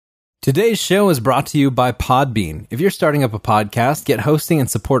Today's show is brought to you by Podbean. If you're starting up a podcast, get hosting and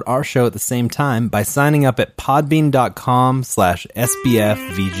support our show at the same time by signing up at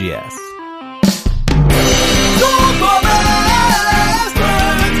podbean.com/SBFVGS.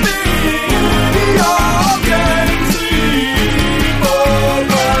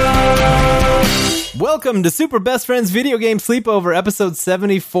 Welcome to Super Best Friends Video Game Sleepover, episode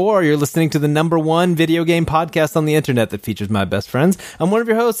 74. You're listening to the #1 video game podcast on the internet that features my best friends. I'm one of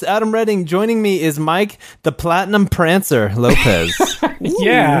your hosts, Adam Redding. Joining me is Mike, the Platinum Prancer Lopez.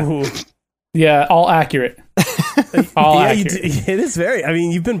 Yeah, all accurate. Accurate. It is very. I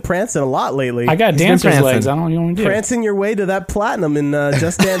mean, you've been prancing a lot lately. I got dancer's legs. I don't know what you want to do. Prancing your way to that platinum in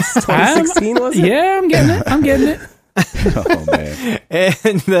Just Dance 2016, was it? Yeah, I'm getting it. Oh, man.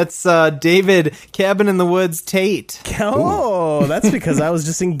 And that's David Cabin in the Woods Tate. Oh, that's because I was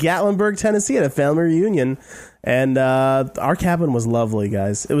just in Gatlinburg, Tennessee at a family reunion, and our cabin was lovely,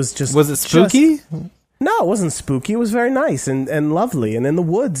 guys. It was just... Was it spooky? No, it wasn't spooky. It was very nice and lovely, and in the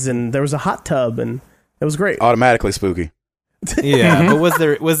woods, and there was a hot tub, and it was great. Automatically spooky. Yeah,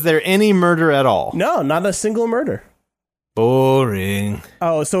 but was there any murder at all? No, not a single murder. Boring.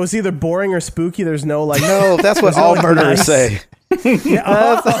 Oh, so it's either boring or spooky. There's no like... No, that's what all murderers say. Yeah.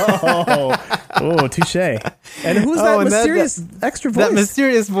 Oh, touche. And who's that mysterious extra voice? That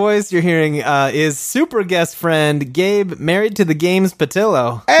mysterious voice you're hearing is super guest friend Gabe, married to the game's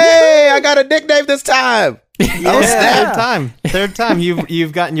Patillo. Hey, I got a nickname this time. Yeah, third time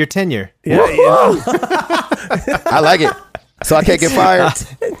you've gotten your tenure. Yeah. I like it. So I can't get fired.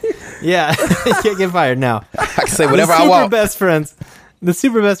 Yeah, you can't get fired now. I can say whatever I want. The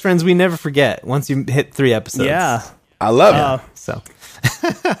super best friends we never forget once you hit 3 episodes. Yeah. I love it. So,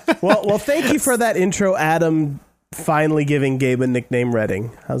 well, thank you for that intro, Adam. Finally giving Gabe a nickname,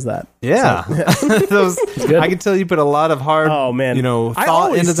 Redding. How's that? Yeah, I can tell you put a lot of hard,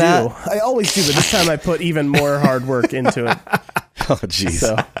 thought into that. I always do, but this time I put even more hard work into it. Oh, jeez.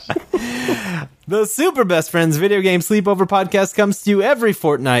 So. The Super Best Friends Video Game Sleepover podcast comes to you every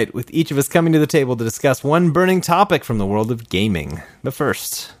fortnight, with each of us coming to the table to discuss one burning topic from the world of gaming. But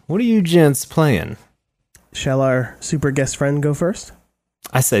first, what are you gents playing? Shall our super guest friend go first?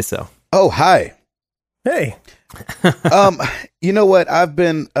 I say so. Oh, hi. Hey. You know what? I've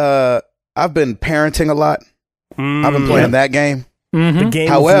been parenting a lot. I've been playing that game. Mm-hmm. The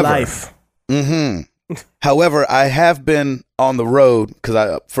game of life. However, I have been on the road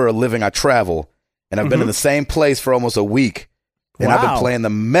because for a living I travel, and I've been in the same place for almost a week, and I've been playing the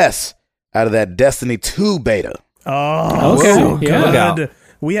mess out of that Destiny 2 beta. Oh, okay. So Yeah. good.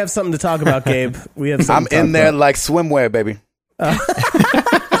 We have something to talk about, Gabe. I'm in there like swimwear, baby.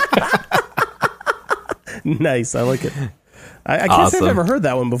 Nice. I like it. I can't say I've ever heard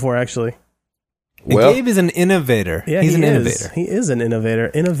that one before, actually. Well, Gabe is an innovator. Yeah, He's an innovator. He is an innovator.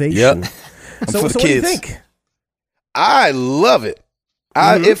 Innovation. Yep. So for the what do you kids. think? I love it.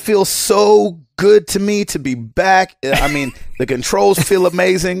 It feels so good to me to be back. I mean, the controls feel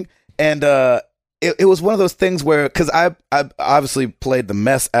amazing, and it was one of those things where, because I obviously played the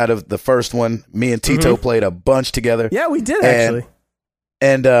mess out of the first one. Me and Tito played a bunch together. Yeah, we did actually.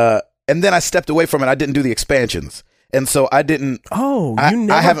 And then I stepped away from it. I didn't do the expansions, and so I didn't. Oh, you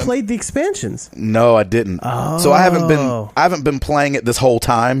never played the expansions? No, I didn't. Oh. So I haven't been playing it this whole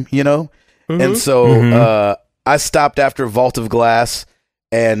time, And so I stopped after Vault of Glass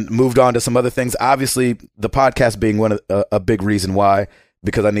and moved on to some other things. Obviously, the podcast being a big reason why,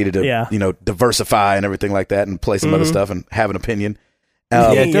 because I needed to diversify and everything like that, and play some other stuff and have an opinion.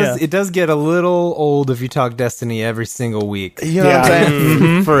 It does get a little old if you talk Destiny every single week. You know what I'm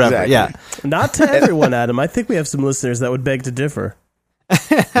saying? Forever. Exactly. Yeah. Not to everyone, Adam. I think we have some listeners that would beg to differ.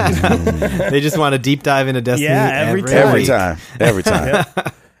 They just want to deep dive into Destiny every time. Every time.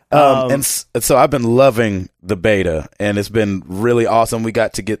 And so I've been loving the beta, and it's been really awesome. We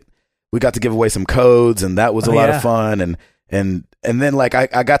got to give away some codes, and that was a lot of fun. And then like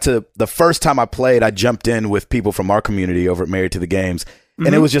I got to, the first time I played, I jumped in with people from our community over at Married to the Games,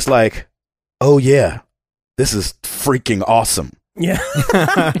 and it was just like, oh yeah, this is freaking awesome. Yeah.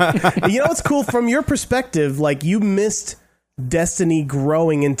 You know what's cool from your perspective? Like, you missed Destiny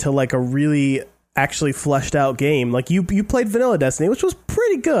growing into like a really actually fleshed out game. Like, you played vanilla Destiny, which was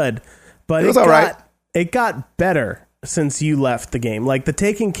pretty good, but it got better since you left the game. Like, The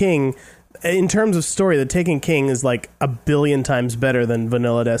Taken King, in terms of story, The Taken King is like 1 billion times better than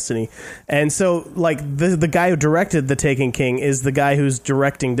vanilla Destiny. And so like the guy who directed The Taken King is the guy who's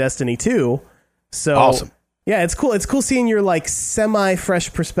directing Destiny 2. So awesome. Yeah, it's cool. It's cool seeing your like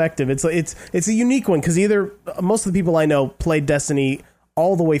semi-fresh perspective. It's a unique one because either most of the people I know played Destiny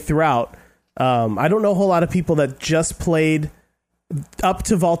all the way throughout. I don't know a whole lot of people that just played up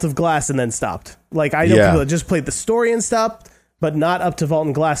to Vault of Glass and then stopped. Like I know people that just played the story and stopped, but not up to Vault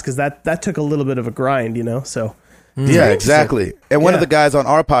of Glass because that took a little bit of a grind, you know. So yeah, exactly. And one of the guys on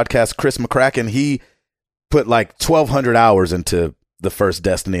our podcast, Chris McCracken, he put like 1,200 hours into the first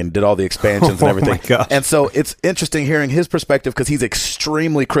Destiny and did all the expansions and everything. My gosh. And so it's interesting hearing his perspective because he's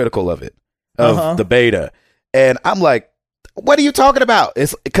extremely critical of it, of the beta. And I'm like, what are you talking about?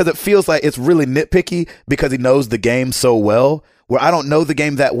 It's because it feels like it's really nitpicky because he knows the game so well, where I don't know the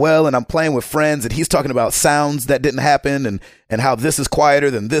game that well, and I'm playing with friends and he's talking about sounds that didn't happen and how this is quieter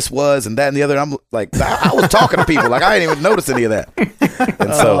than this was and that and the other. I'm like, I was talking to people like I didn't even notice any of that.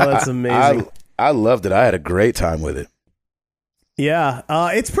 And so that's amazing. I loved it. I had a great time with it. Yeah,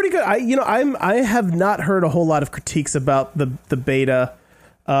 it's pretty good. I have not heard a whole lot of critiques about the beta,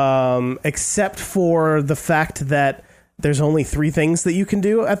 except for the fact that there's only 3 things that you can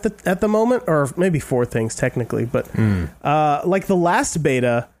do at the moment, or maybe 4 things technically. But like the last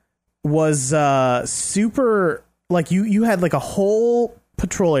beta was super. Like you had like a whole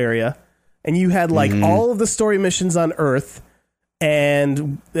patrol area, and you had like all of the story missions on Earth.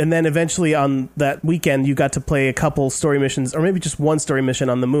 And then eventually on that weekend, you got to play a couple story missions, or maybe just one story mission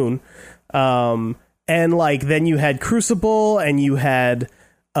on the moon. And like then you had Crucible, and you had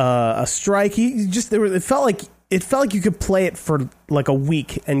a Strike. It felt like you could play it for like a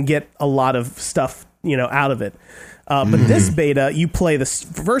week and get a lot of stuff, you know, out of it. But this beta, you play the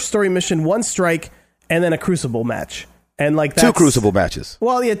first story mission, 1 Strike, and then a Crucible match, and like that's 2 Crucible matches.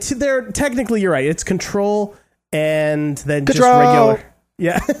 Well, yeah, they're technically you're right. It's Control. And then Control. Just regular,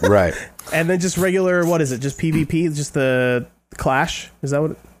 yeah, right. And then just regular. What is it? Just PvP? Just the Clash? Is that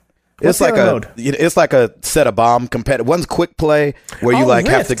what? It's like it's like a set a bomb competitive. One's quick play where you like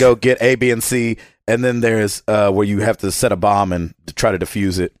Rift. have to go get A, B, and C, and then there's where you have to set a bomb and try to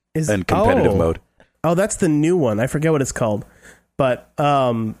defuse it in competitive mode. Oh, that's the new one. I forget what it's called, but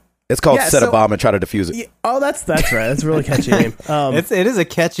it's called set a bomb and try to defuse it. Yeah, oh, that's right. That's a really catchy name. It is a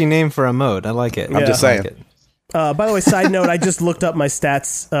catchy name for a mode. I like it. I'm just saying. By the way, side note, I just looked up my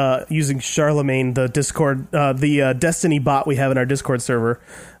stats using Charlemagne, the Discord, the Destiny bot we have in our Discord server,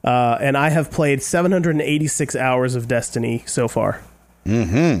 and I have played 786 hours of Destiny so far.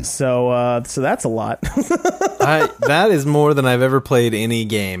 So that's a lot. That is more than I've ever played any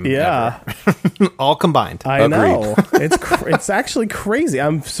game. Yeah, all combined. I know. It's actually crazy.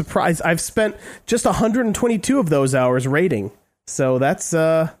 I'm surprised. I've spent just 122 of those hours raiding. So that's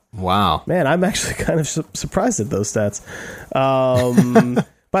wow, man. I'm actually kind of surprised at those stats.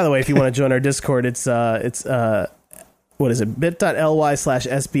 By the way, if you want to join our Discord, it's what is it?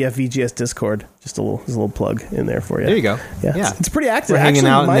 bit.ly/SBFVGS Discord. Just a little plug in there for you. There you go. Yeah. It's pretty active. We're hanging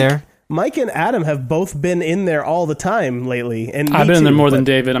out in there. Mike and Adam have both been in there all the time lately, and I've been in there more than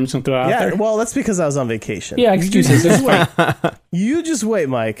David. I'm just gonna throw it out there. Well, that's because I was on vacation. Yeah, excuses. You just wait,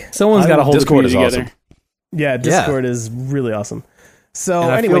 Mike. Someone's got to hold Discord the community together. awesome. Yeah, Discord is really awesome. So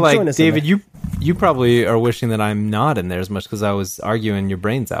and anyway, I feel like, join us, David, you probably are wishing that I'm not in there as much because I was arguing your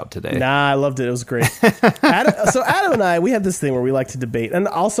brains out today. Nah, I loved it. It was great. Adam and I, we have this thing where we like to debate, and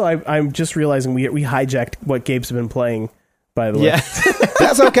also I'm just realizing we hijacked what Gabe's been playing. By the way, Yeah.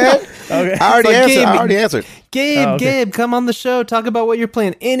 That's okay. Okay. I already answered. Gabe, Oh, okay. Gabe, come on the show. Talk about what you're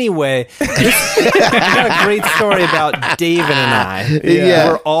playing. Anyway, I got a great story about David and I. Yeah.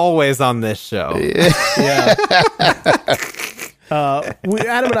 We're always on this show. Yeah.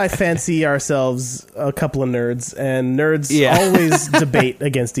 Adam and I fancy ourselves a couple of nerds, and nerds always debate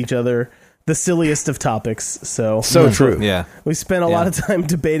against each other the silliest of topics. So True. Yeah. we spent a lot of time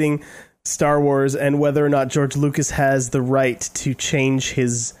debating Star Wars and whether or not George Lucas has the right to change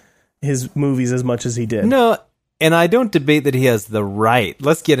his movies as much as he did. No, and I don't debate that he has the right.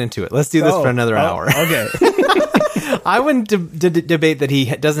 Let's get into it. Let's do this for another hour. Okay. I wouldn't debate that he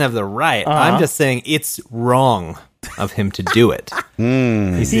doesn't have the right. I'm just saying it's wrong of him to do it.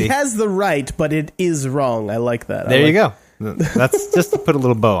 You see? He has the right, but it is wrong. I like that. There you go. That's just to put a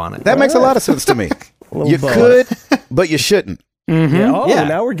little bow on it. That makes a lot of sense to me. You bow. could, but you shouldn't. Yeah. Yeah.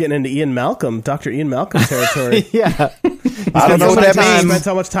 Now we're getting into Ian Malcolm, Dr. Ian Malcolm territory. Yeah. I don't know what that He means. spent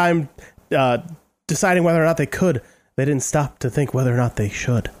so much time deciding whether or not they could. They didn't stop to think whether or not they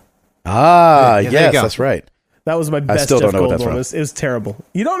should. Ah, there you yes, go. that's right. That was my best still Jeff don't know what that's Goldblum. from. It was terrible.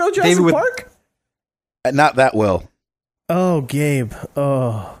 You don't know Jurassic David Park? Not that well. Oh, Gabe.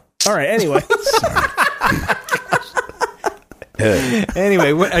 Oh. All right, anyway.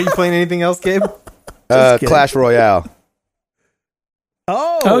 Anyway, are you playing anything else, Gabe? kidding. Clash Royale.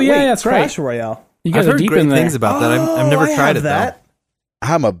 Oh, yeah, wait, that's right. Clash Royale. You I've guys are heard deep great in there. things about that. I've never I tried have it, that.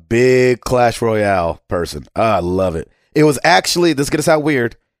 I'm a big Clash Royale person. I love it. It was actually, this is going to sound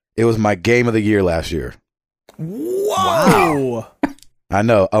weird, it was my game of the year last year. Whoa! I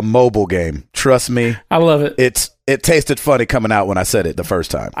know, a mobile game. Trust me. I love it. It tasted funny coming out when I said it the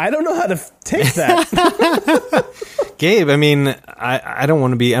first time. I don't know how to take that. Gabe, I mean, I don't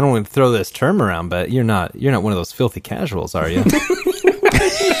want to throw this term around, but you're not one of those filthy casuals, are you?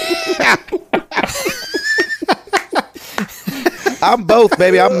 I'm both,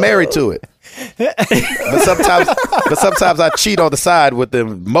 baby. I'm married to it. But sometimes I cheat on the side with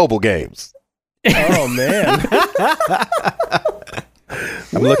them mobile games. Oh man.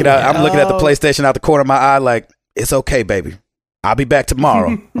 I'm looking at the PlayStation out the corner of my eye like, it's okay, baby. I'll be back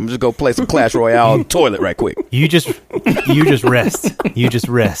tomorrow. I'm just gonna play some Clash Royale on the toilet right quick. You just rest. You just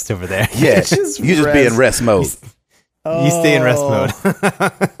rest over there. Yeah, you just be in rest mode. You stay in rest mode.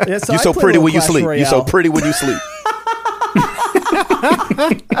 Yeah, so You so pretty when you sleep. You so pretty when you sleep.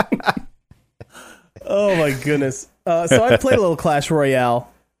 Oh my goodness. So I played a little Clash Royale.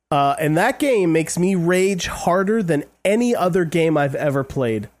 And that game makes me rage harder than any other game I've ever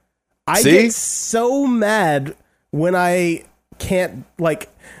played. I get so mad when I can't, like,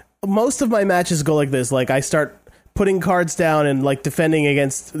 most of my matches go like this. Like, I start putting cards down and, like, defending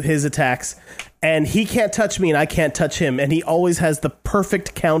against his attacks, and he can't touch me and I can't touch him, and he always has the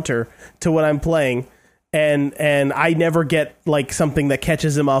perfect counter to what I'm playing. And I never get, like, something that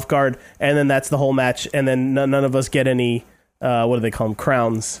catches him off guard, and then that's the whole match, and then none of us get any, what do they call them,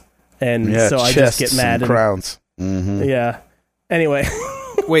 crowns. And so I just get mad. Crowns. Mm-hmm. Yeah. Anyway.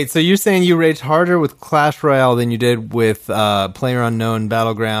 Wait, so you're saying you raged harder with Clash Royale than you did with PlayerUnknown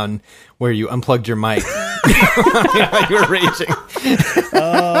Battleground, where you unplugged your mic? You were raging.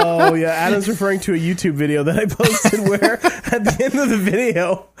 Oh, yeah. Adam's referring to a YouTube video that I posted where at the end of the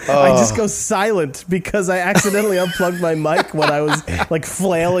video, I just go silent because I accidentally unplugged my mic when I was, like,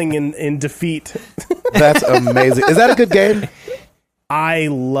 flailing in defeat. That's amazing. Is that a good game? I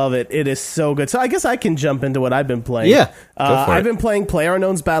love it. It is so good. So I guess I can jump into what I've been playing. Yeah, I've been playing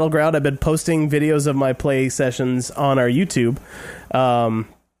PlayerUnknown's Battleground. I've been posting videos of my play sessions on our YouTube,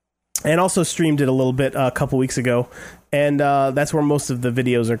 and also streamed it a little bit a couple weeks ago. And that's where most of the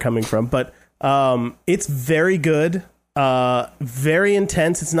videos are coming from. But it's very good, very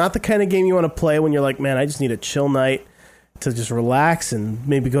intense. It's not the kind of game you want to play when you're like, man, I just need a chill night to just relax and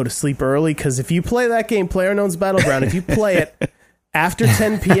maybe go to sleep early. Because if you play that game, PlayerUnknown's Battleground, if you play it after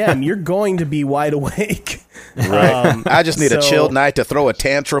 10 p.m., you're going to be wide awake. Right. I just need a chilled night to throw a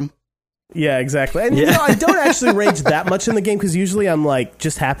tantrum. Yeah, exactly. And you know, I don't actually rage that much in the game because usually I'm like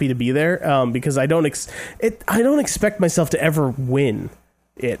just happy to be there because I don't expect myself to ever win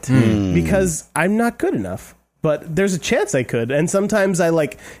it because I'm not good enough. But there's a chance I could, and sometimes I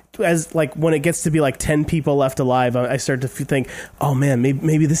when it gets to be like 10 people left alive, I start to think, oh man,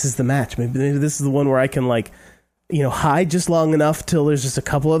 maybe this is the match. Maybe this is the one where I can hide just long enough till there's just a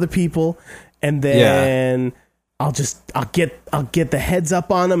couple other people, and then I'll get the heads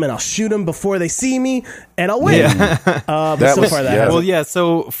up on them and I'll shoot them before they see me and I'll win.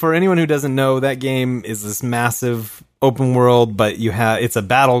 So for anyone who doesn't know, that game is this massive open world, but it's a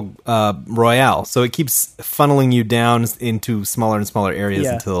battle royale, so it keeps funneling you down into smaller and smaller areas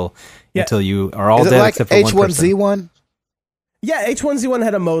until you are all dead except for one person. H1Z1? Yeah, H1Z1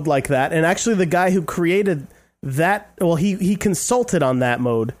 had a mode like that, and actually the guy who created that, well, he consulted on that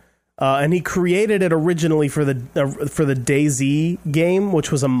mode, and he created it originally for the DayZ game,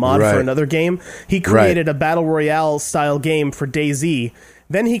 which was a mod for another game. He created a battle royale style game for DayZ.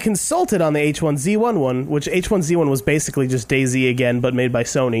 Then he consulted on the H1Z1 one, which H1Z1 was basically just DayZ again, but made by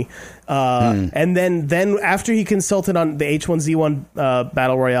Sony. And then after he consulted on the H1Z1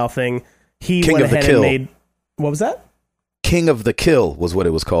 battle royale thing, he went ahead and made, what was that? King of the Kill was what it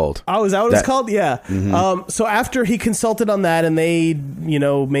was called. Oh, is that what it's called? Yeah. Mm-hmm. So after he consulted on that and they,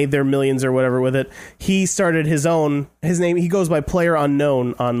 made their millions or whatever with it, he started his own. His name, he goes by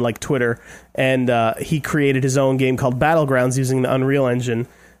PlayerUnknown on like Twitter, and he created his own game called Battlegrounds using the Unreal Engine.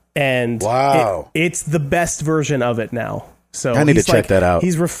 And it's the best version of it now. So I need to check that out.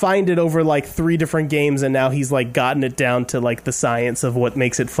 He's refined it over like 3 different games, and now he's like gotten it down to like the science of what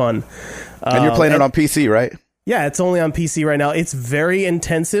makes it fun. And you're playing it on PC, right? Yeah, it's only on PC right now. It's very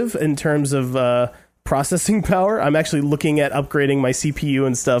intensive in terms of processing power. I'm actually looking at upgrading my CPU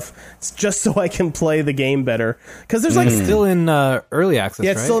and stuff just so I can play the game better. Because there's it's still in early access.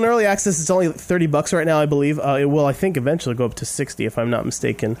 Yeah, it's still in early access. It's only $30 right now, I believe. It will, I think, eventually go up to $60 if I'm not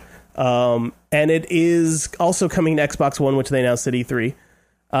mistaken. And it is also coming to Xbox One, which they announced at E3.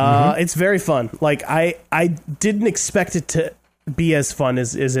 It's very fun. Like I didn't expect it to be as fun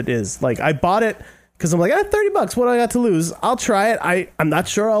as it is. Like I bought it because I'm like, $30. What do I got to lose? I'll try it. I'm not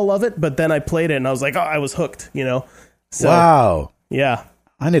sure I'll love it, but then I played it and I was like, I was hooked. So, wow. Yeah.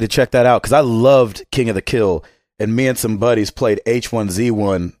 I need to check that out because I loved King of the Kill, and me and some buddies played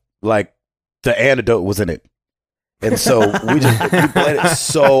H1Z1 like the antidote was in it. And so we played it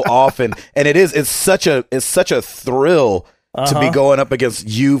so often, and it's such a thrill to be going up against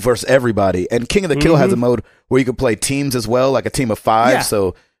you versus everybody. And King of the Kill has a mode where you can play teams as well, like a team of 5. Yeah.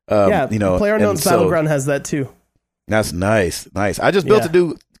 So PlayerUnknown's Battleground has that too. That's nice. I just built a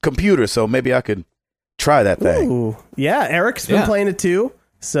new computer, so maybe I could try that thing. Ooh. Yeah, Eric's been playing it too.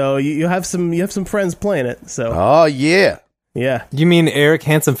 So you have some friends playing it. So oh yeah. Yeah. You mean Eric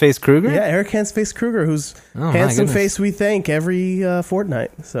Handsome Face Kruger? Yeah, Eric Handsome Face Kruger, who's handsome face we thank every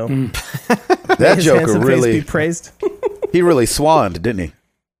fortnight. So that Joker really face be praised. He really swanned, didn't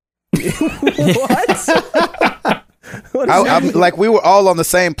he? What? Like we were all on the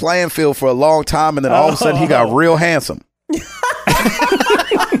same playing field for a long time, and then all of a sudden he got real handsome.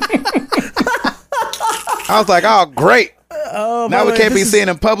 I was like, "Oh, great! Now we can't be seen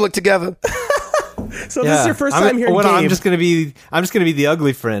in public together." So this is your first time hearing Gabe. I'm just gonna be the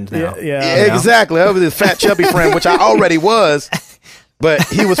ugly friend now. Yeah. Exactly. I was the fat, chubby friend, which I already was, but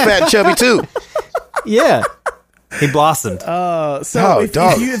he was fat and chubby too. Yeah, he blossomed. If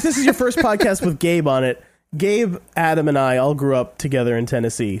this is your first podcast with Gabe on it, Gabe, Adam, and I all grew up together in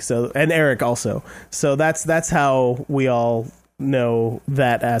Tennessee. So, and Eric also. So that's how we all know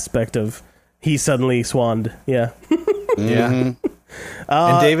that aspect of he suddenly swanned. Yeah. Yeah.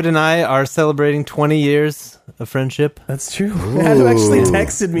 And David and I are celebrating 20 years of friendship. That's true. Adam actually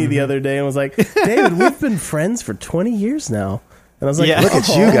texted me the other day and was like, David, we've been friends for 20 years now. And I was like, look at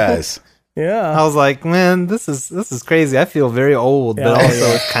you guys. Yeah. I was like, man, this is crazy. I feel very old, but also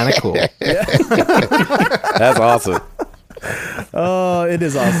it's kind of cool. That's awesome. Oh, it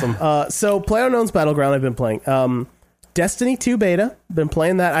is awesome. So PlayerUnknown's Battleground I've been playing. Destiny 2 beta, been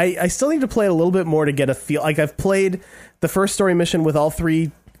playing that. I still need to play it a little bit more to get a feel. Like I've played the first story mission with all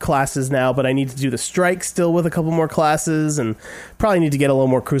 3 classes now, but I need to do the strike still with a couple more classes, and probably need to get a little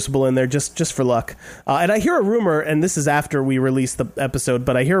more Crucible in there just for luck. And I hear a rumor, and this is after we release the episode,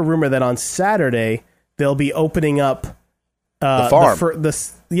 but I hear a rumor that on Saturday they'll be opening up the farm,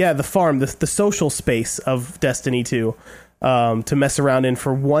 the farm, the social space of Destiny 2. To mess around in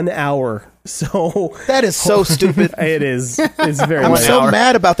for 1 hour. So that is so stupid. It is. It's very. I'm so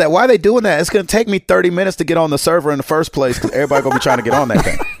mad about that. Why are they doing that? It's going to take me 30 minutes to get on the server in the first place because everybody going to be trying to get on that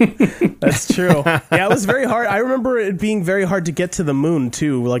thing. That's true. Yeah, it was very hard. I remember it being very hard to get to the moon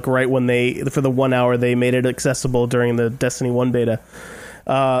too. Like right when for the 1 hour they made it accessible during the Destiny 1 beta.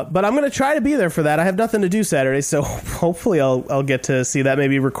 But I'm going to try to be there for that. I have nothing to do Saturday, so hopefully I'll get to see that.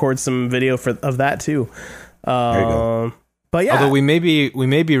 Maybe record some video of that too. There you go. But yeah, although we may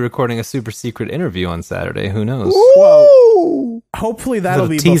be recording a super secret interview on Saturday. Who knows? Well, hopefully that'll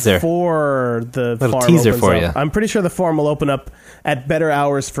be teaser. Before the little farm teaser opens for up. you. I'm pretty sure the farm will open up at better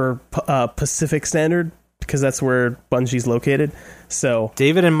hours for Pacific Standard because that's where Bungie's located. So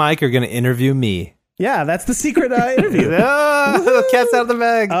David and Mike are going to interview me. Yeah, that's the secret interview. Cat's out of the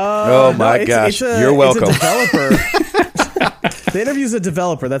bag. Oh my gosh, you're welcome. It's a developer. The interview's a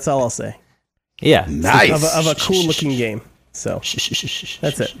developer. That's all I'll say. Yeah, nice of a cool looking game. So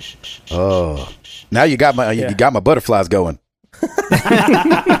that's it. Oh, now you got my butterflies going.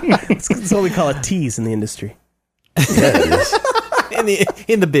 It's what we call a tease in the industry. Yeah, it is.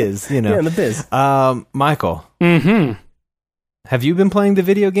 in the biz, you know. Yeah, in the biz. Michael, have you been playing the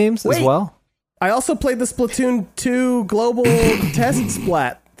video games as well? I also played the Splatoon 2 global test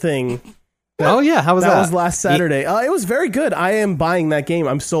splat thing. How was that? That was last Saturday. It was very good. I am buying that game.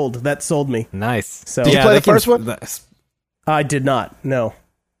 I'm sold. That sold me. Nice. So, did you play the first one? I did not. No.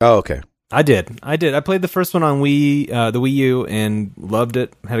 Oh, okay. I did. I played the first one on the Wii U, and loved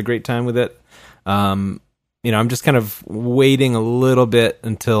it. Had a great time with it. I'm just kind of waiting a little bit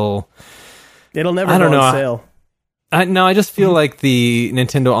until it'll never go on sale. I just feel like the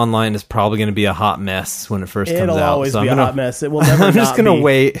Nintendo Online is probably going to be a hot mess when it first comes out. It'll always be a hot mess. It will never. I'm just going to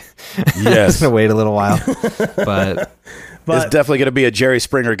wait. Yes, I'm just going to wait a little while. But it's definitely going to be a Jerry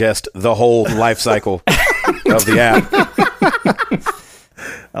Springer guest the whole life cycle of the app.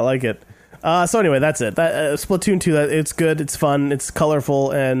 I like it. So anyway, that's it. Splatoon 2, it's good, it's fun, it's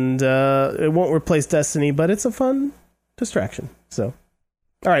colorful, and it won't replace Destiny, but it's a fun distraction. So,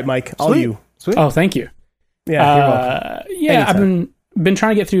 all right, Mike, all you. Sweet. Oh, thank you. Yeah, you're welcome. Yeah, anytime. I've been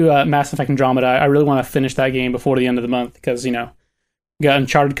trying to get through Mass Effect Andromeda. I really want to finish that game before the end of the month because, got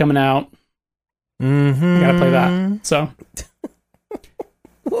Uncharted coming out. Mm-hmm. Gotta play that. So.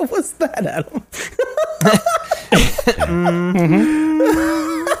 What was that, Adam?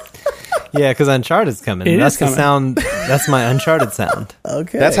 Yeah, because Uncharted's coming. That's the sound That's my Uncharted sound.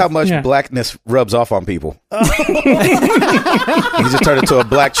 Okay. That's how much blackness rubs off on people. He just turned into a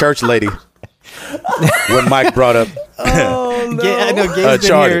black church lady when Mike brought up. Oh, no. I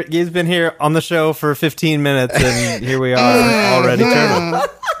know Gabe's been here on the show for 15 minutes, and here we are already turning.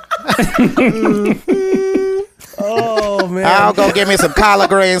 Oh, man. I'll go get me some collard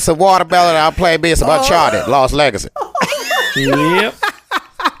greens, some watermelon, and I'll play me some Uncharted, Lost Legacy. Yep.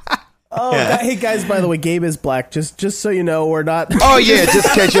 Oh, hey guys! By the way, Gabe is black. Just so you know, we're not. Oh yeah, just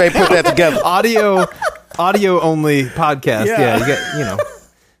in case you ain't put that together. Audio only podcast. Yeah, you get, you know.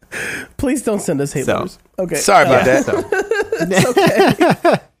 Please don't send us hate letters. Okay, Sorry about that.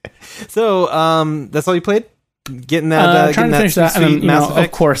 It's okay. So, that's all you played? Getting that. Trying to finish that, and then, Mass Effect?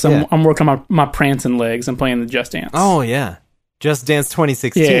 of course, I'm working on my prancing legs. I'm playing the Just Dance. Oh yeah, Just Dance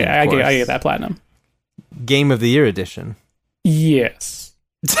 2016. Yeah, I get that platinum. Game of the Year edition. Yes.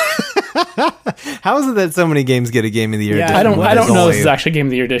 How is it that so many games get a Game of the Year Yeah, edition? I don't know. This is actually Game of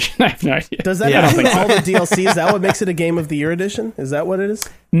the Year edition. I have no idea. Does that include all the DLC? Is that what makes it a Game of the Year edition? Is that what it is?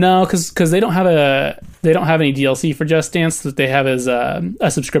 No, because they don't have any DLC for Just Dance. That they have is a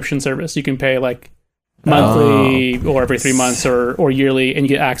subscription service. You can pay like monthly or every 3 months or yearly, and you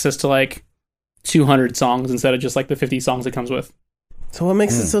get access to like 200 songs instead of just like the 50 songs it comes with. So what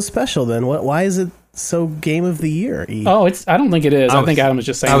makes it so special then? Why is it so Game of the Year? Oh, I don't think it is. I think Adam was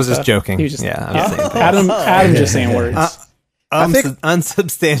just saying. I was just stuff. joking. He was just, I was saying Adam just saying words. I think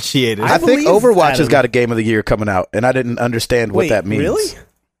unsubstantiated. I think believe Overwatch Adam. has got a Game of the Year coming out, and I didn't understand what Wait, that means. really?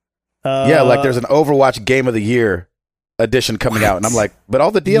 Yeah, like there's an Overwatch Game of the Year edition coming out, and I'm like, but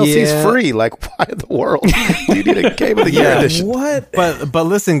all the DLC's free. Like, why in the world do you need a Game of the Year edition? What? But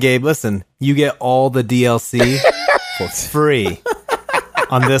listen, Gabe, listen. You get all the DLC for free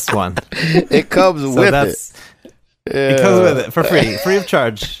on this one. It comes So with that's it. it comes with it for free of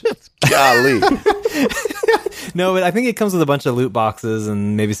charge. Golly. No, but I think it comes with a bunch of loot boxes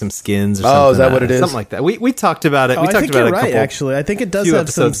and maybe some skins or something. Oh, is that what it is? Something like that. We talked about it. Oh, We I talked think about you're it a right, couple. actually. I think it does few have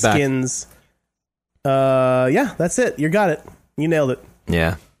some episodes back. skins. Yeah, that's it. You got it. You nailed it.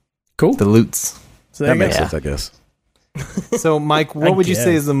 Yeah. Cool. The loots. So there That you makes go. sense, I guess. So, Mike, what would you say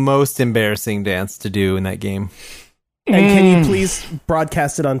guess. is the most embarrassing dance to do in that game? And can you please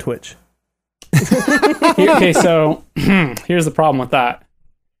broadcast it on Twitch? Okay, so here's the problem with that.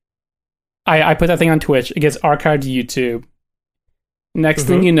 I put that thing on Twitch. It gets archived to YouTube. Next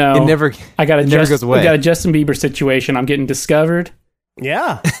thing you know, It never I got never goes away. I got a Justin Bieber situation. I'm getting discovered.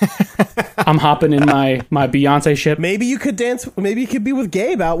 Yeah. I'm hopping in my Beyonce ship. Maybe you could dance. Maybe you could be with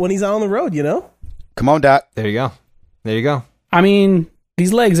Gabe out when he's out on the road, you know? Come on, Doc. There you go. There you go. I mean,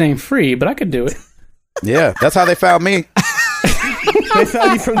 these legs ain't free, but I could do it. Yeah, that's how they found me. They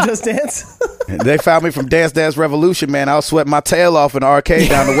found you from Just Dance? They found me from Dance Dance Revolution, man. I was sweating my tail off in the arcade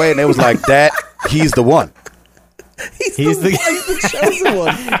down the way, and it was like, he's the one. He's the chosen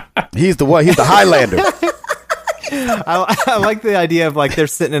one. He's the one. He's the Highlander. I like the idea of like they're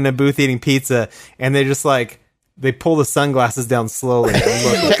sitting in a booth eating pizza and they just like they pull the sunglasses down slowly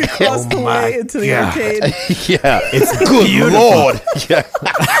and Look across the way into the arcade. Yeah. It's Good beautiful. Lord. Yeah.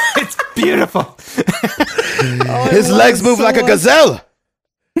 It's beautiful. His legs move like a gazelle.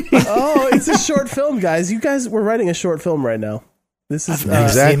 Oh, it's a short film, guys. We're writing a short film right now. This is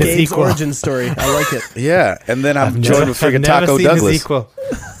Exactly. Gabe's Sequel. origin story. I like it. Yeah. And then I'm joined with I've freaking never Taco seen his Douglas. equal.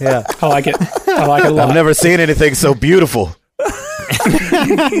 Yeah. I like it. I like it a lot. I've never seen anything so beautiful.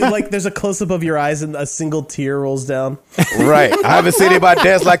 Like there's a close up of your eyes and a single tear rolls down. Right. I haven't seen anybody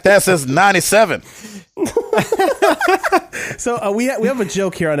dance like that since 97. So we have a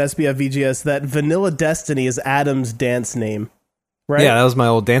joke here on SBF VGS that Vanilla Destiny is Adam's dance name, right? Yeah, that was my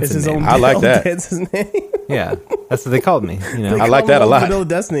old It's dancing his name. own, I like own that. dance's name. Yeah, that's what they called me. You know. They I like call that him a lot. Vanilla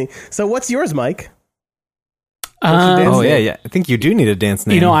Destiny. So what's yours, Mike? What's your dance Oh name? yeah. I think you do need a dance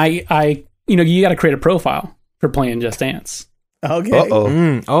name. You know, you got to create a profile for playing Just Dance. Okay.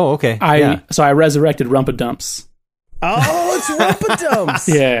 Uh-oh. Oh, okay. So I resurrected Rumpadumps. Oh, it's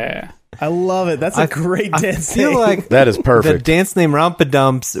Rumpadumps. Yeah. I love it. That's a great dance I feel name. like That is the perfect. dance name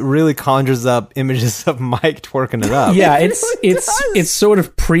Rompadumps really conjures up images of Mike twerking it up. Yeah, It really does. it's sort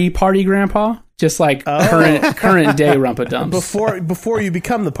of pre-party grandpa, just like current day Rumpadumps. before you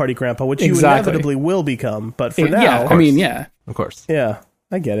become the party grandpa, which you Exactly. inevitably will become. But for now, Yeah, I mean, yeah. Of course. yeah,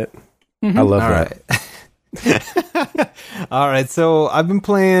 I get it. I love All that. right. All right. So I've been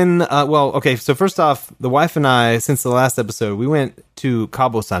playing. Okay. So first off, the wife and I, since the last episode, we went to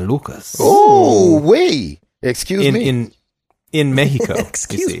Cabo San Lucas. Oh, wait. Excuse in, me. in Mexico. you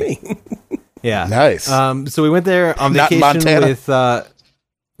Excuse see. me. Yeah. Nice. So we went there on Not vacation Montana. with.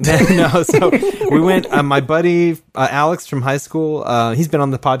 No, so we went. My buddy Alex from high school. He's been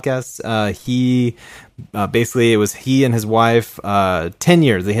on the podcast. He basically, it was he and his wife. 10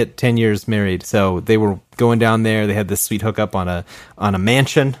 years. They hit 10 years married. So they were going down there. They had this sweet hookup on a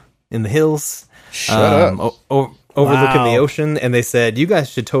mansion in the hills. Shut up. Overlooking the ocean, and they said, "You guys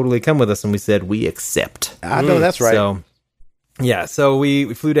should totally come with us." And we said, "We accept." I know that's right. So, yeah, so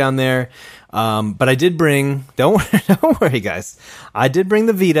we flew down there, but I did bring. Don't worry, guys. I did bring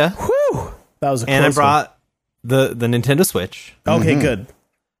the Vita. Whew. That was a close and I brought the Nintendo Switch. Okay, good.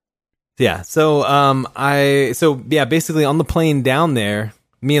 Yeah, so basically on the plane down there,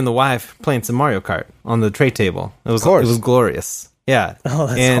 me and the wife playing some Mario Kart on the tray table. It was glorious. Yeah. Oh,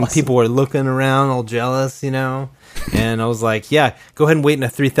 that's and awesome. people were looking around all jealous, and I was like, yeah, go ahead and wait in a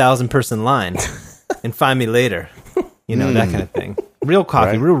 3,000 person line and find me later. That kind of thing. Real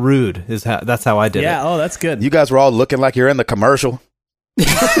cocky, real rude that's how I did it. Yeah, oh, that's good. You guys were all looking like you're in the commercial.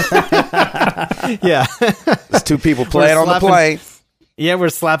 Yeah. There's two people playing on the plane. Yeah, we're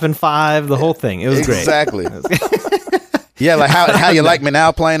slapping 5, the whole thing. It was great. Exactly. Yeah, like how you like me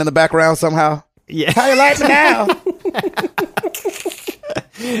now playing in the background somehow? Yeah. How you like me now?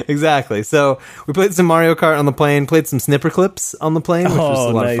 Exactly. So we played some Mario Kart on the plane, played some Snipper Clips on the plane, which was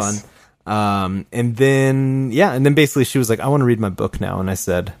a lot of fun. And then basically she was like, I want to read my book now. And I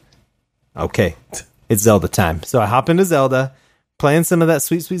said, okay, it's Zelda time. So I hop into Zelda, playing some of that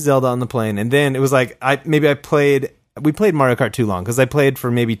sweet, sweet Zelda on the plane. And then it was like, we played Mario Kart too long because I played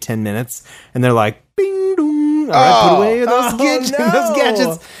for maybe 10 minutes and they're like, bing, doom. All right, put away those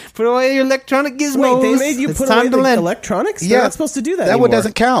gadgets. Put away your electronic gizmos. Wait, they made you It's put time away to the land. electronics? Yeah. They're not supposed to do that That anymore. one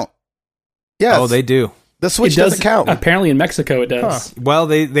doesn't count. Yes. Oh, they do. The Switch It does doesn't count. Apparently in Mexico it does. Well,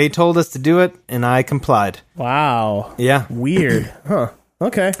 they told us to do it, and I complied. Wow. Yeah. Weird. Huh.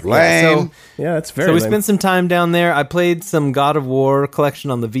 Okay. Lame. Yeah, that's very So we lame. spent some time down there. I played some God of War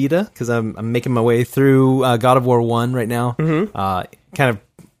collection on the Vita because I'm making my way through God of War 1 right now. Mm-hmm. Kind of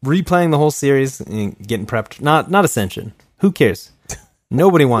replaying the whole series and getting prepped. Not Ascension. Who cares?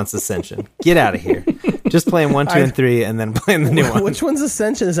 Nobody wants Ascension. Get out of here. Just playing 1, 2, and 3, and then playing the new one. Which one's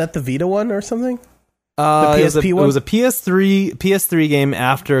Ascension? Is that the Vita one or something? The PSP one? It was a PS3 game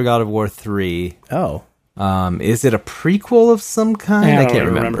after God of War 3. Oh. Is it a prequel of some kind? I can't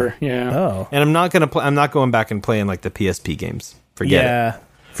remember. Yeah. Oh. And I'm not going back and playing like the PSP games. Forget it.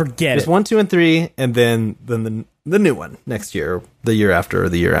 Forget Just it. 1, 2, and 3, and then the new one next year, or the year after, or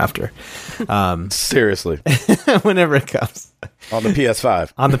the year after. Seriously. Whenever it comes. On the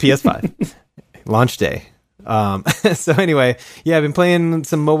PS5. On the PS5. Launch day. So anyway, yeah, I've been playing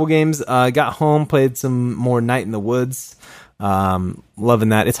some mobile games. Got home, played some more Night in the Woods. Loving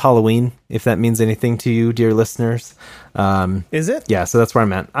that. It's Halloween, if that means anything to you, dear listeners. Is it? Yeah, so that's where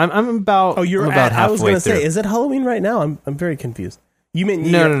I'm at. I'm about. Oh, you're I'm about at. halfway I was going to through. say, is it Halloween right now? I'm very confused. You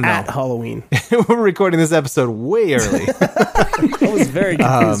mean No, you're no. at Halloween? We're recording this episode way early. I was very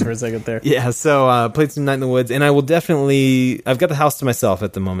confused for a second there. Yeah, so played some Night in the Woods, and I will definitely. I've got the house to myself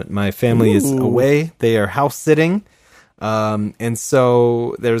at the moment. My family is away; they are house sitting, and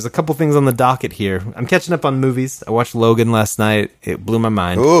so there's a couple things on the docket here. I'm catching up on movies. I watched Logan last night; it blew my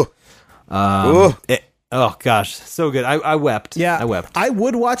mind. Ooh. Oh gosh, so good! I wept. Yeah, I wept. I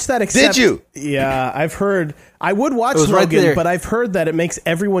would watch that. Except, Did you? Yeah, I've heard. I would watch was right Logan, there. but I've heard that it makes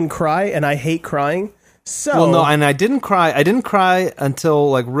everyone cry, and I hate crying. So, Well, no, and I didn't cry. I didn't cry until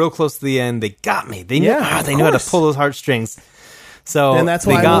like real close to the end. They got me. They knew. Yeah, They of knew how to course. pull those heartstrings. So and that's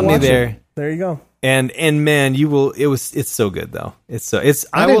why they I got will me watch there. It. There you go. And man, you will. It's so good though. It's.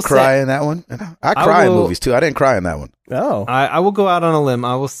 I will didn't cry say, in that one. I cry in will- movies too. I didn't cry in that one. Oh, I will go out on a limb.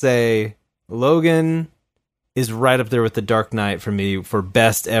 I will say Logan is right up there with The Dark Knight for me for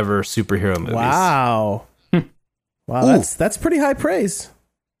best ever superhero movies. wow, wow, Ooh. that's pretty high praise.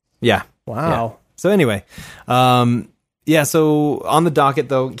 Yeah. Wow. So anyway, yeah. So on the docket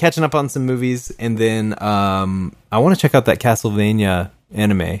though, catching up on some movies, and then I want to check out that Castlevania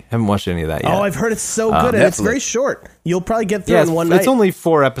anime. Haven't watched any of that yet. Oh, I've heard it's so good, and it's Netflix. very short. You'll probably get through yeah, it in one night. it's only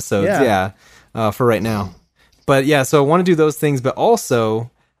 4 episodes. Yeah. Yeah, for right now. But yeah, so I want to do those things, but also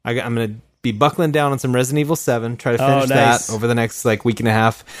I'm going to be buckling down on some Resident Evil 7. Try to finish nice. that over the next like week and a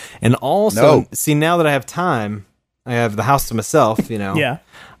half, and also No. see now that I have time, I have the house to myself. Yeah.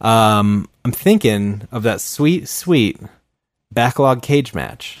 I'm thinking of that sweet backlog cage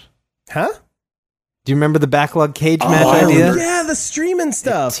match. Huh? Do you remember the backlog cage match idea? Yeah, the streaming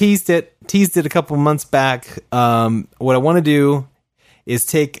stuff. Teased it a couple months back. What I want to do is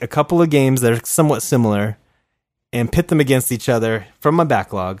take a couple of games that are somewhat similar and pit them against each other from my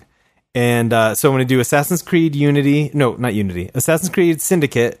backlog. And so I'm going to do Assassin's Creed Unity. No, not Unity. Assassin's Creed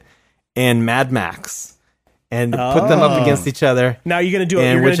Syndicate and Mad Max. and put them up against each other. Now you're gonna do it.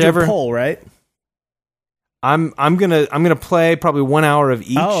 And You're gonna do whichever- a poll, right? I'm gonna play probably 1 hour of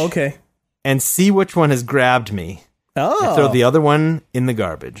each. Oh, okay. And see which one has grabbed me. Oh, And throw the other one in the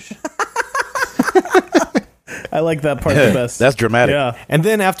garbage. I like that part the best. That's dramatic. Yeah. And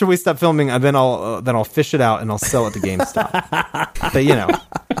then after we stop filming, then I'll fish it out and I'll sell it to GameStop. But you know,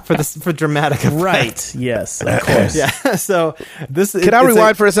 for dramatic effect. Right. Yes. Of course. Yeah. So this Can I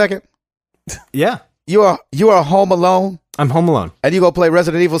rewind for a second? Yeah. You are home alone I'm home alone. and you go play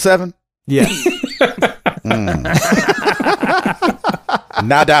Resident Evil 7? Yeah.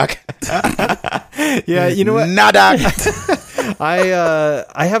 Nah, Doc. Yeah. You know what? Nah, Doc.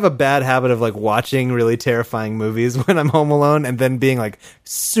 I have a bad habit of like watching really terrifying movies when I'm home alone and then being like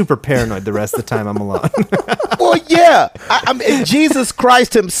super paranoid the rest of the time I'm alone. Well, yeah. I mean, Jesus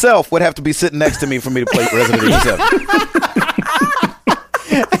Christ himself would have to be sitting next to me for me to play Resident Evil 7.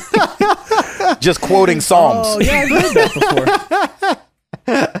 Just quoting Psalms. Oh, yeah, I've heard that before.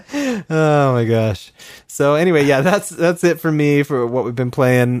 Oh my gosh. So anyway, yeah, that's it for me for what we've been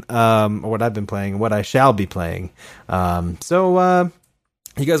playing, or what I've been playing, what I shall be playing. So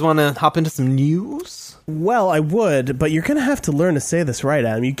you guys want to hop into some news? Well, I would, but you're going to have to learn to say this right,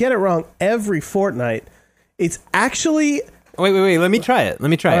 Adam. You get it wrong every fortnight. It's actually... Wait. Let me try it. All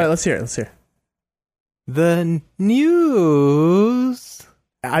right, let's hear it. The news.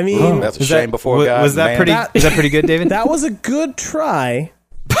 I mean, That's a shame before God. Was that man. pretty? Is that pretty good, David? that was a good try,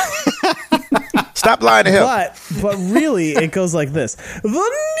 Stop lying to him. but really, it goes like this. The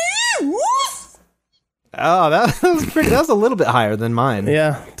news! Oh, that was pretty. That was a little bit higher than mine.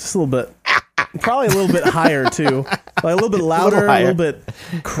 Yeah, just a little bit. Probably a little bit higher, too. Like a little bit louder, a little bit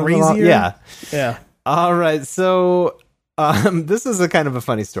crazier. Yeah. Yeah. All right. So this is a kind of a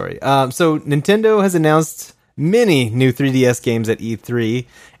funny story. So Nintendo has announced many new 3DS games at E3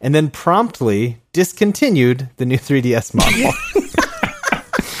 and then promptly discontinued the new 3DS model.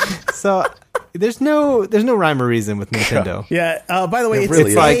 So there's no rhyme or reason with Nintendo. Yeah. By the way, it's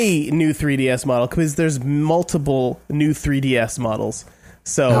really a new 3DS model because there's multiple new 3DS models.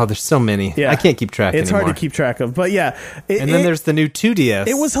 So Oh, there's so many. Yeah. I can't keep track it's anymore. hard to keep track of. But yeah. And then there's the new 2DS.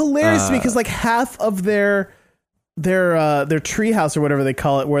 It was hilarious to me because like half of their treehouse or whatever they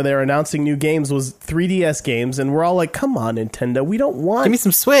call it, where they're announcing new games, was 3DS games, and we're all like, "Come on, Nintendo, we don't want Give me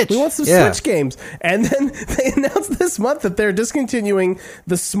some Switch. we want some Yeah. Switch games." And then they announced this month that they're discontinuing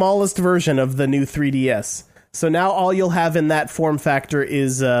the smallest version of the new 3DS. So now all you'll have in that form factor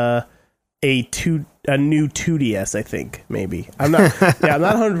is a new 2DS, I think, maybe. I'm not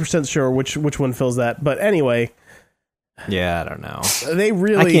 100% sure which one fills that, but anyway. Yeah, I don't know. They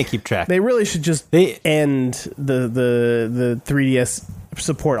really I can't keep track. They really should just end the 3DS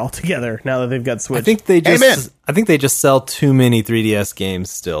support altogether now that they've got Switch. I think they just Amen. I think they just sell too many 3DS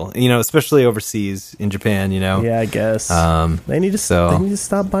games still. You know, especially overseas in Japan, you know. Yeah, I guess. They need to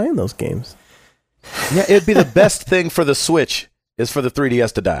stop buying those games. Yeah, it'd be the best thing for the Switch is for the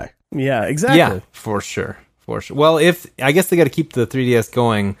 3DS to die. Yeah, exactly. Yeah, for sure. Well, I guess they got to keep the 3DS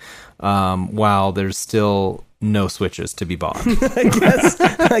going while there's still no Switches to be bought. I guess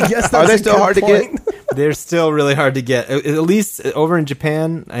that's Are they a still good hard to point. They're still really hard to get, at least over in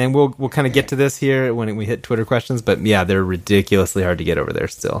Japan. And we'll kind of get to this here when we hit Twitter questions. But yeah, they're ridiculously hard to get over there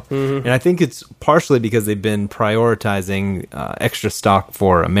still. Mm-hmm. And I think it's partially because they've been prioritizing extra stock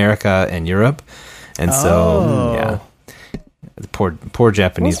for America and Europe. And so, yeah, poor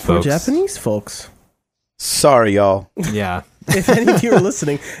Japanese Poor folks. Japanese folks. Sorry, y'all. Yeah. If any of you are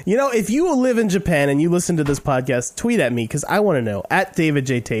listening, if you live in Japan and you listen to this podcast, tweet at me because I want to know at David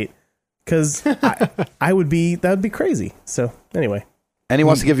J Tate because that would be crazy. So anyway, And he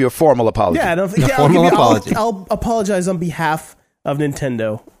wants to give you a formal apology. yeah, I'll apologize on behalf of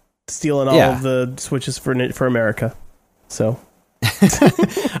Nintendo stealing all of the Switches for America. So.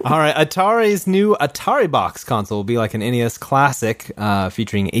 All right, Atari's new Atari Box console will be like an NES Classic,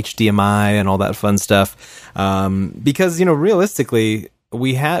 featuring HDMI and all that fun stuff. Because realistically,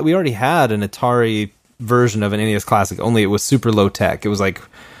 we already had an Atari version of an NES Classic. Only it was super low tech. It was like,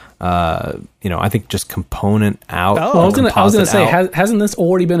 I think just component out. Oh, Well, I was gonna say, out. hasn't this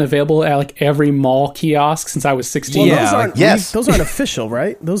already been available at like every mall kiosk since I was 16? Well, Yeah, those aren't official,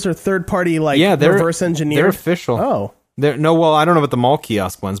 right? Those are third party, they're reverse engineered. They're official. Oh. I don't know about the mall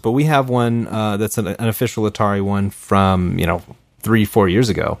kiosk ones, but we have one that's an official Atari one from 3-4 years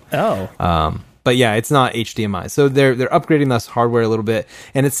ago. Oh. But yeah, it's not HDMI. So they're upgrading this hardware a little bit,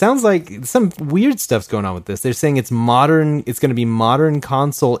 and it sounds like some weird stuff's going on with this. They're saying it's modern. It's going to be modern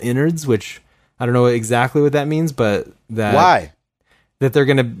console innards, which I don't know exactly what that means, but Why? that they're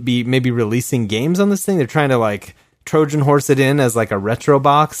going to be maybe releasing games on this thing. They're trying to Trojan horse it in as like a retro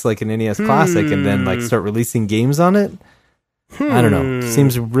box, like an NES Classic, and then like start releasing games on it. I don't know.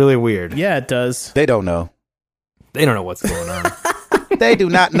 Seems really weird. Yeah, it does. They don't know. They don't know what's going on. They do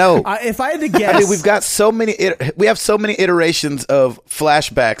not know. If I had to guess, I mean, we have so many iterations of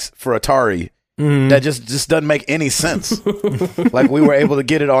flashbacks for Atari that just doesn't make any sense. Like we were able to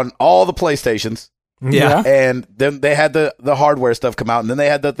get it on all the PlayStations. Yeah. And then they had the hardware stuff come out, and then they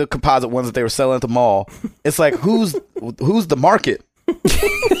had the composite ones that they were selling at the mall. It's like, who's the market?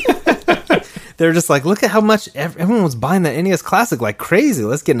 They're just like, look at how much everyone was buying that NES Classic like crazy.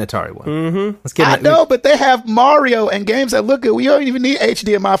 Let's get an Atari one. Mm-hmm. Let's get. I know, but they have Mario and games that look good. We don't even need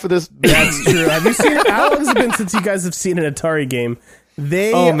HDMI for this. That's true. Have you seen it? How long has it been since you guys have seen an Atari game?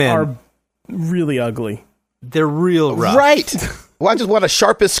 They are really ugly. They're real rough. Right. Well, I just want the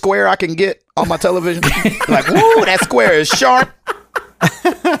sharpest square I can get on my television. Like, woo, that square is sharp. Look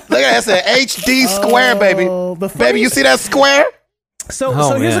at that. That's an HD square, baby. Baby, you see that square? So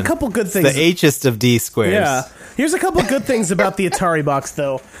here's a couple good things. The H'est of D squares. Yeah. Here's a couple good things about the Atari box,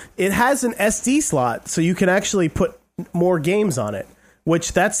 though. It has an SD slot, so you can actually put more games on it,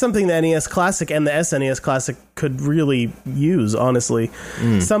 which that's something the NES Classic and the SNES Classic could really use, honestly.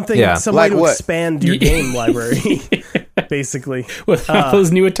 Some way like to expand your game library, basically. With all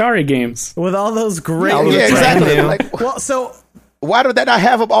those new Atari games. With all those great... Yeah, exactly. Like, well, so... Why did they not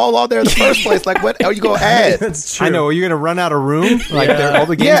have them all on there in the first place? Like, what are you going to add? That's true. I know. Are you going to run out of room? Like, all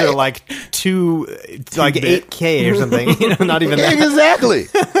the games are like 8K or something. Not even that. Exactly.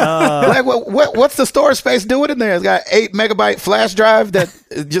 Like, what's the storage space doing in there? It's got 8 megabyte flash drive that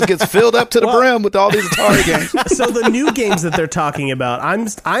just gets filled up to the brim with all these Atari games. So the new games that they're talking about,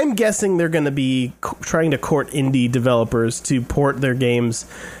 I'm guessing they're going to be trying to court indie developers to port their games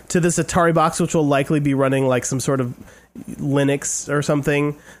to this Atari box, which will likely be running like some sort of Linux or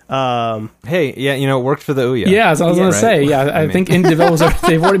something. Hey, yeah, it worked for the Ouya. Yeah, as I was going to say. Yeah, I think indie developers,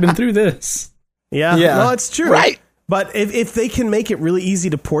 they've already been through this. Yeah, no, it's true. Right. But if they can make it really easy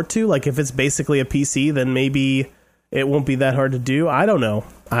to port to, like if it's basically a PC, then maybe it won't be that hard to do. I don't know.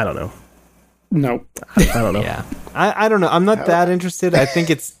 No. I don't know. Yeah. I don't know. I'm not that interested. I think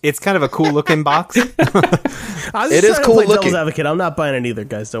it's kind of a cool looking box. It is cool looking. Devil's advocate. I'm not buying it either,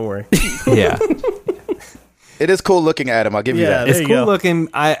 guys. Don't worry. Yeah. It is cool looking, Adam. I'll give you that. It's cool looking.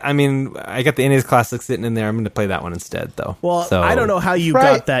 I mean, I got the NES Classic sitting in there. I'm going to play that one instead, though. Well, so, I don't know how you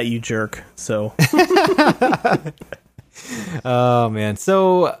got that, you jerk. So. Oh, man.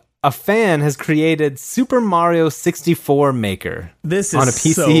 So a fan has created Super Mario 64 Maker. This is on a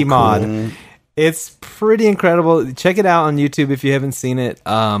PC so cool. mod. It's pretty incredible. Check it out on YouTube if you haven't seen it.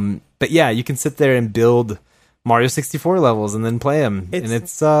 But yeah, you can sit there and build Mario 64 levels and then play them. And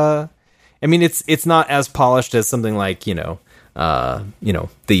it's I mean, it's not as polished as something like, the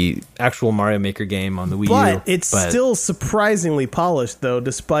actual Mario Maker game on the Wii U. But it's still surprisingly polished, though,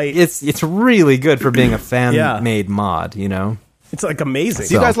 despite... It's really good for being a fan-made mod, It's, like, amazing.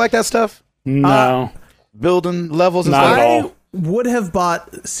 Do you guys like that stuff? No. Building levels and Not stuff? at all. Would have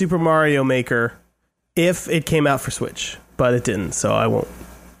bought Super Mario Maker if it came out for Switch, but it didn't, so I won't.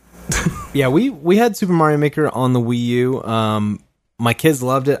 Yeah, we had Super Mario Maker on the Wii U. My kids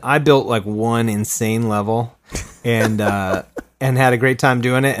loved it. I built like one insane level and had a great time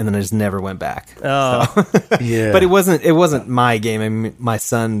doing it, and then I just never went back. Oh, so. Yeah. But it wasn't my game. I mean, my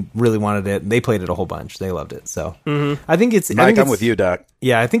son really wanted it. They played it a whole bunch. They loved it. So I think it's. Mike, I'm with you, Doc.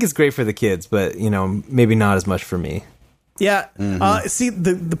 Yeah, I think it's great for the kids, but maybe not as much for me. Yeah. See,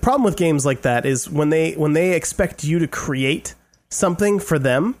 the problem with games like that is when they expect you to create something for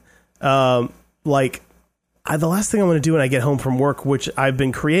them, the last thing I want to do when I get home from work, which I've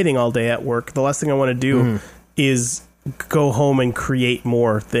been creating all day at work, the last thing I want to do is go home and create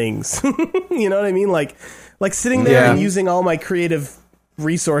more things. You know what I mean? Like sitting there and using all my creative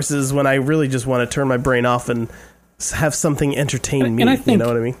resources when I really just want to turn my brain off and have something entertain me. And I think, you know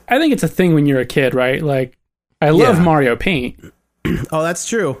what I mean? I think it's a thing when you're a kid, right? Like, I love Mario Paint. Oh, that's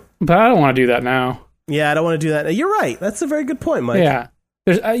true. But I don't want to do that now. Yeah, I don't want to do that. You're right. That's a very good point, Mike. Yeah.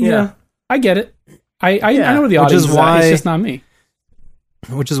 There's, I get it. I know where the audience is at. It's just not me.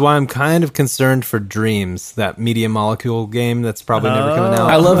 Which is why I'm kind of concerned for Dreams, that Media Molecule game that's probably never coming out.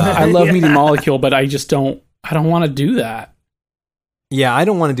 I love Media Molecule, but I just don't want to do that. Yeah, I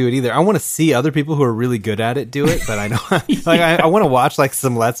don't want to do it either. I want to see other people who are really good at it do it, but I don't. I want to watch like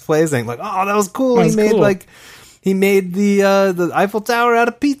some Let's Plays and like, oh, that was cool. He made the Eiffel Tower out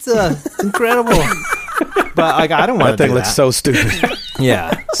of pizza. It's incredible. But like, I don't want to. That thing looks so stupid.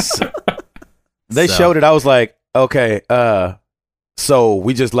 Yeah. They showed it. I was like, okay, so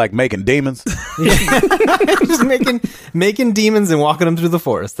we just like making demons. Just making demons and walking them through the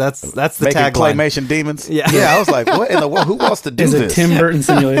forest. That's the Making tagline. claymation demons. Yeah. I was like, what in the world? Who wants to do It's a this? Tim Burton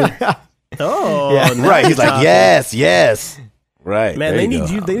simulator. Oh, Yeah. Right. He's like, yes. Right. Man, there they you need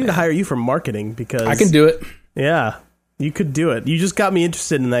go. you. They need to hire you for marketing because I can do it. Yeah, you could do it. You just got me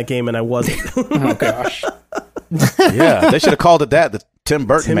interested in that game, and I wasn't. Oh gosh. Yeah, they should have called it that. The Tim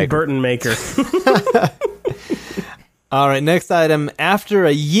Burton Tim maker. Burton maker. All right, next item. After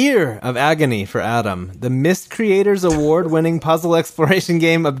a year of agony for Adam, the Myst Creators Award-winning puzzle exploration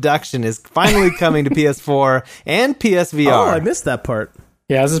game Abduction is finally coming to PS4 and PSVR Oh, I missed that part.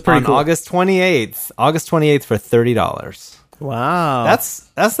 Yeah, this is pretty on cool. August 28th. August 28th for $30. Wow,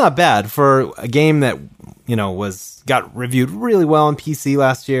 That's not bad for a game that got reviewed really well on PC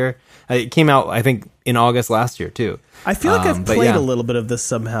last year. It came out, I think, in August last year too. I feel like I've but played yeah. a little bit of this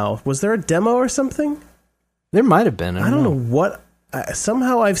somehow. Was there a demo or something? There might have been. I don't know what.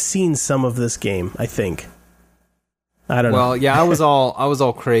 Somehow I've seen some of this game. I think. I don't know. Well, yeah, I was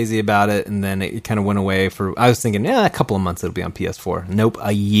all crazy about it, and then it kind of went away for. I was thinking, a couple of months it'll be on PS4. Nope,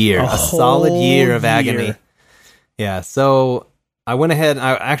 a year, a solid year of agony. Yeah, so I went ahead.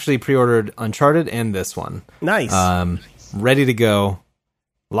 I actually pre-ordered Uncharted and this one. Nice. Ready to go,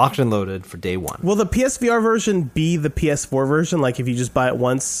 locked and loaded for day one. Will the PSVR version be the PS4 version? Like if you just buy it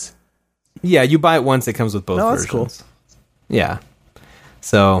once? Yeah, you buy it once, it comes with both Oh, that's versions. cool. Yeah.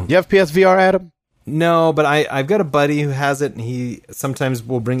 So You have PSVR, Adam? no, but I've got a buddy who has it, and he sometimes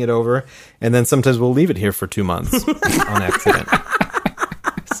will bring it over, and then sometimes we'll leave it here for 2 months on accident.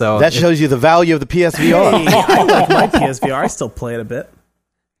 So That shows you the value of the PSVR. Hey, I like my PSVR. I still play it a bit.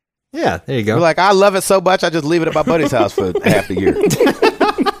 yeah, there you go. We're like, I love it so much, I just leave it at my buddy's house for half the year.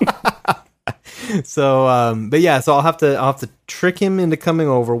 So, but yeah, so I'll have to trick him into coming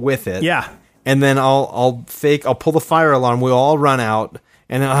over with it. Yeah. And then I'll pull the fire alarm. We'll all run out,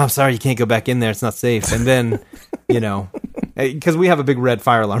 and then I'm sorry, you can't go back in there. It's not safe. And then, because we have a big red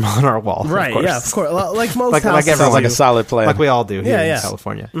fire alarm on our wall, Right. Of Yeah. Of course. Like most Like houses everyone Sounds like do. a solid plan. like we all do here Yeah. in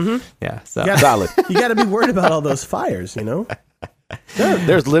California. Yeah. So Yeah. Solid. You got to be worried about all those fires.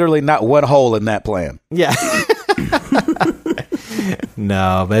 There's literally not one hole in that plan. yeah.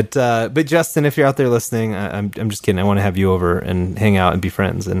 No, but Justin, if you're out there listening, I'm just kidding. I want to have you over and hang out and be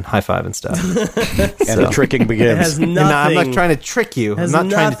friends and high five and stuff. And the tricking It begins. has And nothing. I'm not trying to trick you. has I'm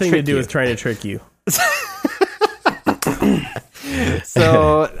not trying to nothing trick to do you. with trying to trick you.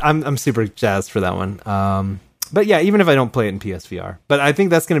 So I'm super jazzed for that one. But yeah, even if I don't play it in PSVR, but I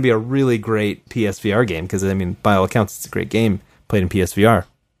think that's going to be a really great PSVR game because I mean, by all accounts, it's a great game played in PSVR.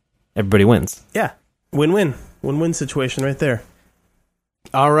 Everybody wins. Yeah. Win-win situation right there.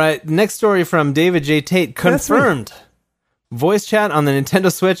 All right, next story from David J. Tate That's me. confirmed. Voice chat on the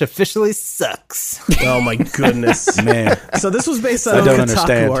Nintendo Switch officially sucks. Oh my goodness. Man. So this was based on I a don't Kotaku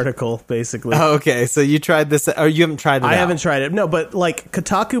understand. article, basically. Oh, okay, so you tried this, or you haven't tried it I out? haven't tried it. No, but like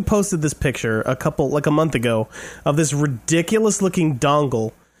Kotaku posted this picture a month ago of this ridiculous looking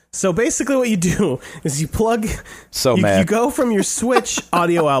dongle. So basically what you do is you plug So you, mad. you go from your Switch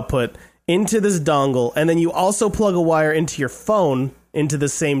audio output into this dongle, and then you also plug a wire into your phone into the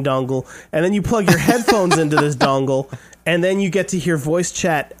same dongle, and then you plug your headphones into this dongle, and then you get to hear voice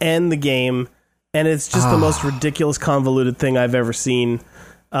chat and the game, and it's just the most ridiculous convoluted thing I've ever seen.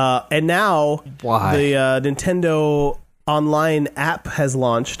 And now Why? the Nintendo Online app has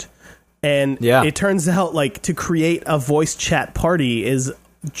launched, and Yeah. it turns out like to create a voice chat party is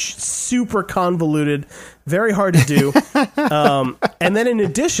super convoluted, very hard to do. And then in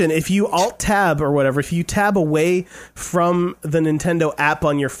addition, if you alt tab or whatever, if you tab away from the Nintendo app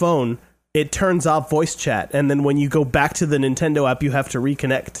on your phone, it turns off voice chat. And then when you go back to the Nintendo app, you have to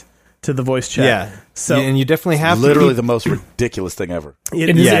reconnect to the voice chat. Yeah. So and you definitely have Literally to the most ridiculous thing ever. it,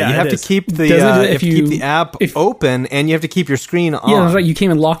 is- yeah, you have it to is. keep the Doesn't it you have if to keep you- the app if- open, and you have to keep your screen on. Yeah, that's right. You came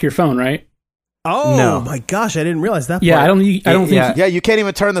and lock your phone, right? Oh No. my gosh, I didn't realize that. Yeah, part. I don't think. Yeah. Yeah, you can't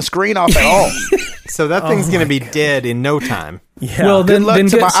even turn the screen off at all. So that thing's going to be dead in no time. Yeah. Well, Good then, luck then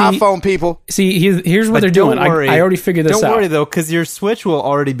to my see, iPhone people. See, here's what But they're don't doing. worry. I already figured this Don't out. worry though, because your Switch will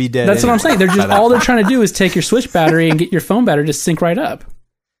already be dead. That's what I'm saying. They're by just that all they're time. trying to do is take your Switch battery and get your phone battery to sync right up.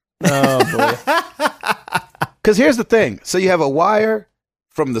 Oh boy. Because here's the thing. So you have a wire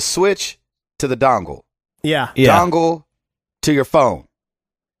from the Switch to the dongle. Yeah. Yeah. Dongle to your phone.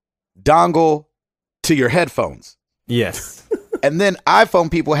 Dongle to your headphones. Yes. And then iPhone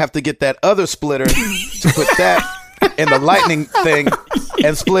people have to get that other splitter to put that in the lightning thing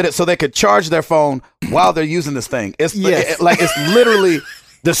and split it so they could charge their phone while they're using this thing. It's Yes. it's literally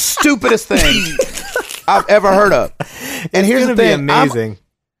the stupidest thing I've ever heard of. And here's It's the going to be thing.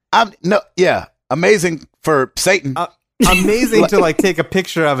 amazing. Amazing for Satan. amazing to like take a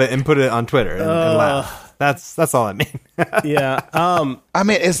picture of it and put it on Twitter and laugh. That's all I mean. Yeah. I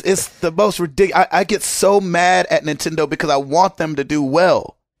mean, it's the most ridiculous. I get so mad at Nintendo because I want them to do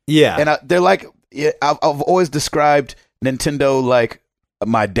well. Yeah. And they're like, I've always described Nintendo like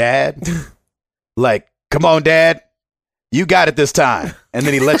my dad. Like, come on, Dad, you got it this time. And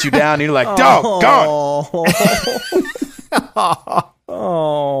then he lets you down, and you're like, doggone.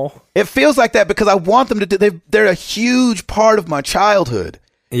 Oh. It feels like that because I want them to do. They're a huge part of my childhood.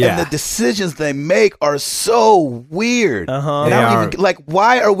 Yeah. And the decisions they make are so weird. Uh-huh. And I don't even, like,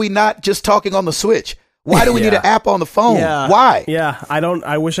 why are we not just talking on the Switch? Why do we need an app on the phone? Yeah. Why? Yeah,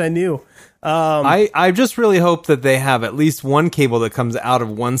 I wish I knew. I just really hope that they have at least one cable that comes out of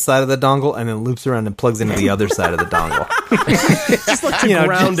one side of the dongle and then loops around and plugs into the other side of the dongle. Just like to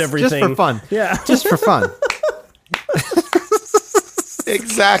ground everything. Just for fun. Yeah. Just for fun.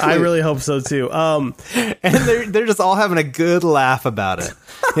 Exactly. I really hope so too. And they're just all having a good laugh about it.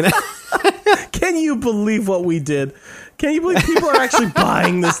 You know? Can you believe what we did? Can you believe people are actually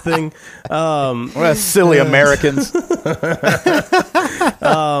buying this thing? What silly Americans.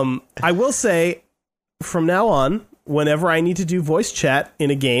 I will say, from now on, whenever I need to do voice chat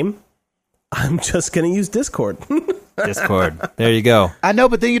in a game, I'm just going to use Discord. Discord. There you go. I know,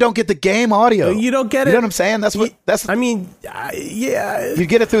 but then you don't get the game audio. You don't get You it. know what I'm saying? I mean, yeah. You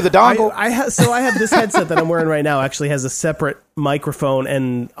get it through the dongle. I have this headset that I'm wearing right now actually has a separate microphone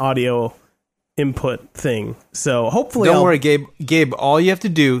and audio input thing. So hopefully Don't worry, Gabe, all you have to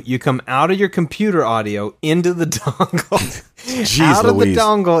do, you come out of your computer audio into the dongle. Jeez out of the Louise.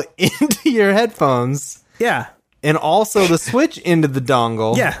 dongle into your headphones. Yeah. And also the switch into the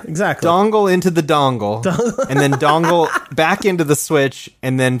dongle. Yeah, exactly. Dongle into the dongle. And then dongle back into the switch.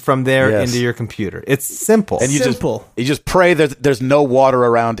 And then from there Yes. into your computer. It's simple. And you Simple. just pray that there's no water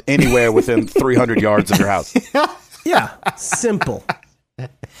around anywhere within 300 yards of your house. Yeah. Simple.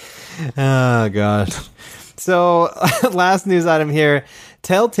 Oh, gosh. So, last news item here.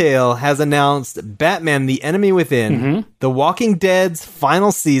 Telltale has announced Batman: The Enemy Within, The Walking Dead's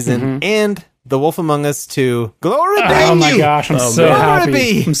final season, and The Wolf Among Us 2. Glory be! Oh my gosh, I'm so man.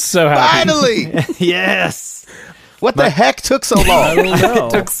 happy. I'm so happy. Finally! Yes! What the heck took so I long? don't know.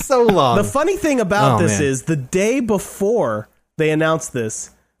 It took so long. The funny thing about Oh, this man. is the day before they announced this,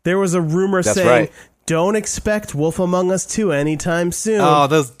 there was a rumor That's saying, right. don't expect Wolf Among Us 2 anytime soon. Oh,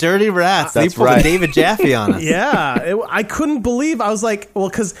 those dirty rats. They That's pulled right. a David Jaffe on us. Yeah, I couldn't believe. I was like, well,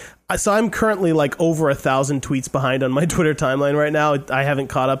 because so I'm currently like over 1,000 tweets behind on my Twitter timeline right now. I haven't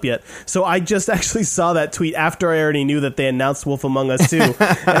caught up yet, so I just actually saw that tweet after I already knew that they announced Wolf Among Us 2, and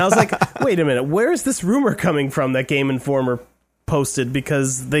I was like, wait a minute, where is this rumor coming from that Game Informer posted?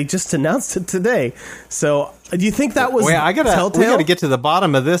 Because they just announced it today. So do you think that was Wait, we Telltale? gotta get to the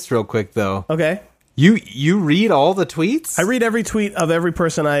bottom of this real quick, though. Okay, You read all the tweets? I read every tweet of every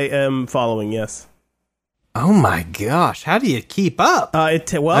person I am following. Yes. Oh my gosh! How do you keep up? Well,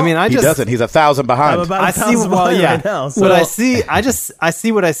 I mean, He doesn't. He's 1,000 behind. I'm about I 1,000 see. Well, behind yeah. right now. So. What I see, I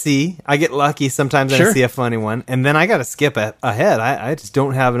see what I see. I get lucky sometimes, and Sure. I see a funny one, and then I got to skip ahead. I just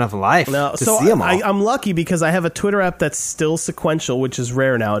don't have enough life No, to so see them all. I'm lucky because I have a Twitter app that's still sequential, which is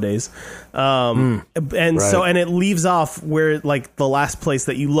rare nowadays. And so, and it leaves off where like the last place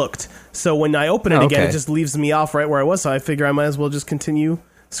that you looked. So when I open it again, okay. it just leaves me off right where I was. So I figure I might as well just continue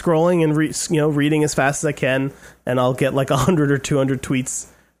scrolling and reading as fast as I can, and I'll get like 100 or 200 tweets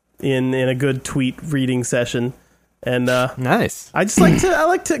in a good tweet reading session. And Nice. I just like to because I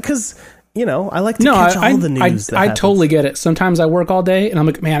like to catch all the news. that I happens. totally get it. Sometimes I work all day, and I'm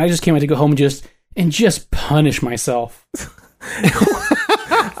like, man, I just can't wait to go home and just punish myself.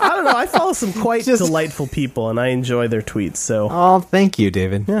 I don't know. I follow some quite delightful people, and I enjoy their tweets. So, Oh, thank you,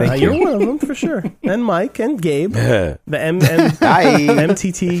 David. Thank you're you. one of them for sure. And Mike and Gabe, the Hi.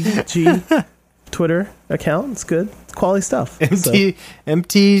 MTTG Twitter account. It's good. It's quality stuff. So.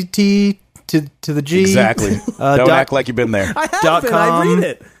 MTT to the G. Exactly. Don't act like you've been there. I have been. I .com. read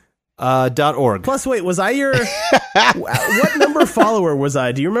it. .org. Plus, wait, was I your what number follower was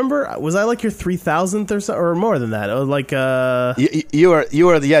I? Do you remember? Was I like your 3,000th or so, or more than that? Like You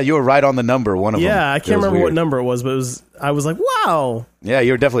were right on the number. One of them. yeah, I It can't was remember what weird. number it was, but I was like, wow. Yeah,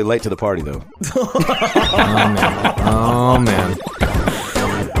 you were definitely late to the party though. Oh man.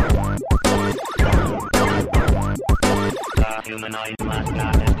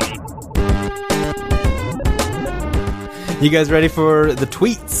 You guys ready for the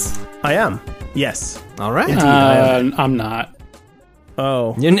tweets? I am. Yes. All right. I'm not.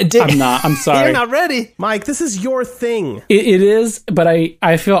 Oh, I'm not. I'm sorry. You're not ready. Mike, this is your thing. It is, but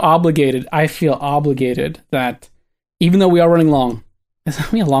I feel obligated. I feel obligated that even though we are running long, it's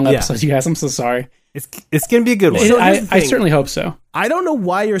only a long episode, you guys. I'm so sorry. It's going to be a good one. So here's I the thing. certainly hope so. I don't know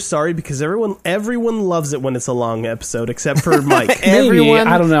why you're sorry because everyone loves it when it's a long episode except for Mike. Maybe, Everyone,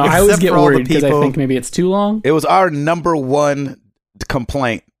 I don't know. I always except get for all the worried because I people- think maybe it's too long. It was our number one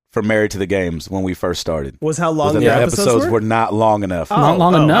complaint for Married to the Games when we first started. Was how Was long that the the episodes were? not long enough. Not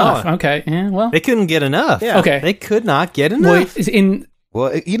long oh, enough. oh. Okay. Yeah, well. They couldn't get enough. Yeah. Okay. They could not get Well, enough. in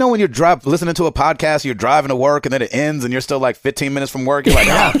Well, you know when you're listening to a podcast, you're driving to work, and then it ends, and you're still like 15 minutes from work. You're like,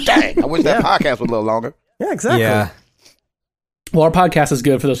 oh, dang, I wish that podcast was a little longer. Yeah, exactly. Yeah. well, our podcast is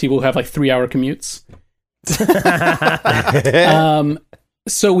good for those people who have like 3-hour commutes.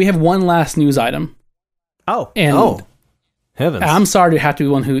 So we have one last news item, Oh, and Oh, heavens. I'm sorry to have to be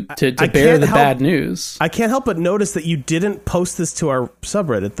one who to I bear can't the help- bad news. I can't help but notice that you didn't post this to our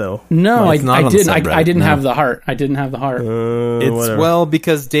subreddit though. No, Well, it's not I on the didn't. I subreddit, didn't no. have the heart. I didn't have the heart. it's Whatever. well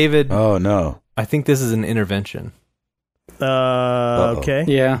because David, Oh, no. I think this is an intervention. Okay.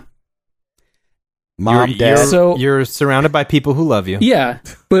 Yeah, Mom, you're, Dad. You're, So- you're surrounded by people who love you. yeah,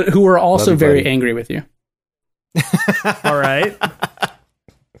 but who are also you, very buddy. angry with you All right.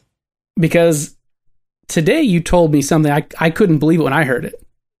 because today you told me something I couldn't believe it when I heard it.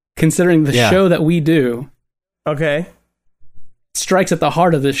 Considering the Yeah. show that we do Okay. strikes at the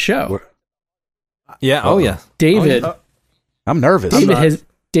heart of this show. Yeah. Oh, yeah. David, Oh, I'm nervous.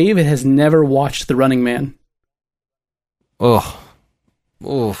 David has never watched The Running Man. Oh.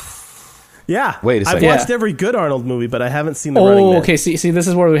 Oh. Yeah. Wait a I've second. watched Yeah. every good Arnold movie, but I haven't seen The Running Oh, Man. okay. See, this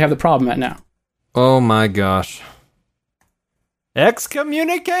is where we have the problem at now. Oh my gosh.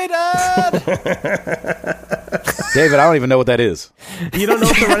 Excommunicated. David, I don't even know what that is. You don't know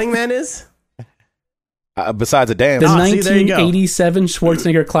what The Running Man is? Besides a dance. The see, there you go. 1987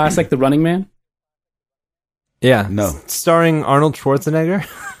 Schwarzenegger classic, The Running Man. Yeah. No. Starring Arnold Schwarzenegger.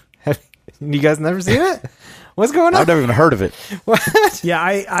 Have you guys never seen it? What's going on? I've never even heard of it. What? Yeah,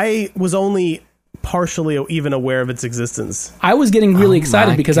 I was only partially even aware of its existence. I was getting really Oh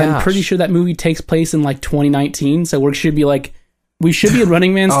excited my because I'm gosh. pretty sure that movie takes place in like 2019. So we should be in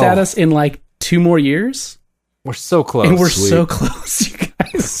Running Man Oh. status in like 2 more years. We're so close. And we're sweet. so close, you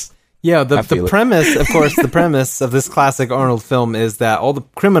guys. Yeah, I the feel it. premise, of course, the premise of this classic Arnold film is that all the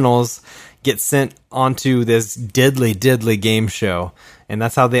criminals get sent onto this deadly, deadly game show, and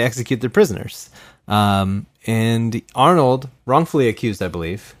that's how they execute their prisoners. And Arnold, wrongfully accused, I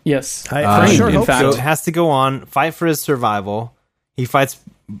believe, I Yes. for Framed, sure in hope fact. so. so has to go on, fight for his survival. He fights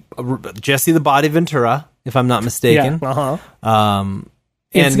Jesse the Body Ventura, if I'm not mistaken. Uh-huh.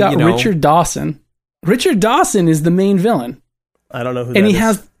 It's and, got you know, Richard Dawson. Richard Dawson is the main villain. I don't know who And that he is.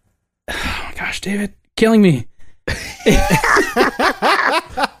 has... Oh my gosh, David. Killing me.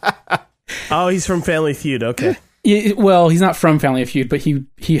 Oh, he's from Family Feud. Okay. Well, he's not from Family Feud, but he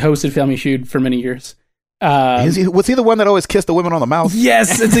hosted Family Feud for many years. Was he the one that always kissed the women on the mouth?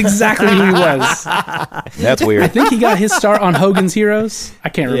 Yes, that's exactly who he was. That's I weird. think he got his start on Hogan's Heroes. I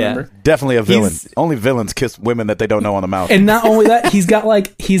can't Yeah. remember. Definitely a villain. He's- Only villains kiss women that they don't know on the mouth. And not only that, he's got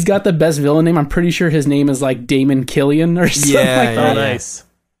the best villain name. I'm pretty sure his name is like Damon Killian or something Yeah, like Oh, that. yeah. nice.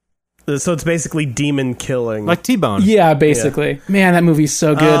 So it's basically demon killing. like T-Bone. Yeah, basically. Man, that movie's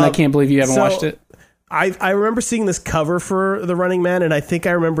so good, and I can't believe you haven't so- watched it. I remember seeing this cover for The Running Man, and I think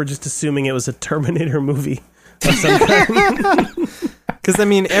I remember just assuming it was a Terminator movie of some kind. Because, I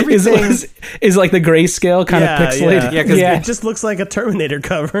mean, Is everything... is like the grayscale kind of pixelated? Yeah, 'cause It just looks like a Terminator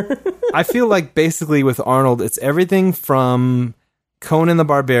cover. I feel like basically with Arnold, it's everything from Conan the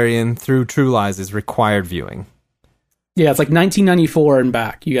Barbarian through True Lies is required viewing. Yeah, it's like 1994 and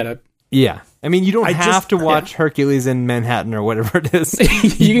back. You gotta, Yeah. I mean, you don't I have just- to watch Hercules in Manhattan or whatever it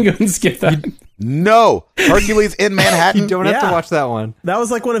is. you can go and skip that. No. Hercules in Manhattan? You don't have Yeah. to watch that one. That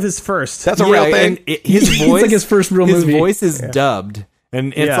was like one of his first. That's a real thing. And his It's voice, like his first real his movie. voice is dubbed.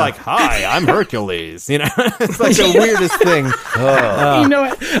 And it's Yeah. like, hi, I'm Hercules. You know, it's like the weirdest thing. You know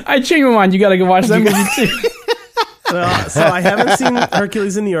what? I changed my mind. You gotta go watch that movie too. So I haven't seen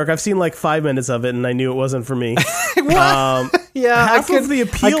Hercules in New York. I've seen like 5 minutes of it, and I knew it wasn't for me. Yeah, Half of the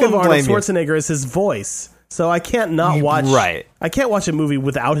appeal of couldn't Arnold blame you. Schwarzenegger is his voice. So I can't not watch. Right. I can't watch a movie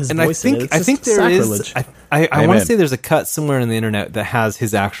without his And voice in it. It's I just think there is. sacrilege. I want Amen. to say there's a cut somewhere on the internet that has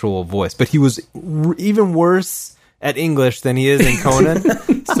his actual voice, but he was even worse at English than he is in Conan.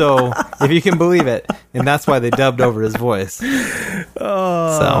 So if you can believe it, and that's why they dubbed over his voice.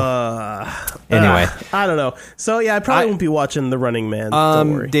 So anyway, I don't know. So yeah, I probably won't be watching The Running Man.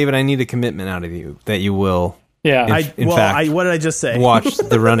 Don't worry. David, I need a commitment out of you that you will Yeah. in fact, what did I just say? watch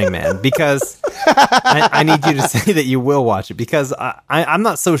The Running Man, because I need you to say that you will watch it, because I'm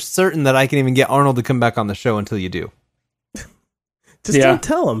not so certain that I can even get Arnold to come back on the show until you do. Just Yeah. don't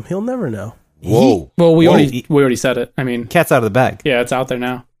tell him. He'll never know. Whoa. well, we Whoa. already said it. I mean, Cat's out of the bag. yeah, it's out there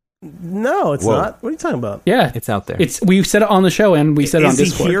now. No, it's Whoa. not. What are you talking about? Yeah, It's out there. we said it on the show and we said it on Is he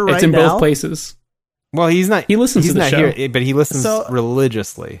Discord. here It's right in now? both places. well, he's not. He listens he's to the not show. here, but he listens So-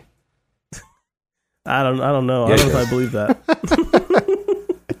 religiously. I don't know. Yeah, I don't he know if I believe that.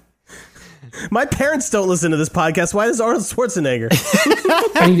 My parents don't listen to this podcast. Why does Arnold Schwarzenegger?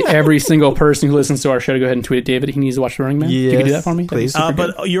 I need every single person who listens to our show to go ahead and tweet at David. He needs to watch The Running Man. Can you do that for me? That'd be please. super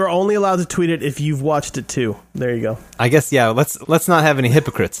good. But you're only allowed to tweet it if you've watched it too. There you go. I guess let's not have any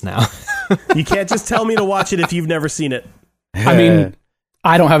hypocrites now. You can't just tell me to watch it if you've never seen it. I mean,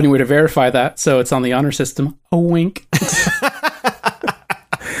 I don't have any way to verify that, so it's on the honor system. A wink.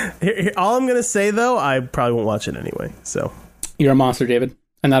 All I'm gonna say though, I probably won't watch it anyway. So You're a monster, David.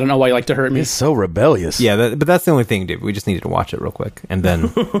 And I don't know why you like to hurt me. he's so rebellious. Yeah, but that's the only thing, dude. We just needed to watch it real quick, and then,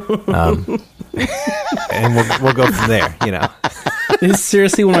 and we'll go from there. You know, It is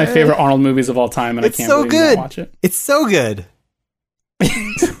seriously one of my favorite Arnold movies of all time, and it's I can't so believe you don't good. watch it. It's so good.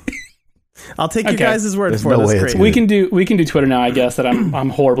 I'll take your Okay. guys' word There's for it. no That's way great. it's We can do Twitter now, I guess, that I'm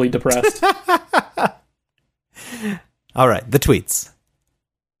horribly depressed. All right, the tweets.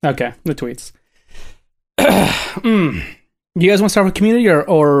 Okay, the tweets. You guys want to start with community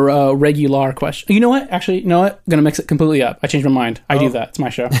or regular question? You know what? Actually, you know what? I'm going to mix it completely up. I changed my mind. I do that. It's my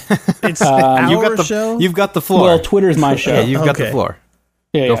show. It's our You've got the show. You've got the floor. Well, Twitter's my show. yeah, you've got the Okay. floor.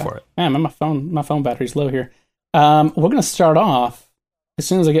 Yeah, Go yeah. for it. Man, my phone battery's low here. We're going to start off, as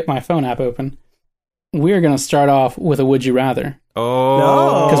soon as I get my phone app open, we're going to start off with a Would You Rather.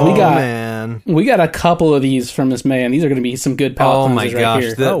 Oh, 'Cause we got- man. We got a couple of these from Miss May, and these are going to be some good palate Oh my cleansers right gosh,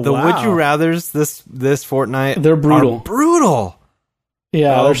 here. the Oh, Would wow. You Rather's this fortnight They're brutal. are brutal.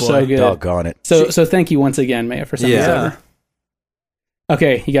 Yeah, Oh, they're boy. so good. Doggone it. So thank you once again, Maya, for sending this Yeah. over.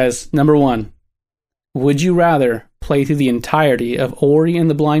 Okay, you guys, number one. Would you rather play through the entirety of Ori and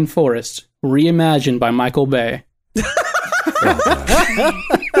the Blind Forest, reimagined by Michael Bay,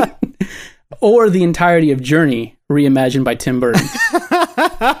 or the entirety of Journey, reimagined by Tim Burton?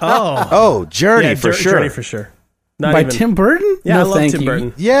 Oh, Journey yeah, for sure. Journey for sure. Not by even. Tim Burton? Yeah, no, I love thank Tim you.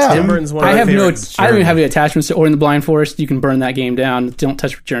 Burton. Yeah. Tim Burton's one of I my have favorites. I don't even have any attachments to Ori and the Blind Forest. You can burn that game down. Don't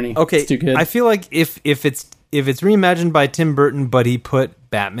touch Journey. Okay, It's too good. I feel like if it's reimagined by Tim Burton, but he put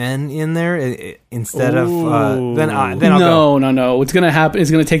Batman in there instead of then I'll go. No. What's gonna happen is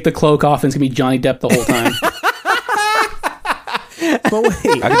gonna take the cloak off, and it's gonna be Johnny Depp the whole time. But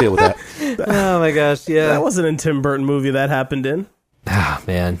wait, I can deal with that. Oh my gosh, yeah. that wasn't in Tim Burton movie that happened in. Ah,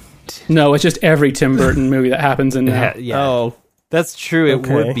 man. No, it's just every Tim Burton movie that happens in there. Yeah, Oh, that's true. It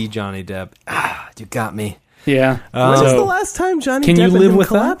Okay. would be Johnny Depp. Ah, you got me. Yeah. when was So- the last time Johnny Can Depp you and live him with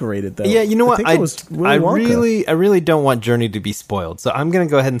that? collaborated though? Yeah, you know what? think it was Willy Wonka. I really don't want Journey to be spoiled. So I'm gonna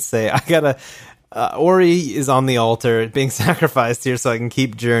go ahead and say I gotta. Ori is on the altar, being sacrificed here, so I can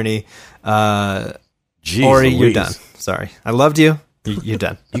keep Journey. Jeez Ori, you're Louise. done. Sorry, I loved you. You're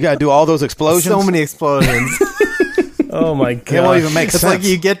done. You got to do all those explosions? So many explosions. Oh my god. It won't even make It's sense. like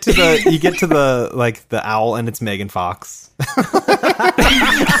you get to the like the owl, and it's Megan Fox. Of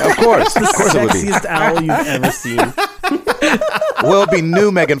course it would be. Sexiest owl you've ever seen. Will it be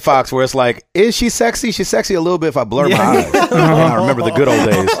new Megan Fox where it's like, is she sexy? She's sexy a little bit if I blur my eyes. I remember the good old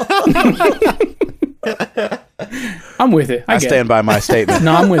days. I'm with it. I I get stand it. by my statement.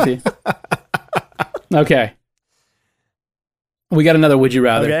 No, I'm with you. Okay. We got another Would You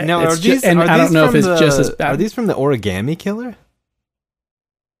Rather. Okay. Now, It's are these? and are I don't these know if from it's the- just as bad. Are these from the Origami Killer?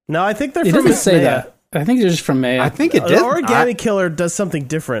 No, I think they're It from doesn't Miss say Maya. that. I think they're just from Maya. I think it The did. Origami Killer does something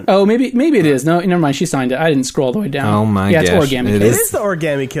different. Oh, maybe it is. No, never mind. She signed it. I didn't scroll all the way down. Oh my yeah, gosh. it's Origami. It It Killer. is the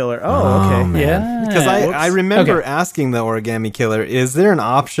Origami Killer. Oh, okay. man. Yeah. Because I Whoops. remember Okay. asking the Origami Killer, is there an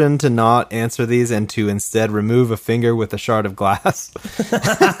option to not answer these and to instead remove a finger with a shard of glass?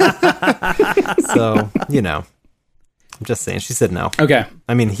 So, I'm just saying. She said no. Okay.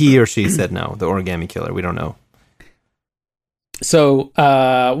 I mean, he or she said no. The Origami Killer. We don't know. So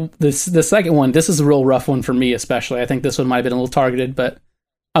the second one, this is a real rough one for me, especially. I think this one might have been a little targeted, but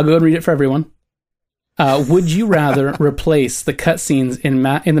I'll go ahead and read it for everyone. Would you rather replace the cutscenes in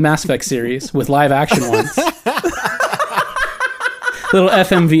the Mass Effect series with live action ones? Little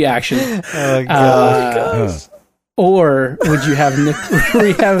FMV action. Oh, gosh. Or would you have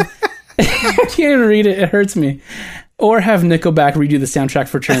I can't even read it. It hurts me. Or have Nickelback redo the soundtrack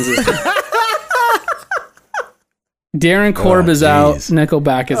for Transistor. Darren Korb is out. geez.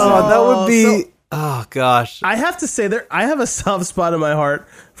 Nickelback is Oh, out. that would be... so- oh, gosh. I have to say I have a soft spot in my heart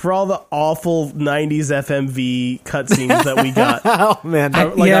for all the awful 90s FMV cutscenes that we got. Oh, man.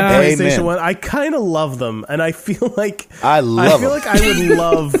 Like Yeah. on PlayStation Amen. 1. I kind of love them, and I feel like I love feel them. like I would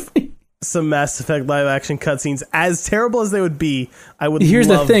love some Mass Effect live action cutscenes. As terrible as they would be, I would Here's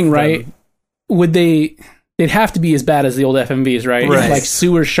love the thing, them. right? Would they? they'd have to be as bad as the old FMVs, right? Right. Like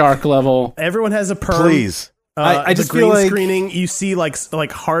sewer shark level. Everyone has a perm. Please. I just the green feel like screening. You see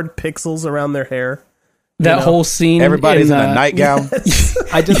like hard pixels around their hair. That whole scene. Everybody's in a nightgown.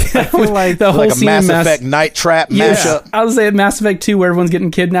 I feel like the whole Like a scene Mass in Effect Night Trap mashup. I was saying Mass Effect 2 where everyone's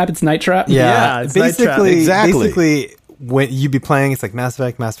getting kidnapped. It's Night Trap. Yeah, it's Night Trap. Basically, when you be playing, it's like Mass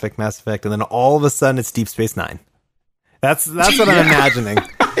Effect, and then all of a sudden it's Deep Space Nine. That's what I'm imagining.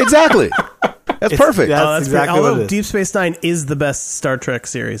 Exactly. That's perfect. That's exactly although what it is. Deep Space Nine is the best Star Trek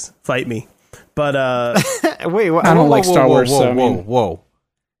series. Fight me. But Wait, I don't like Star Wars, so I mean- whoa.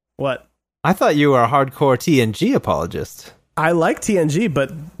 what? I thought you were a hardcore TNG apologist. I like TNG,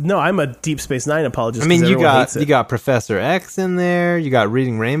 but no, I'm a Deep Space Nine apologist. I mean, 'cause you everyone hates got it. you got Professor X in there. You got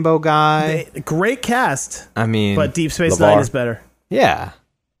Reading Rainbow guy. Great cast, I mean, but Deep Space LeVar. Nine is better. yeah,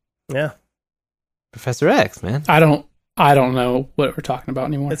 Yeah, Professor X, man. I don't know what we're talking about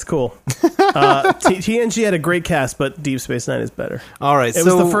anymore. it's cool. TNG had a great cast, but Deep Space Nine is better. All right, It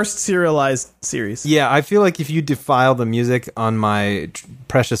was the first serialized series. Yeah, I feel like if you defile the music on my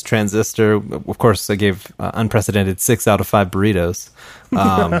precious transistor, of course, I gave unprecedented 6 out of 5 burritos.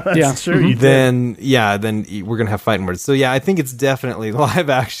 Yeah. Sure, you did. Then we're gonna have fighting words. So yeah, I think it's definitely live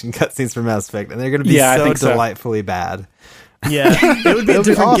action cutscenes from Mass Effect, and they're gonna be Yeah, I so think so. delightfully bad. Yeah, it would be a It'll be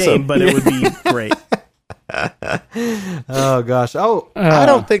different awesome. game, but it would be great. Oh gosh. I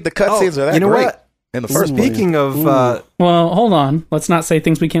don't think the cutscenes are that you know great what? in the first place. Speaking of, Well, hold on. Let's not say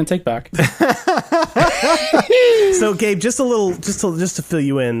things we can't take back. So, Gabe, just to fill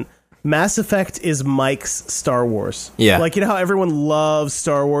you in, Mass Effect is Mike's Star Wars. Yeah. Like, you know how everyone loves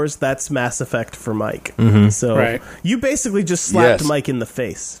Star Wars? That's Mass Effect for Mike. So Right. you basically just slapped Yes. Mike in the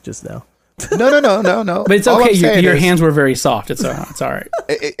face just now. No. But it's All okay. I'm saying Your is- hands were very soft. It's all right.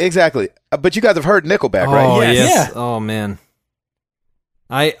 Exactly. But you guys have heard Nickelback, oh right? Yes. yes, Yeah. oh man,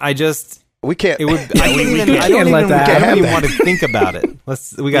 I just We can't. it would. I don't even. I can't don't let even, that I don't happen. even want to think about it.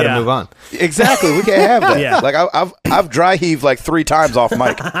 We got to Yeah. move on. Exactly. We can't have that. Yeah. Like I've dry heaved like 3 times off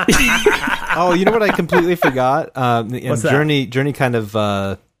mic. Oh, you know what? I completely forgot. And What's that? Journey kind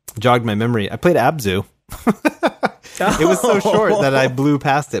of jogged my memory. I played Abzu. It was so short that I blew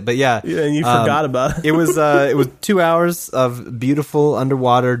past it. But yeah, Yeah, and you forgot about it. it was 2 hours of beautiful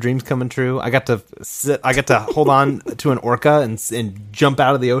underwater dreams coming true. I got to hold on to an orca and jump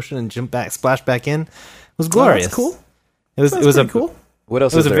out of the ocean and jump back, splash back in. It was glorious. That's cool. It was That's a pretty cool. What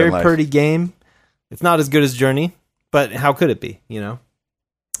else It was is a there very in life? pretty game. It's not as good as Journey, but how could it be? You know.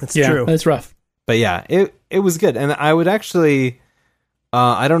 It's Yeah, true. it's rough. But yeah, it was good, and I would actually,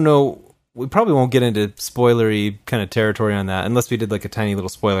 I don't know, we probably won't get into spoilery kind of territory on that unless we did like a tiny little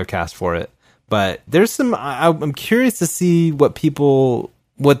spoiler cast for it. But there's some, I'm curious to see what people's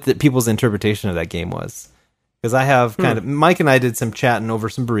interpretation of that game was, because I have kind of Mike and I did some chatting over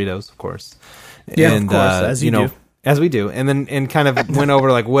some burritos, of course. Yeah, of and, course, as you do. As we do, and kind of went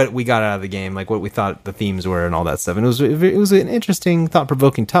over like what we got out of the game, like what we thought the themes were, and all that stuff. And it was an interesting,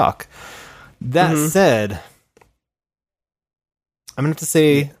 thought-provoking talk. That said, I'm gonna have to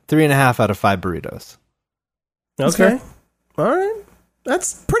say 3.5 out of 5 burritos. That's Okay. fair. All right.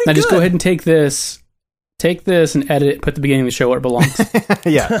 That's pretty Now good. just go ahead and take this and edit it, put the beginning of the show where it belongs.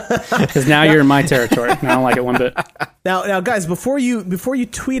 Yeah, Because now you're in my territory. And I don't like it one bit. Now, guys, before you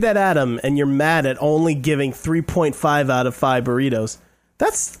tweet at Adam and you're mad at only giving 3.5 out of 5 burritos,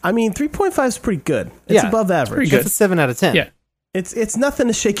 3.5 is pretty good. It's Yeah, above pretty average. good. it's a 7 out of 10. Yeah. It's nothing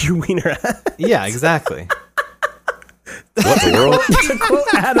to shake your wiener at. Yeah, exactly. What the world? To quote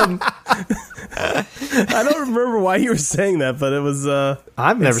Adam, I don't remember why you were saying that, but it was.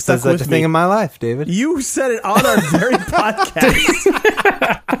 I've never stuck said such with a thing me. in my life, David. You said it on our very podcast.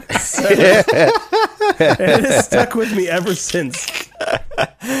 So, it has stuck with me ever since.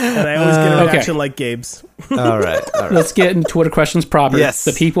 And I always get a Okay. reaction like Gabe's. All right. Let's get into Twitter questions proper. Yes.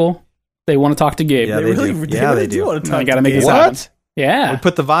 The people, they want to talk to Gabe. Yeah, They they really, do. they Yeah, really they do do. want to I talk gotta to make Gabe. this What? happen. Yeah. We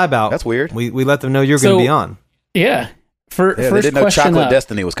put the vibe out. That's weird. We let them know you're going So- to be on. Yeah. Yeah, they First didn't know question Chocolate up.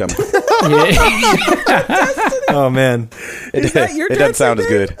 Destiny was coming. Yeah. Oh man. Is that your it doesn't sound as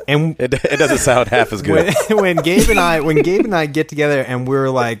dancing, good. And It doesn't sound half as good. when Gabe and I get together and we're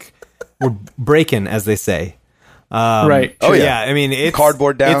breaking, as they say. Right. Oh, yeah. Yeah. I mean, it's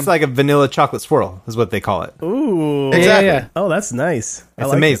Cardboard down. It's like a vanilla chocolate swirl, is what they call it. Ooh. Exactly. Yeah. Oh, that's nice. I It's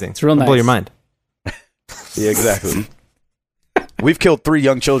like amazing. It's real It'll blow nice. your mind. Yeah, exactly. We've killed 3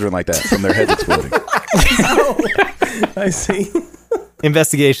 young children like that from their heads exploding. it. I see.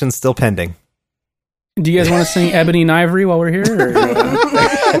 Investigation still pending. Do you guys want to sing Ebony and Ivory while we're here? Or,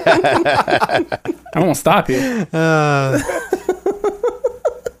 I won't stop you.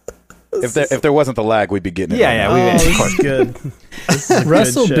 if there wasn't the lag, we'd be getting it. Yeah, This is good. This is a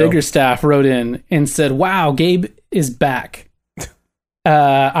Russell good show. Biggerstaff wrote in and said, "Wow, Gabe is back.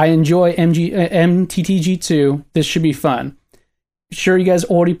 I enjoy MTTG2. This should be fun. Sure, you guys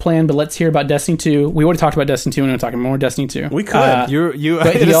already planned, but let's hear about Destiny 2. We already talked about Destiny 2, and we're talking more Destiny 2. We could. but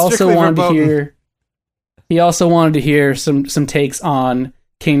he also wanted to hear. He also wanted to hear some takes on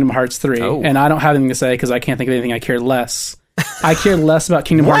Kingdom Hearts 3, and I don't have anything to say because I can't think of anything I care less. I care less about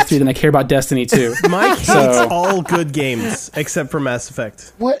Kingdom Hearts 3 than I care about Destiny 2. Mike hates all good games except for Mass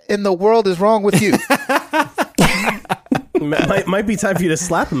Effect. What in the world is wrong with you? Might be time for you to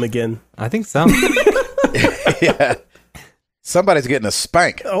slap him again. I think so. Yeah. Somebody's getting a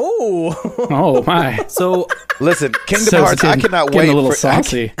spank. Oh my! So listen, Kingdom Hearts. I cannot wait. A little for,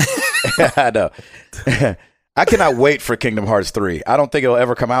 saucy. I know. I cannot wait for Kingdom Hearts 3. I don't think it'll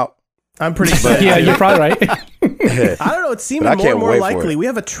ever come out. I'm pretty excited. Yeah, you're probably right. I don't know. It's seeming But I more can't and more wait for likely. it. We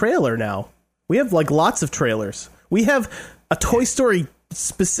have a trailer now. We have like lots of trailers. We have a Toy Story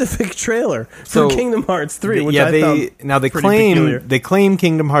specific trailer for So, Kingdom Hearts 3, which yeah, I found they pretty peculiar. claim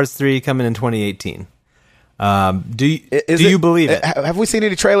Kingdom Hearts 3 coming in 2018. Do you believe it? Have we seen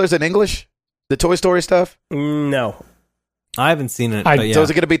any trailers in English? The Toy Story stuff? No. I haven't seen it. I- but yeah. So is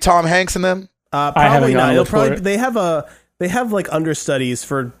it going to be Tom Hanks in them? haven't Probably gone not. to It'll look for probably it. they have like understudies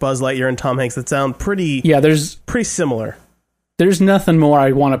for Buzz Lightyear and Tom Hanks that sound pretty Yeah, there's similar. nothing more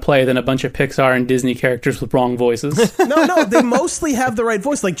I want to play than a bunch of Pixar and Disney characters with wrong voices. No, they mostly have the right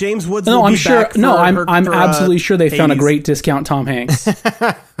voice. Like James Woods. No, will I'm be sure. back No, for I'm absolutely sure they found a Hades. great discount Tom Hanks.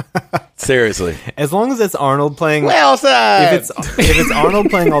 Seriously. As long as it's Arnold playing. Well said. if it's Arnold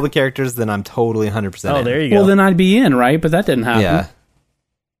playing all the characters, then I'm totally 100%. Oh, in. there you go. Well, then I'd be in, right? But that didn't happen. Yeah.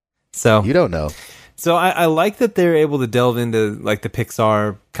 So You don't know. So I like that they're able to delve into like the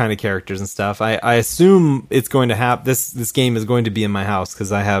Pixar kind of characters and stuff. I assume it's going to have this game is going to be in my house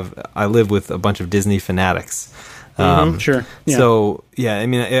because I live with a bunch of Disney fanatics. Sure. Yeah. So yeah, I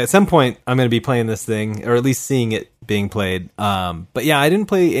mean, at some point I'm going to be playing this thing, or at least seeing it being played. But yeah, I didn't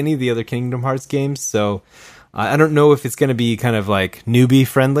play any of the other Kingdom Hearts games, so I don't know if it's going to be kind of like newbie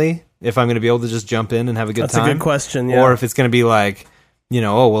friendly. If I'm going to be able to just jump in and have a good That's time. a good question. Yeah. Or if it's going to be like,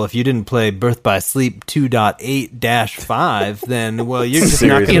 oh, well, if you didn't play Birth by Sleep 2.8-5, then, well, you're just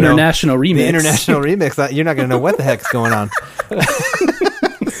not going to know. International remix. The international remix, you're not going to know what the heck's going on.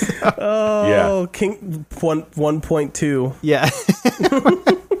 Oh, King 1.2. Yeah.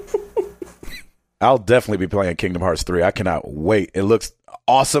 I'll definitely be playing Kingdom Hearts 3. I cannot wait. It looks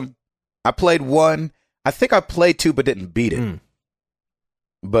awesome. I played 1. I think I played 2 but didn't beat it.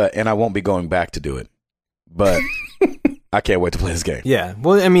 And I won't be going back to do it. But I can't wait to play this game. Yeah.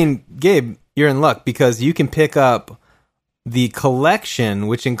 Well, I mean, Gabe, you're in luck because you can pick up the collection,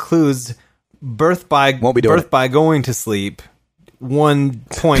 which includes Birth by Going to Sleep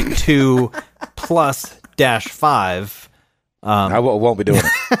 1.2 plus -5. I won't be doing it.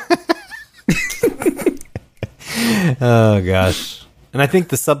 Oh gosh. And I think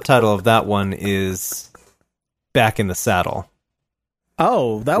the subtitle of that one is Back in the Saddle.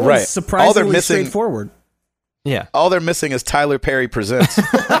 Oh, that was Right. All they're surprisingly missing- straightforward. Yeah. All they're missing is Tyler Perry Presents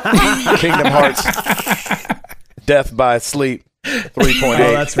Kingdom Hearts Death by Sleep 3.8.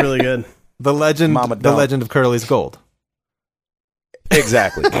 Oh, that's really good. The legend of Curly's Gold.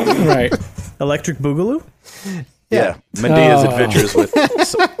 Exactly. Right. Electric Boogaloo? Yeah. Medea's Oh. Adventures with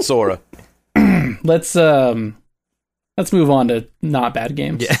Sora. Let's move on to not bad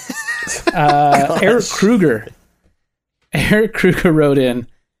games. Yeah. Eric Kruger wrote in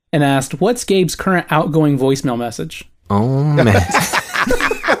and asked, "What's Gabe's current outgoing voicemail message?" Oh man.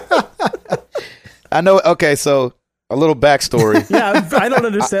 I know. Okay, so a little backstory. Yeah, I don't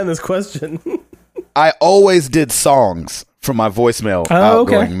understand this question. I always did songs for my voicemail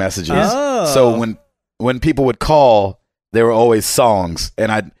outgoing messages. Oh. So when people would call, they were always songs,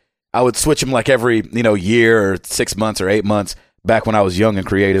 and I would switch them like every year or 6 months or 8 months back when I was young and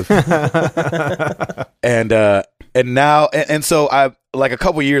creative. And now so I like a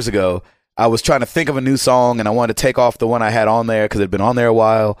couple years ago, I was trying to think of a new song and I wanted to take off the one I had on there because it had been on there a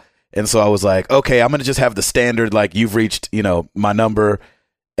while. And so I was like, okay, I'm going to just have the standard, like you've reached, my number.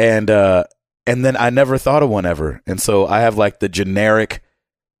 And then I never thought of one ever. And so I have like the generic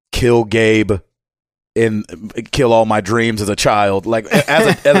kill Gabe in Kill All My Dreams as a child. Like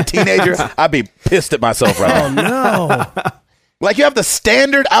as a teenager, I'd be pissed at myself right now. Oh, no. Like you have the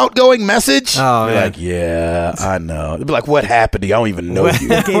standard outgoing message. Oh, You're man. like, yeah, I know. They'd be like, what happened to you? I don't even know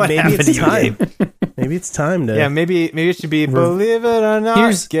you. Okay, What maybe happened it's to you, time. Gabe? Maybe it's time to... Yeah, maybe it should be believe it or not,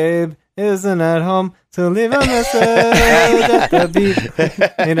 Here's- Gabe isn't at home, so leave a message at the beep.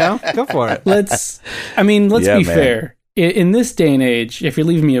 Go for it. Let's Yeah, be man. fair. in this day and age, if you're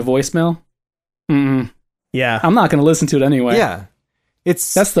leaving me a voicemail, Yeah. I'm not going to listen to it anyway. Yeah.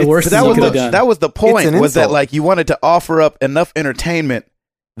 That's the worst That thing was you could have done. that was the point. It's an Was that insult. like you wanted to offer up enough entertainment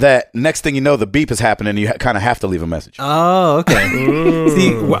that next thing you know, the beep is happening, and you kind of have to leave a message. Oh, okay.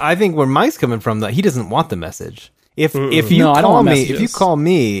 See, I think where Mike's coming from, that he doesn't want the message. If you No, I don't call want me, if messages. you call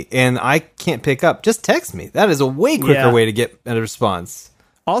me and I can't pick up, just text me. That is a way quicker Yeah. way to get a response.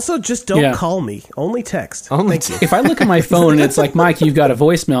 Also, just don't Yeah. call me. Only text. Only Thank you. If I look at my phone and it's like, Mike, you've got a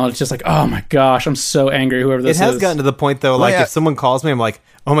voicemail, it's just like, oh my gosh, I'm so angry, whoever It this has is. gotten to the point though, like yeah. if someone calls me, I'm like,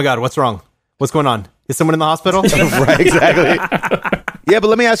 oh my god, what's wrong? What's going on? Is someone in the hospital? Right, exactly. Yeah, but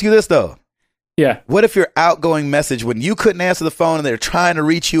let me ask you this though. Yeah. What if your outgoing message when you couldn't answer the phone and they're trying to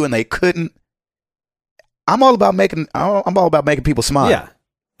reach you and they couldn't? I'm all about making people smile. Yeah.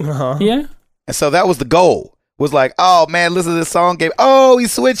 Uh-huh. Yeah. And so that was the goal. Was like, oh man, listen to this song game. Oh, he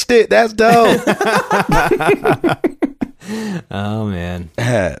switched it. That's dope. Oh man.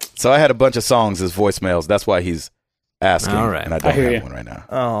 So I had a bunch of songs as voicemails. That's why he's asking. All right. And I don't hear have you. one right now.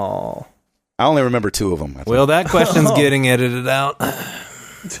 Oh. I only remember 2 of them. I think. Well, that question's getting edited out.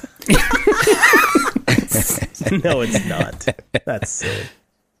 No, it's not. That's silly.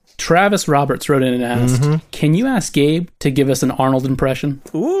 Travis Roberts wrote in and asked, can you ask Gabe to give us an Arnold impression?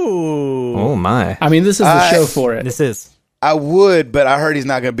 Ooh. Oh my. I mean, this is the show for it. This is. I would, but I heard he's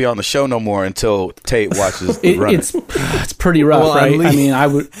not going to be on the show no more until Tate watches the run. It's pretty rough, Well, at right? I least- mean, I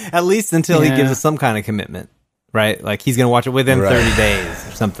would. At least until he Yeah. gives us some kind of commitment. Right? Like he's gonna watch it within Right. 30 days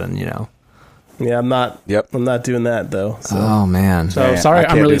or something, you know. Yeah, I'm not. Yep. I'm not doing that though. So. Oh man. So Man, sorry, I I'm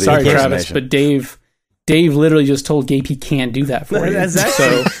can't really do the sorry, Travis, impersonation. but Dave literally just told Gabe he can't do that for you. That's So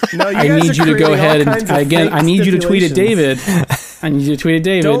actually, no, I guys need are you to go creating all ahead kinds and of again. fake I need you to tweet at stipulations. David. I need you to tweet at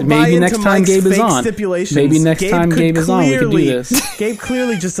David. Don't buy Maybe into next time Mike's Gabe is fake on. stipulations. Maybe next time could Gabe is on, we can do clearly- this. Gabe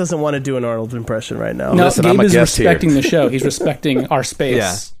clearly just doesn't want to do an Arnold impression right now. No, Listen, I'm Gabe a is guest here. respecting the show. He's respecting our space.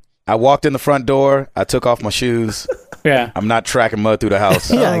 Yeah. I walked in the front door. I took off my shoes. Yeah. I'm not tracking mud through the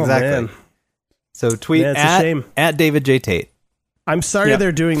house. Yeah, Oh, exactly. man. So tweet Yeah, it's a shame. at David J. Tate. I'm sorry Yep.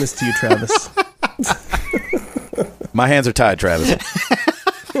 they're doing this to you, Travis. My hands are tied, Travis.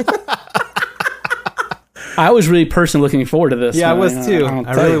 I was really personally looking forward to this. Yeah, I was man. too. don't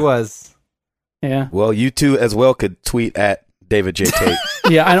I tell really you. was. Yeah. Well, you two as well could tweet at David J. Tate.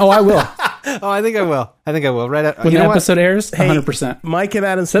 Yeah, I know. I will. Oh, I think I will. Right at, When you the know what? episode airs, Hey, 100%. Mike and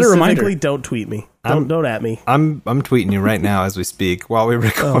Adam Set a reminder. specifically, don't tweet me. Don't at me. I'm tweeting you right now as we speak while we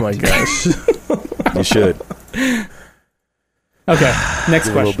record. Oh my gosh. You should Okay, next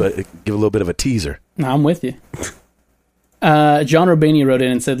give question. a little bit of a teaser. No, I'm with you. John Robania wrote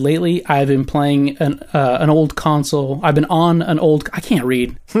in and said, lately I've been playing an old console. I've been on an old... I can't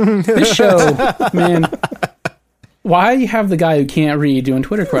read. This show, man... Why you have the guy who can't read doing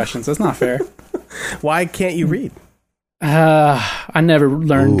Twitter questions? That's not fair. Why can't you read? I never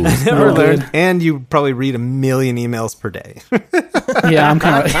learned. Never learned. And you probably read 1 million emails per day. Yeah, I'm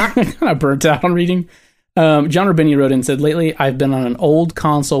kind of burnt out on reading. John Rubini wrote in and said, lately I've been on an old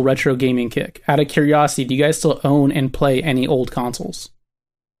console retro gaming kick. Out of curiosity, do you guys still own and play any old consoles?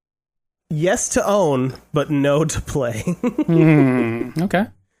 Yes to own, but no to play. Okay.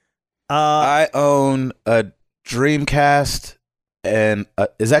 I own a Dreamcast, and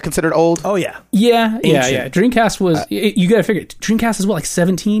is that considered old? Oh, yeah. Yeah. Ancient. Dreamcast was, you got to figure it. Dreamcast is what, like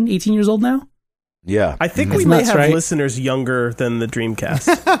 17, 18 years old now? Yeah. I think That's we may nuts, have right? listeners younger than the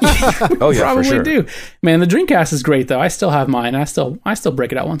Dreamcast. Oh yeah, Probably for sure. do. Man, the Dreamcast is great though. I still have mine. I still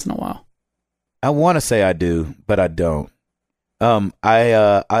break it out once in a while. I want to say I do, but I don't.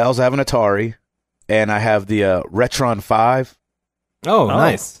 I also have an Atari, and I have the Retron 5. Oh,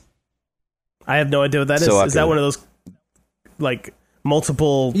 nice. I have no idea what that is. So I Is that could- one of those, like,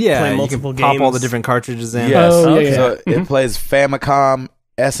 multiple, Yeah, play you multiple can games? pop all the different cartridges in. Yes. Oh, yeah, So yeah. it plays Famicom,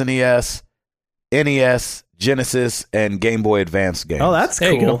 SNES, NES, Genesis, and Game Boy Advance games. Oh, that's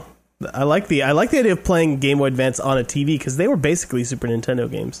There you cool. I like the idea of playing Game Boy Advance on a TV because they were basically Super Nintendo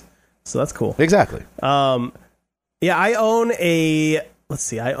games. So that's cool. exactly. Yeah, I own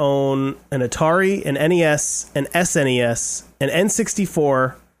I own an Atari, an NES, an SNES, an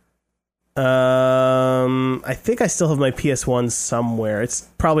N64. I think I still have my PS1 somewhere. It's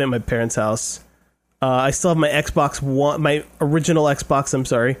probably at my parents' house. I still have my Xbox One, my original Xbox. I'm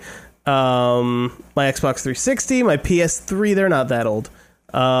sorry. My Xbox 360, my PS3. They're not that old.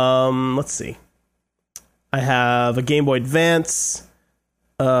 Let's see. I have a Game Boy Advance.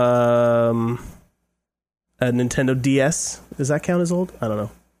 A Nintendo DS. Does that count as old? I don't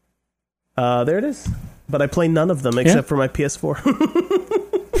know. There it is. But I play none of them except for my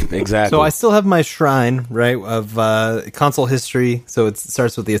PS4. Exactly. So I still have my shrine, right, of console history. So it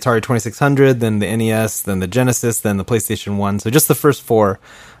starts with the Atari 2600, then the NES, then the Genesis, then the PlayStation 1. So just the first four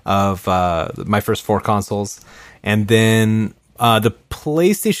of my first four consoles. And then the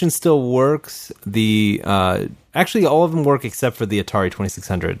PlayStation still works. Actually, all of them work except for the Atari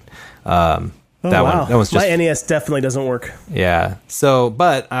 2600. That one's just... My NES definitely doesn't work. Yeah. So,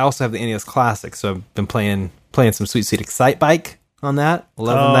 but I also have the NES Classic, so I've been playing some Sweet Sweet Excite Bike on that.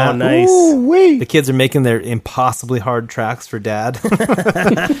 Loving that. Nice. Ooh-wee. The kids are making their impossibly hard tracks for Dad.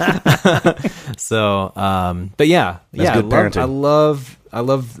 So, but yeah, That's good parenting. I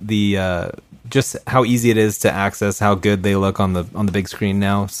love the just how easy it is to access, how good they look on the big screen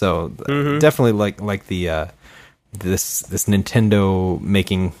now. So definitely like the this Nintendo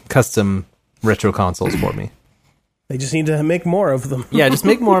making custom retro consoles for me. They just need to make more of them. Yeah, just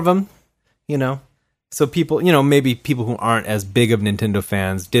make more of them. So people, maybe people who aren't as big of Nintendo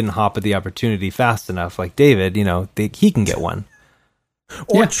fans didn't hop at the opportunity fast enough, like David, he can get one.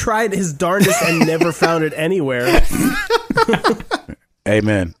 Or tried his darndest and never found it anywhere.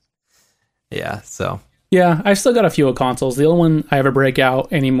 Amen. Yeah, so. Yeah, I've still got a few of consoles. The only one I ever break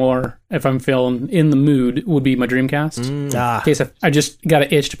out anymore, if I'm feeling in the mood, would be my Dreamcast. In case I just got an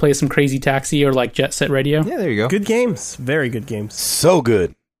itch to play some Crazy Taxi or like Jet Set Radio. Yeah, there you go. Good games. Very good games. So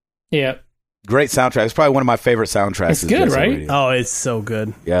good. Yeah. Great soundtrack. It's probably one of my favorite soundtracks. It's good, right? Radio. Oh, it's so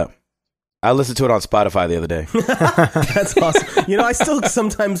good. Yeah. I listened to it on Spotify the other day. That's awesome. I still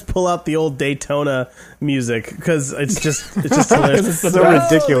sometimes pull out the old Daytona music because it's just hilarious. It's so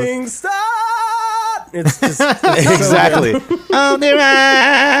ridiculous. Rolling Stone! It's just Exactly. On the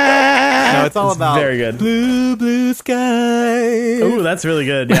ride. No, it's all about very good. Blue, blue sky. Ooh, that's really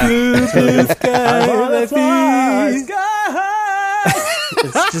good. Yeah. Blue, blue sky.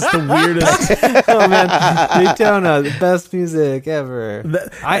 It's just the weirdest. Oh man, Daytona, the best music ever.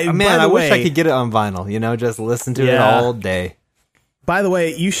 I wish I could get it on vinyl. Just listen to it all day. By the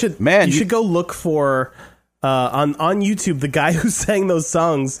way, you should go look for on YouTube the guy who sang those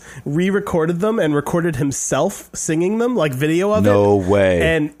songs re-recorded them and recorded himself singing them, like video of it. No way.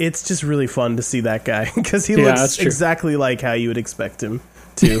 And it's just really fun to see that guy because he looks exactly like how you would expect him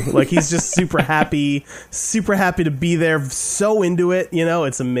to. Like he's just super happy to be there, so into it.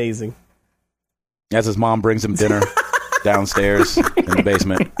 It's amazing. As his mom brings him dinner downstairs in the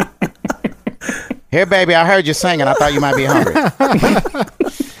basement. Here, baby, I heard you singing. I thought you might be hungry.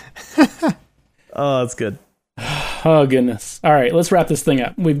 Oh, that's good. Oh, goodness. All right, let's wrap this thing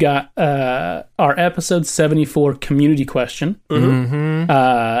up. We've got our episode 74 community question.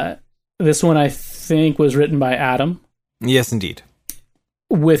 Mm-hmm. This one, I think, was written by Adam. Yes, indeed.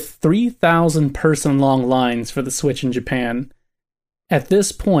 With 3,000 person long lines for the Switch in Japan, at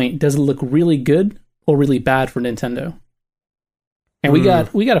this point, does it look really good or really bad for Nintendo? And we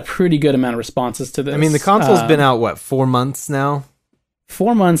got a pretty good amount of responses to this. I mean, the console's been out 4 months now.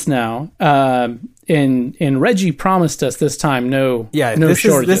 4 months now. And Reggie promised us this time no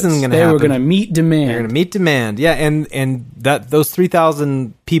shortages. This isn't going to happen. They were going to meet demand. They're going to meet demand. Yeah, and that those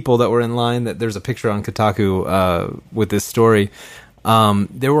 3,000 people that were in line, that there's a picture on Kotaku with this story.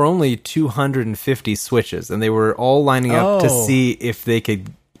 There were only 250 Switches, and they were all lining up to see if they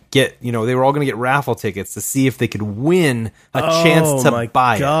could get, they were all going to get raffle tickets to see if they could win a chance to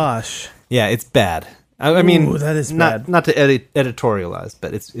buy it. Gosh. Yeah, it's bad. I mean, that is bad. Not to editorialize,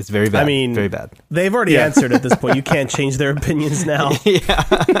 but it's very bad. I mean, very bad. They've already answered at this point. You can't change their opinions now.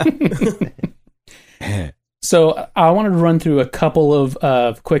 So I wanted to run through a couple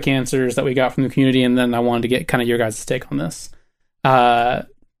of quick answers that we got from the community, and then I wanted to get kind of your guys' take on this.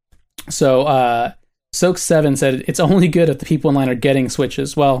 Soak7 said it's only good if the people in line are getting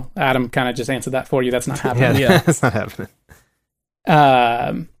Switches. Well, Adam kind of just answered that for you. That's not happening. Yeah, that's not happening.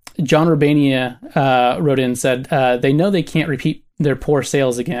 John Urbania wrote in and said they know they can't repeat their poor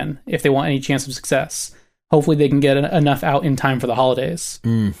sales again if they want any chance of success. Hopefully they can get enough out in time for the holidays.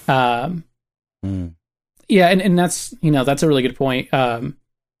 Yeah, and that's that's a really good point.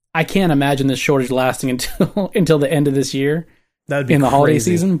 I can't imagine this shortage lasting until the end of this year. That'd be in the crazy. holiday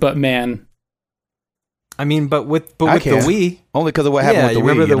season, but man. I mean, but with the Wii, only because of what happened with the Wii.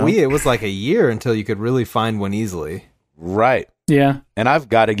 Remember the Wii? It was like a year until you could really find one easily. Right. Yeah. And I've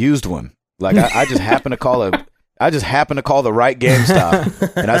got a used one. Like I just happened to call the right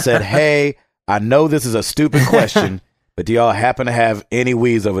GameStop, and I said, "Hey, I know this is a stupid question, but do y'all happen to have any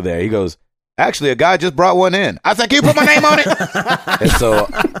Wiis over there?" He goes, "Actually, a guy just brought one in." I said, "Can you put my name on it?" And so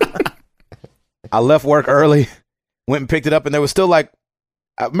I left work early, went and picked it up, and there was still I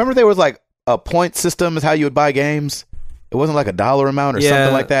remember there was a point system is how you would buy games. It wasn't like a dollar amount or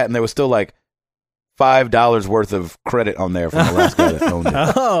something like that, and there was still $5 worth of credit on there from the last guy that owned it.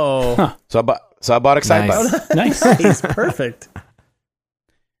 Oh, So I bought Excitebike. Nice. nice, perfect.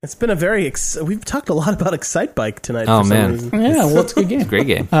 It's been a very. We've talked a lot about Excitebike tonight. Oh, for some man. reason. Yeah, well, it's a good game. Great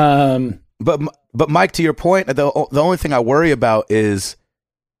game. But Mike, to your point, the only thing I worry about is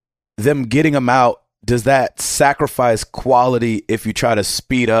them getting them out. Does that sacrifice quality if you try to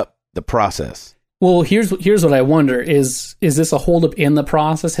speed up the process? Well, here's what I wonder: is this a holdup in the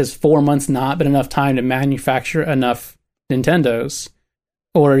process? Has 4 months not been enough time to manufacture enough Nintendos,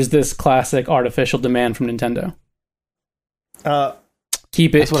 or is this classic artificial demand from Nintendo?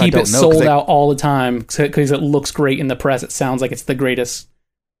 Keep it sold out all the time because it looks great in the press. It sounds like it's the greatest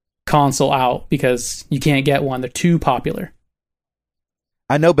console out because you can't get one; they're too popular.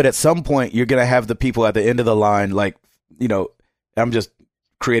 I know, but at some point you're gonna have the people at the end of the line, like, you know, I'm just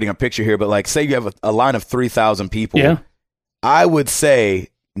creating a picture here, but like, say you have a line of 3,000 people. Yeah. I would say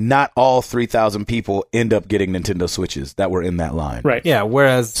not all 3,000 people end up getting Nintendo Switches that were in that line. Right. Yeah,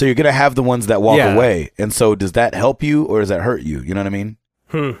 whereas... So you're gonna have the ones that walk Yeah. away, and so does that help you or does that hurt you? You know what I mean?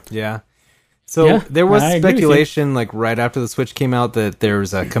 Yeah. So Yeah, there was I agree with you. speculation, like right after the Switch came out, that there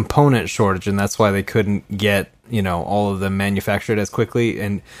was a component shortage, and that's why they couldn't get, you know, all of them manufactured as quickly.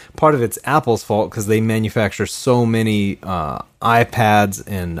 And part of it's Apple's fault because they manufacture so many iPads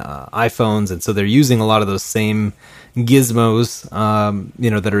and iPhones, and so they're using a lot of those same gizmos, you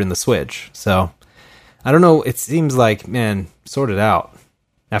know, that are in the Switch. So I don't know. It seems like, man, sort it out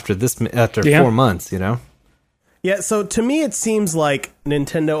after 4 months, you know. Yeah, so to me, it seems like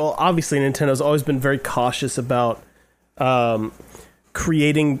Nintendo. Well, obviously, Nintendo's always been very cautious about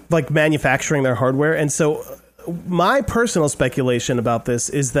creating, like, manufacturing their hardware, and so my personal speculation about this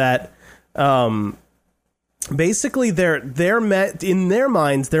is that basically in their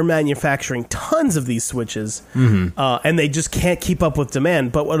minds they're manufacturing tons of these Switches, and they just can't keep up with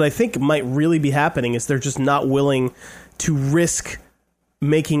demand. But what I think might really be happening is they're just not willing to risk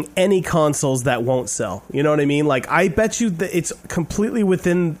making any consoles that won't sell. You know what I mean? Like, I bet you that it's completely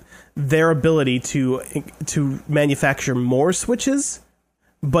within their ability to manufacture more Switches,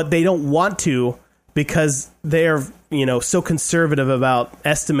 but they don't want to because they're, you know, so conservative about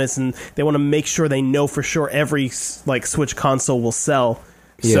estimates, and they want to make sure they know for sure every, like, Switch console will sell.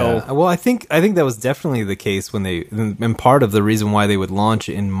 Yeah. So, Well, I think that was definitely the case and part of the reason why they would launch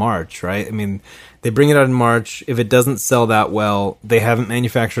in March, right? I mean, they bring it out in March. If it doesn't sell that well, they haven't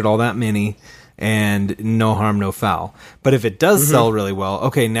manufactured all that many, and no harm, no foul. But if it does sell really well,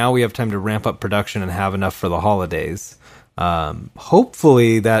 okay, now we have time to ramp up production and have enough for the holidays.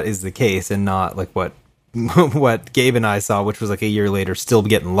 Hopefully that is the case, and not like what Gabe and I saw, which was like a year later, still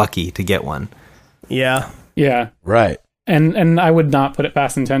getting lucky to get one. yeah. Yeah. Right. And I would not put it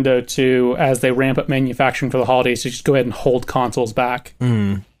past Nintendo to, as they ramp up manufacturing for the holidays, to just go ahead and hold consoles back.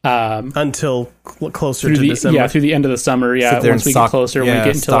 Until closer to through December. Yeah, through the end of the summer. Yeah, Sit there once and we get closer, when we get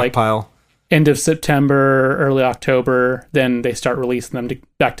into stockpile. like end of September, early October, then they start releasing them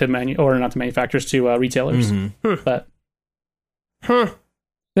back to manufacturers to retailers. But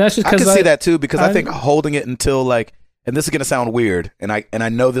that's just I because can see that too, because I think holding it until, like, and this is going to sound weird, and I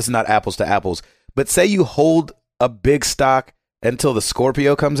know this is not apples to apples, but say you hold a big stock until the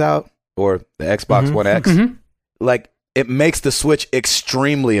Scorpio comes out or the Xbox One X, like, it makes the Switch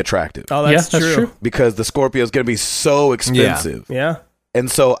extremely attractive. Oh, that's true. Because the Scorpio is going to be so expensive. Yeah. And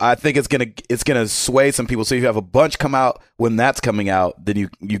so I think it's gonna sway some people. So if you have a bunch come out when that's coming out, then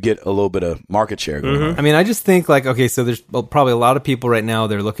you get a little bit of market share going on. I mean, I just think, like, okay, so there's probably a lot of people right now,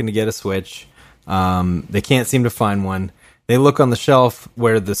 they're looking to get a Switch. They can't seem to find one. They look on the shelf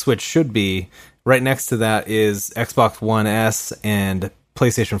where the Switch should be. Right next to that is Xbox One S and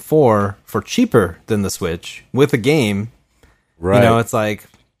PlayStation 4 for cheaper than the Switch with a game. Right. You know, it's like,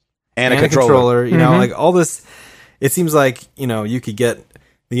 And a controller. you know, like all this. It seems like, you know, you could get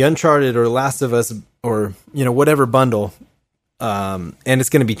the Uncharted or Last of Us or, you know, whatever bundle, and it's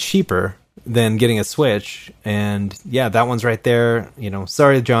going to be cheaper than getting a Switch. And yeah, that one's right there. You know,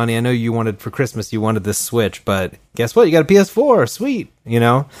 sorry, Johnny, I know you wanted for Christmas, you wanted this Switch, but guess what? You got a PS4. Sweet. You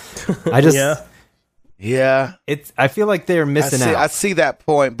know, I just, Yeah. I feel like they're missing out. I see that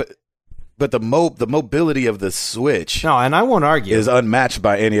point, but the mobility of the Switch No, and I won't argue. is unmatched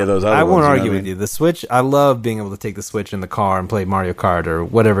by any of those other I ones. won't you know argue what I with mean? you. The Switch, I love being able to take the Switch in the car and play Mario Kart or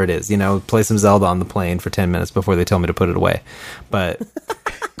whatever it is. You know, play some Zelda on the plane for 10 minutes before they tell me to put it away. But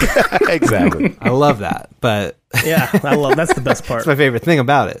Exactly. I love that. But Yeah, that's the best part. it's my favorite thing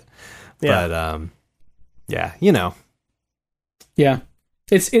about it. Yeah. But yeah, you know. Yeah,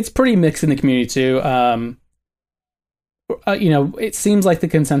 it's pretty mixed in the community too. You know, it seems like the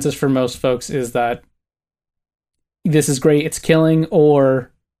consensus for most folks is that this is great, it's killing,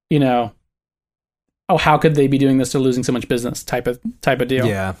 or, you know, oh, how could they be doing this? They're losing so much business type of deal.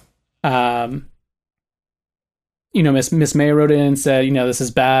 Yeah. Miss May wrote in and said, this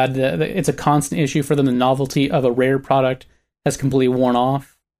is bad. It's a constant issue for them. The novelty of a rare product has completely worn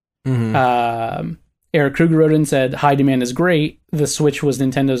off. Mm-hmm. Eric Kruger wrote in and said, high demand is great. The Switch was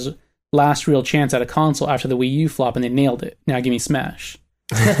Nintendo's last real chance at a console after the Wii U flop, and they nailed it. Now give me Smash.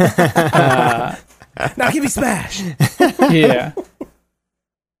 Now give me Smash. Yeah.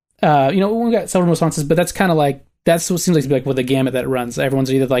 We got several responses, but that's kind of like, that's what seems like to be like with the gamut that it runs.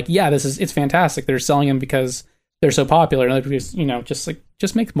 Everyone's either like, yeah, it's fantastic. They're selling them because they're so popular. And other people,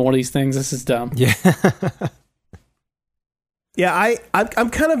 just make more of these things. This is dumb. Yeah. Yeah, I'm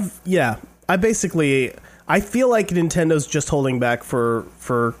kind of, I feel like Nintendo's just holding back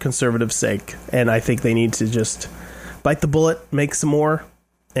for conservative sake. And I think they need to just bite the bullet, make some more,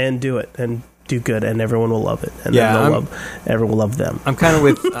 and do it. And do good, and everyone will love it, and then everyone will love them. I'm kind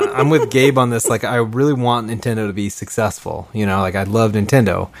of with Gabe on this. Like, I really want Nintendo to be successful. Like, I love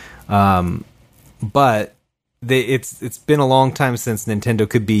Nintendo, but it's been a long time since Nintendo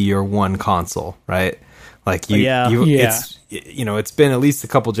could be your one console, right? Like it's been at least a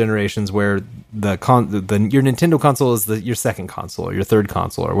couple generations where your Nintendo console is your second console or your third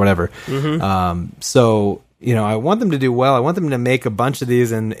console or whatever. Mm-hmm. So I want them to do well. I want them to make a bunch of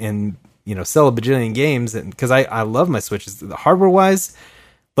these and sell a bajillion games, because I love my Switches. Hardware wise,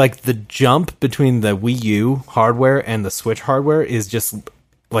 like the jump between the Wii U hardware and the Switch hardware is just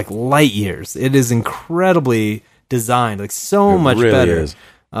like light years. It is incredibly designed, like so much really better. Is.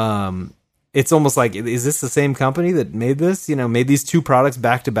 It's almost like, is this the same company that made this? Made these two products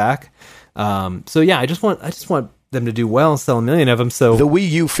back to back. So yeah, I just want them to do well and sell a million of them. So the Wii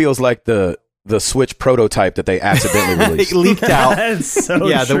U feels like the Switch prototype that they accidentally released. It leaked out. That's so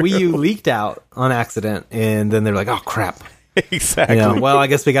yeah, true. the Wii U leaked out on accident, and then they're like, "Oh crap!" Exactly. Well, I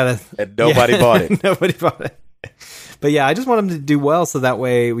guess we gotta. And nobody bought it. Nobody bought it. But yeah, I just want them to do well, so that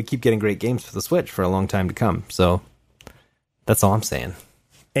way we keep getting great games for the Switch for a long time to come. So that's all I'm saying.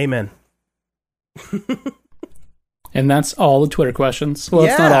 Amen. And that's all the Twitter questions. Well,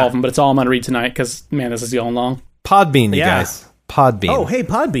 it's not all of them, but it's all I'm going to read tonight because, man, this is going long. Podbean, you guys. Podbean. Oh, hey,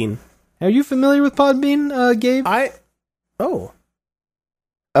 Podbean. Are you familiar with Podbean, Gabe? I've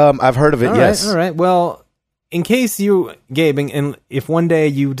heard of it, yes. All right. Well, in case you, Gabe, and if one day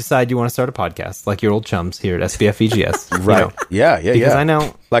you decide you want to start a podcast, like your old chums here at SBF VGS. Right. Yeah. Because I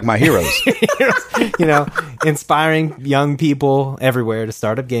know. Like my heroes. Inspiring young people everywhere to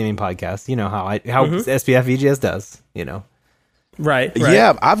start up gaming podcasts. You know how SBF VGS does, Right.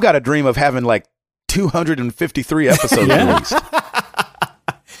 Yeah, I've got a dream of having like 253 episodes released.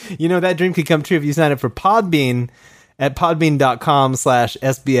 That dream could come true if you sign up for Podbean at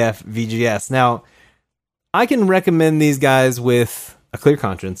podbean.com/SBFVGS. Now, I can recommend these guys with a clear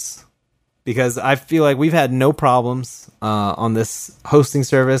conscience because I feel like we've had no problems on this hosting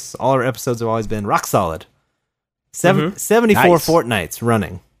service. All our episodes have always been rock solid. 74 fortnights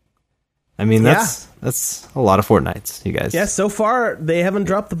running. I mean, that's a lot of fortnights, you guys. Yeah, so far they haven't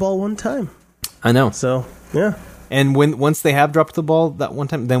dropped the ball one time. I know. So, yeah. And once they have dropped the ball that one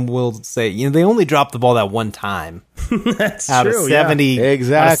time, then we'll say, they only dropped the ball that one time. That's out true. Of 70,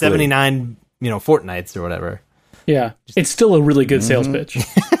 exactly. Out of 79, fortnights or whatever. Yeah, it's still a really good sales pitch.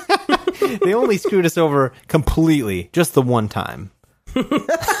 They only screwed us over completely, just the one time.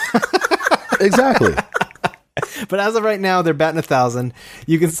 Exactly. But as of right now, they're batting 1,000.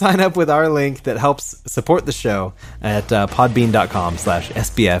 You can sign up with our link that helps support the show at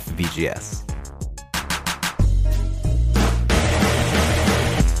podbean.com/SBFVGS.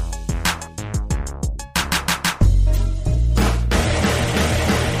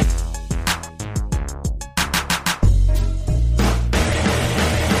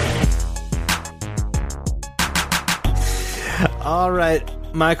 All right,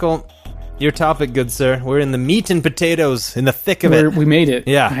 Michael, your topic, good sir. We're in the meat and potatoes, in the thick of it. We made it.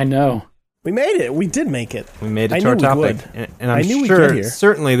 Yeah. I know. We made it. We did make it. We made it to our topic. And I'm knew we'd sure, get here.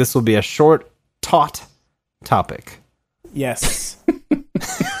 certainly, this will be a short, taut topic. Yes.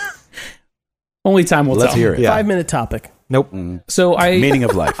 Only time will Let's tell. hear it. Yeah. 5-minute topic. Nope. So Meaning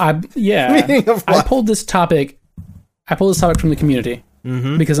of life. Meaning of I life. pulled this topic. From the community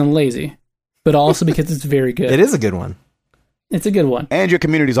because I'm lazy, but also because it's very good. It is a good one. It's a good one. And your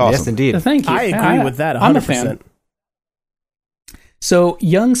community's awesome. Yes, indeed. Thank you. I agree with that 100%. I'm a fan. So,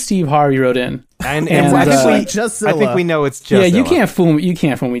 young Steve Harvey wrote in. And I think I think we know it's just Yeah, you can't fool me. You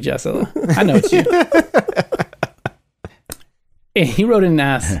can't fool me, Jessilla. I know it's you. And he wrote in and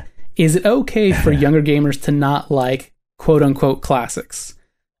asked, is it okay for younger gamers to not like quote-unquote classics?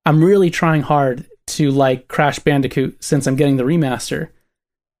 I'm really trying hard to like Crash Bandicoot since I'm getting the remaster.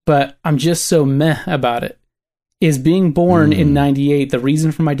 but I'm just so meh about it. Is being born in 98 the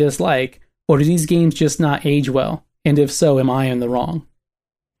reason for my dislike, or do these games just not age well? And if so, am I in the wrong?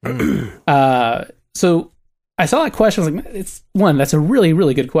 So I saw that question. I was like, that's a really,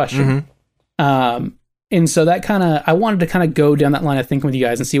 really good question. And so that I wanted to kind of go down that line of thinking with you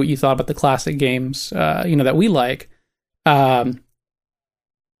guys and see what you thought about the classic games, that we like. At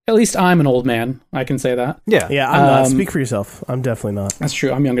least I'm an old man. I can say that. Yeah, I'm not. Speak for yourself. I'm definitely not. That's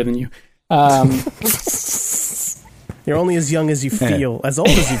true. I'm younger than you. You're only as young as you feel, as old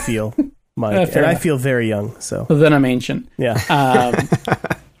as you feel, Mike. And I feel very young. So then I'm ancient. Yeah.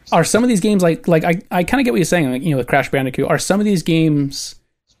 Are some of these games like I kind of get what you're saying, like, with Crash Bandicoot? Are some of these games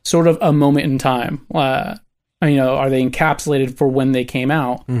sort of a moment in time? Are they encapsulated for when they came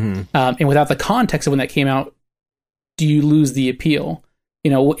out? And without the context of when that came out, do you lose the appeal?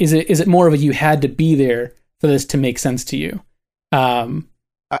 Is it more of a you had to be there for this to make sense to you?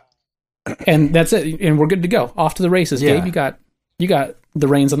 And that's it. And we're good to go. Off to the races. Yeah. Gabe, you got the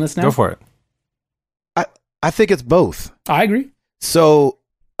reins on this now. Go for it. I think it's both. I agree. So,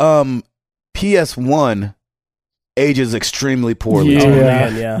 PS1 ages extremely poorly. Yeah, Oh,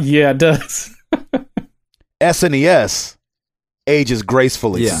 man, yeah. it does. SNES ages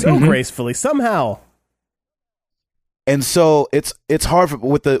gracefully. Yeah. So gracefully, somehow. And so it's hard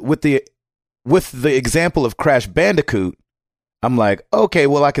with the example of Crash Bandicoot. I'm like, okay,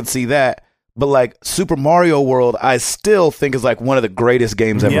 well, I can see that. But like Super Mario World, I still think is like one of the greatest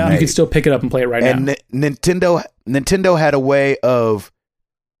games ever made. You can still pick it up and play it right now. And Nintendo had a way of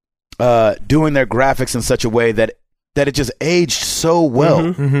doing their graphics in such a way that it just aged so well.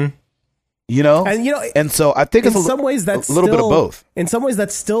 And and so I think it's in some ways that's a little bit of both. In some ways,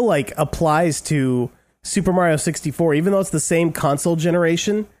 that still like applies to Super Mario 64, even though it's the same console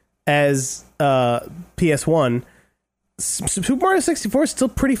generation as PS1. Super Mario 64 is still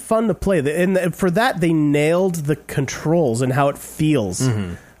pretty fun to play, and for that they nailed the controls and how it feels.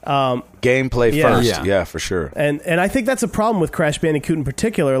 Gameplay first, yeah, for sure. And I think that's a problem with Crash Bandicoot in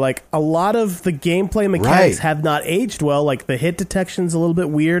particular. Like, a lot of the gameplay mechanics have not aged well. Like, the hit detection's a little bit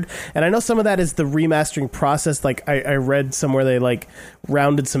weird. And I know some of that is the remastering process. Like, I read somewhere they, like,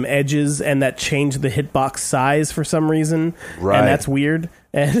 rounded some edges, and that changed the hitbox size for some reason. Right. And that's weird.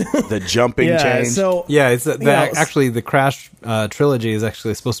 And the jumping change. So, it's actually the Crash trilogy is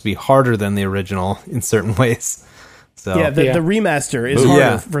actually supposed to be harder than the original in certain ways. So the remaster is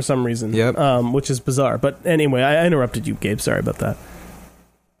harder for some reason, which is bizarre. But anyway, I interrupted you, Gabe. Sorry about that.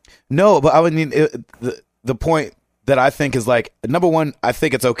 No, but I mean, the point that I think is like, number one, I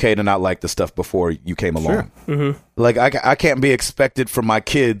think it's okay to not like the stuff before you came along. Sure. Like, I can't be expected from my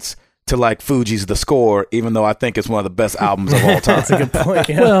kids to like Fuji's The Score, even though I think it's one of the best albums of all time. That's a good point.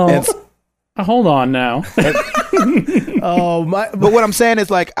 Yeah. Well, hold on now. But what I'm saying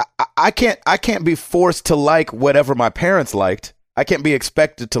is like, I can't be forced to like whatever my parents liked. I can't be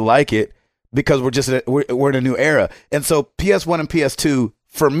expected to like it because we're in a new era. And so PS1 and PS2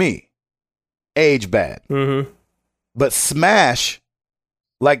 for me age bad. But Smash,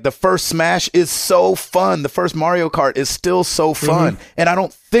 like the first Smash is so fun. The first Mario Kart is still so fun. And I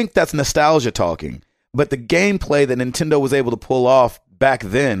don't think that's nostalgia talking, but the gameplay that Nintendo was able to pull off back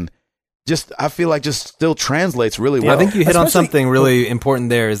then, I feel like just still translates really well. I think you hit on something really important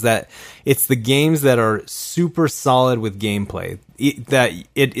there, is that it's the games that are super solid with gameplay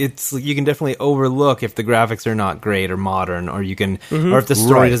it's you can definitely overlook if the graphics are not great or modern, or you can or if the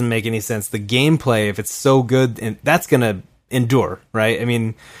story doesn't make any sense. The gameplay, if it's so good, and that's gonna endure, right? I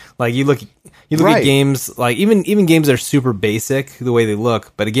mean, like you look at games like even games that are super basic the way they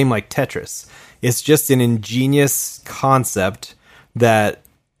look, but a game like Tetris, it's just an ingenious concept that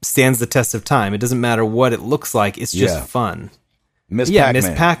stands the test of time. It doesn't matter what it looks like; it's just fun. Miss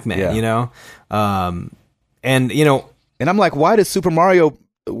Pac-Man, you know, and you know, and I'm like, why does Super Mario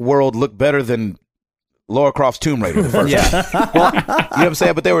World look better than Lara Croft's Tomb Raider? The first you know what I'm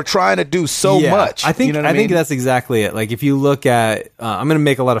saying? But they were trying to do so much. I think you know what I mean? think that's exactly it. Like if you look at, I'm going to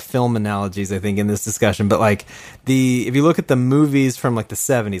make a lot of film analogies, I think, in this discussion. But like if you look at the movies from like the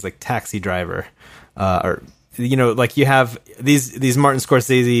 70s, like Taxi Driver, or you know, like you have these Martin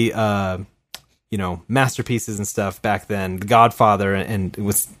Scorsese, you know, masterpieces and stuff back then, The Godfather, and it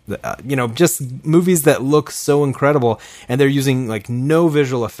was, you know, just movies that look so incredible, and they're using like no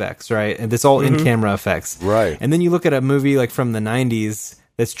visual effects, right? And it's all in-camera effects. Right. And then you look at a movie like from the 90s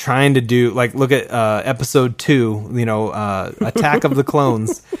that's trying to do, like, look at Episode 2, you know, Attack of the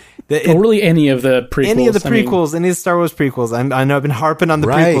Clones. Or really any of the prequels. Any of the prequels, any of the Star Wars prequels. I know I've been harping on the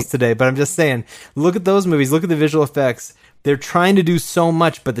prequels today, but I'm just saying, look at those movies, look at the visual effects. They're trying to do so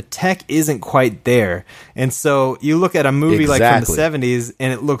much, but the tech isn't quite there. And so you look at a movie like from the 70s,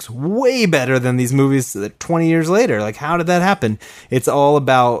 and it looks way better than these movies 20 years later. Like, how did that happen? It's all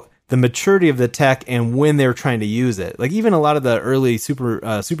about the maturity of the tech and when they were trying to use it. Like, even a lot of the early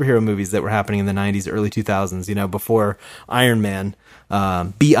superhero movies that were happening in the 90s, early 2000s, before Iron Man,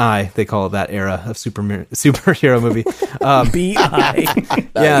 BI, they call it that era of superhero movie.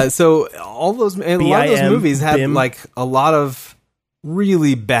 BI. Yeah, so a lot of those movies had like a lot of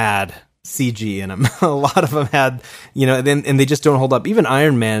really bad CG in them. A lot of them had, and they just don't hold up. Even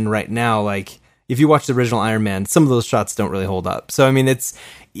Iron Man right now, like, if you watch the original Iron Man, some of those shots don't really hold up. So, I mean, it's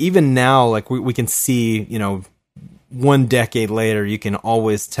even now, like, we can see, 1 decade later, you can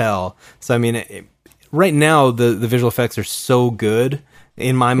always tell. So, I mean, right now, the visual effects are so good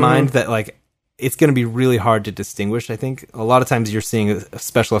in my mind that, like, it's going to be really hard to distinguish. I think a lot of times you're seeing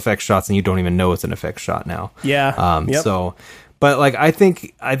special effects shots and you don't even know it's an effects shot now. Yeah. So, but like, I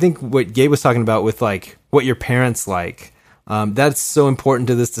think what Gabe was talking about with like what your parents like, that's so important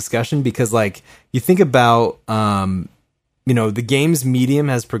to this discussion because like you think about, the games medium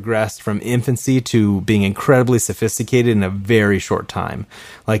has progressed from infancy to being incredibly sophisticated in a very short time.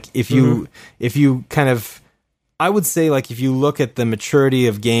 Like if you kind of, I would say, like, if you look at the maturity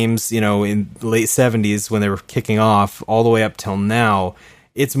of games, in the late 70s when they were kicking off all the way up till now,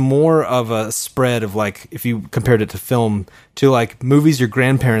 it's more of a spread of, like, if you compared it to film, to, like, movies your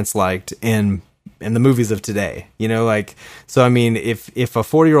grandparents liked and the movies of today, so, I mean, if a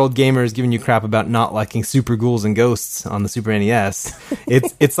 40-year-old gamer is giving you crap about not liking Super Ghouls and Ghosts on the Super NES,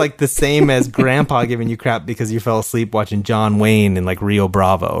 it's like the same as grandpa giving you crap because you fell asleep watching John Wayne and, like, Rio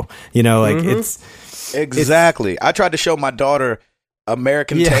Bravo, it's... Exactly. I tried to show my daughter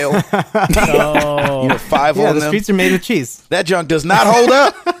American Tail. 5 on the them. streets are made of cheese. That junk does not hold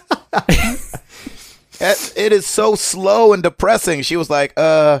up. It is so slow and depressing. She was like,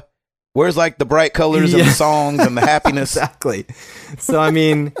 where's like the bright colors and the songs and the happiness? Exactly. So, I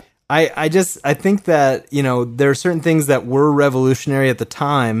mean, I think that, there are certain things that were revolutionary at the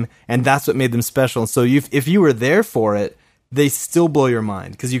time, and that's what made them special. And so if you were there for it, they still blow your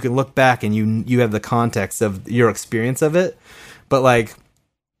mind because you can look back and you have the context of your experience of it. But like,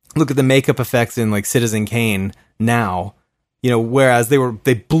 look at the makeup effects in like Citizen Kane now, whereas they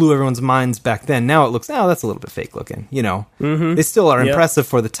blew everyone's minds back then. Now it looks, that's a little bit fake looking, They still are impressive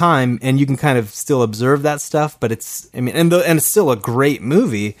for the time and you can kind of still observe that stuff, but it's still a great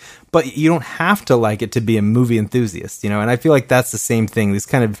movie, but you don't have to like it to be a movie enthusiast, and I feel like that's the same thing. This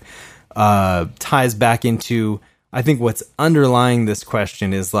kind of ties back into, I think what's underlying this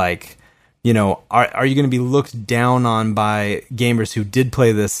question is like, are you going to be looked down on by gamers who did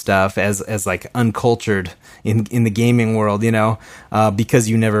play this stuff as like uncultured in the gaming world, because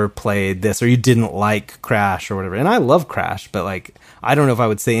you never played this or you didn't like Crash or whatever. And I love Crash, but like, I don't know if I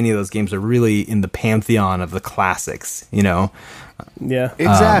would say any of those games are really in the pantheon of the classics, Yeah,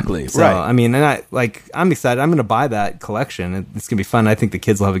 exactly. So, right. I mean, and I'm excited. I'm going to buy that collection. It's going to be fun. I think the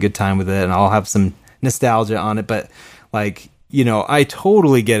kids will have a good time with it and I'll have some nostalgia on it, but like, I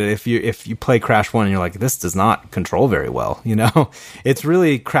totally get it if you play Crash 1 and you're like, this does not control very well, it's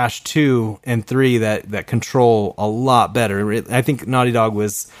really Crash 2 and 3 that control a lot better. I think Naughty Dog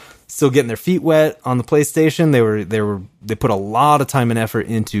was still getting their feet wet on the PlayStation. They put a lot of time and effort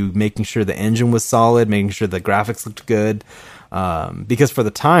into making sure the engine was solid, making sure the graphics looked good, because for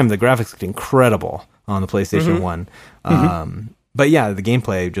the time the graphics looked incredible on the PlayStation 1. But yeah, the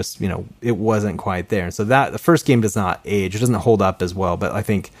gameplay just, it wasn't quite there. So the first game does not age. It doesn't hold up as well. But I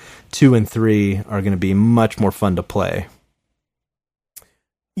think 2 and 3 are going to be much more fun to play.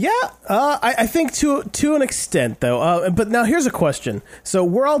 Yeah, I think to an extent, though. But now here's a question. So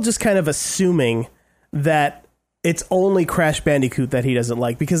we're all just kind of assuming that it's only Crash Bandicoot that he doesn't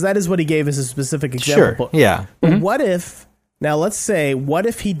like, because that is what he gave as a specific example. Sure, yeah. But what if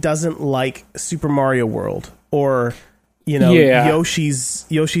he doesn't like Super Mario World or... Yoshi's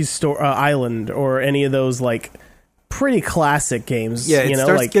Island or any of those like pretty classic games. Yeah, it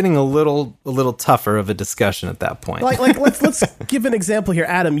starts getting a little tougher of a discussion at that point. Like let's give an example here,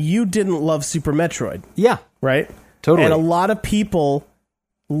 Adam. You didn't love Super Metroid. Yeah, right. Totally. And a lot of people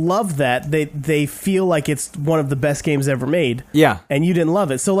love that. They feel like it's one of the best games ever made. Yeah. And you didn't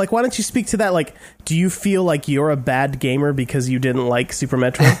love it. So like, why don't you speak to that? Like, do you feel like you're a bad gamer because you didn't like Super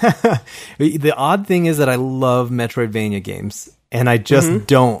Metroid? The odd thing is that I love Metroidvania games. and I just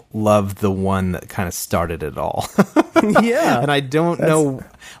don't love the one that kind of started it all. Yeah. And I don't know,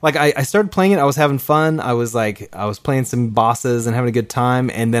 like I started playing it, I was having fun, I was playing some bosses and having a good time,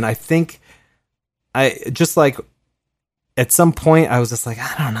 and then I think I just like at some point I was just like,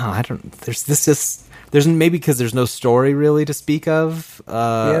 I don't know, there's maybe because there's no story really to speak of.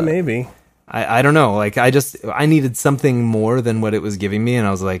 Yeah, maybe. I don't know. Like I needed something more than what it was giving me, and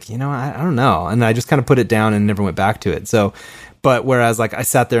I was like, I don't know, and I just kind of put it down and never went back to it. So, but whereas like I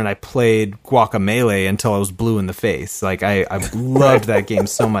sat there and I played Guacamelee until I was blue in the face. Like I loved that game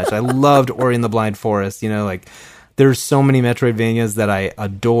so much. I loved Ori and the Blind Forest. Like there's so many Metroidvanias that I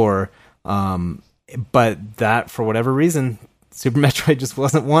adore, but that for whatever reason, Super Metroid just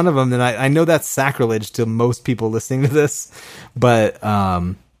wasn't one of them. And I know that's sacrilege to most people listening to this, but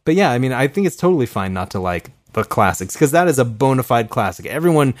yeah, I mean, I think it's totally fine not to like the classics, because that is a bona fide classic.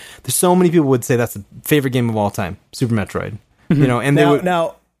 There's so many people would say that's the favorite game of all time, Super Metroid. And they would,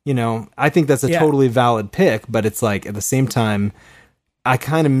 I think that's a totally valid pick, but it's like at the same time, I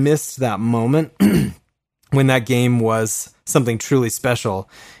kind of missed that moment when that game was something truly special.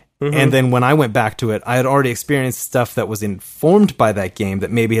 And then when I went back to it, I had already experienced stuff that was informed by that game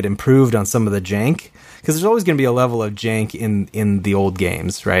that maybe had improved on some of the jank. Because there's always going to be a level of jank in the old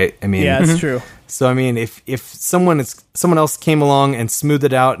games, right? I mean, yeah, that's true. So I mean, if someone else came along and smoothed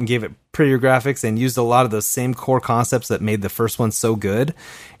it out and gave it prettier graphics and used a lot of those same core concepts that made the first one so good,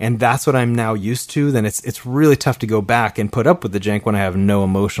 and that's what I'm now used to, then it's really tough to go back and put up with the jank when I have no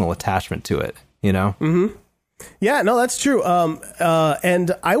emotional attachment to it. Mm-hmm. Yeah, no, that's true.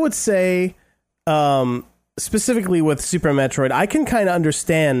 And I would say, specifically with Super Metroid, I can kind of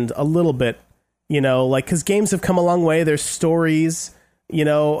understand a little bit, like, because games have come a long way. There's stories,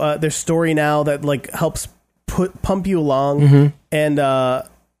 there's story now that like helps pump you along,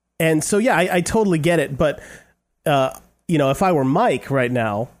 and so yeah, I totally get it. But if I were Mike right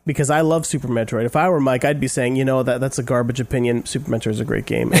now, because I love Super Metroid, if I were Mike, I'd be saying, that's a garbage opinion. Super Metroid is a great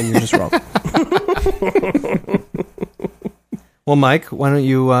game, and you're just wrong. Well, Mike, why don't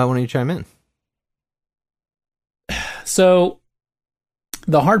you chime in? So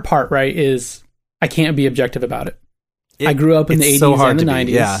the hard part, right, is I can't be objective about it. I grew up in the 80s and the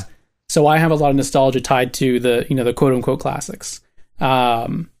 90s. So I have a lot of nostalgia tied to the quote unquote classics.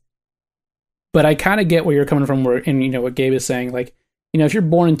 But I kind of get where you're coming from, and what Gabe is saying, like, if you're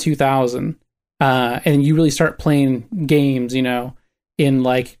born in 2000, and you really start playing games, in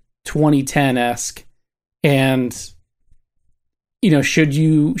like 2010-esque, and should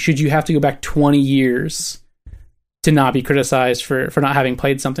you have to go back 20 years to not be criticized for not having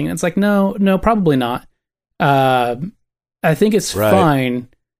played something? And it's like, no, probably not. I think it's fine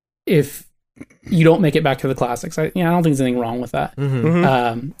if you don't make it back to the classics. I don't think there's anything wrong with that.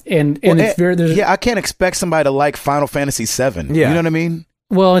 And it's very, I can't expect somebody to like Final Fantasy VII. Yeah. You know what I mean?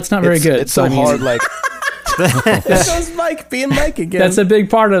 Well, it's not very good. It's so hard. Like, there goes Mike being Mike again. That's a big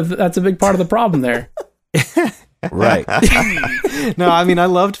part of the problem there. Right. No, I mean, I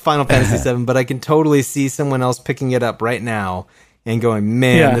loved Final Fantasy VII, but I can totally see someone else picking it up right now and going,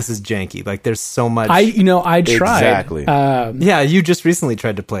 man, this is janky. Like, there's so much. I tried. Exactly. Yeah, you just recently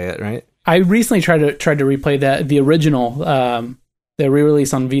tried to play it, right? I recently tried to replay the original, the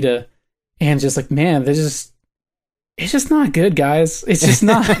re-release on Vita, and just like, man, it's just not good, guys. It's just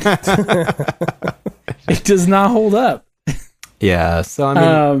not. It does not hold up. Yeah. So I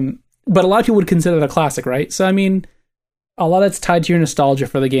mean, but a lot of people would consider it a classic, right? So I mean, a lot of that's tied to your nostalgia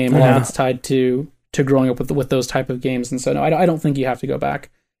for the game. A lot of it's tied to growing up with those type of games, and so no, I don't think you have to go back.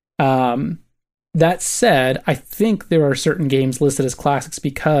 That said, I think there are certain games listed as classics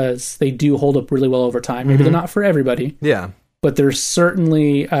because they do hold up really well over time. Maybe they're not for everybody. Yeah. But there's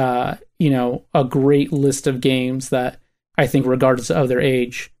certainly, a great list of games that I think, regardless of their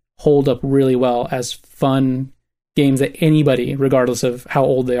age, hold up really well as fun games that anybody, regardless of how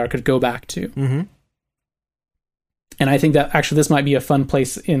old they are, could go back to. Mm-hmm. And I think that actually this might be a fun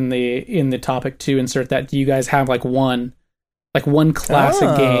place in the topic to insert that. Do you guys have one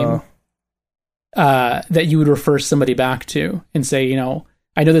classic game that you would refer somebody back to and say, I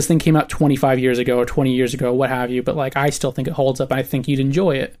know this thing came out 25 years ago or 20 years ago, what have you, but like, I still think it holds up and I think you'd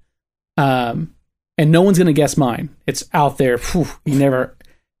enjoy it. And no one's going to guess mine. It's out there. Whew, you never,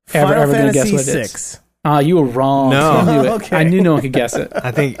 ever going to guess what it is. You were wrong. No. I knew it. Okay. I knew no one could guess it.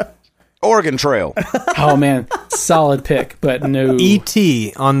 I think Oregon Trail. Oh man, solid pick, but no.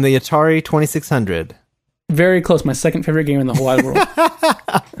 E.T. on the Atari 2600. Very close. My second favorite game in the whole wide world.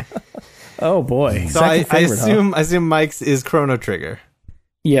 Oh boy. So I assume Mike's is Chrono Trigger.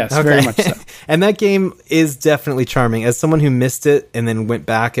 Yes, very much so. And that game is definitely charming. As someone who missed it and then went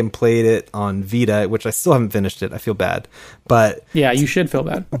back and played it on Vita, which I still haven't finished it, I feel bad. But Yeah, you should feel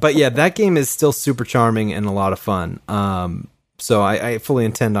bad. But yeah, that game is still super charming and a lot of fun. So I fully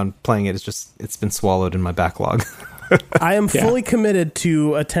intend on playing it. It's been swallowed in my backlog. I am fully committed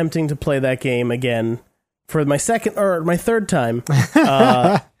to attempting to play that game again for my third time.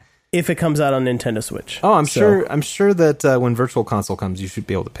 If it comes out on Nintendo Switch. Oh, I'm sure that when Virtual Console comes, you should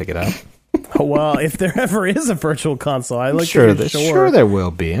be able to pick it up. Well, if there ever is a Virtual Console, sure there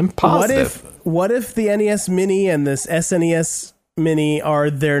will be. I'm positive. What if the NES Mini and this SNES Mini are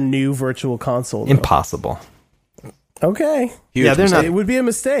their new Virtual Console? Though? Impossible. Okay. Yeah, they're not. It would be a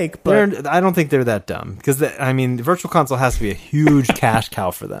mistake, but I don't think they're that dumb because the Virtual Console has to be a huge cash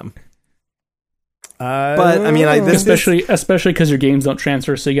cow for them. But I mean, especially because your games don't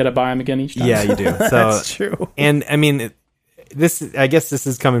transfer, so you got to buy them again each time. Yeah, you do. So, that's true. And I mean, I guess this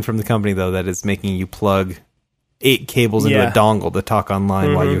is coming from the company though that is making you plug 8 cables into a dongle to talk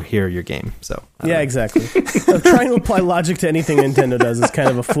online while you hear your game. So yeah, exactly. Trying to apply logic to anything Nintendo does is kind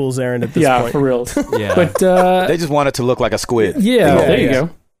of a fool's errand at this point. Yeah, for real. Yeah, but they just want it to look like a squid. Yeah, there you go.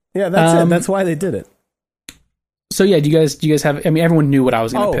 Yeah, that's it. That's why they did it. So yeah, do you guys have? I mean, everyone knew what I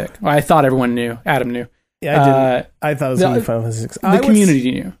was going to pick. Well, I thought everyone knew. Adam knew. Yeah, I didn't. I thought it was going to be Final Fantasy VI. The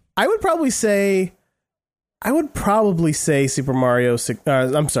community knew. I would probably say Super Mario.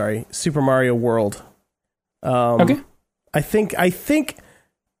 I'm sorry, Super Mario World. Okay. I think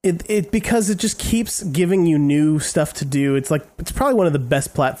it because it just keeps giving you new stuff to do. It's probably one of the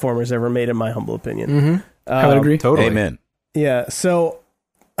best platformers ever made, in my humble opinion. Mm-hmm. I would agree. Totally. Amen. Yeah. So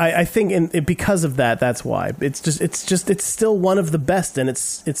I think because of that, that's why it's still one of the best, and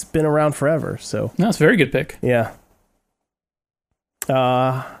it's been around forever. So no, it's a very good pick. Yeah.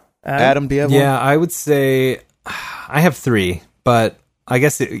 Adam, do you have one? Yeah, I would say I have 3, but I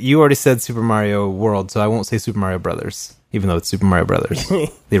guess you already said Super Mario World, so I won't say Super Mario Brothers, even though it's Super Mario Brothers,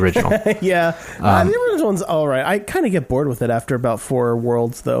 the original. Yeah, the original one's all right. I kind of get bored with it after about 4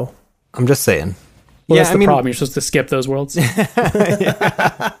 worlds, though. I'm just saying. Well, that's the problem. You're supposed to skip those worlds.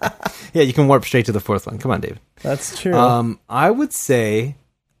 Yeah, you can warp straight to the 4th one. Come on, David. That's true. I would say,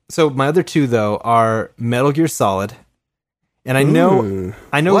 so my other 2 though are Metal Gear Solid, and I know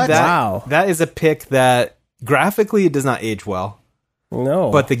What? that is a pick that graphically it does not age well.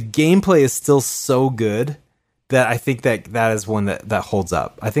 No, but the gameplay is still so good that I think that is one that holds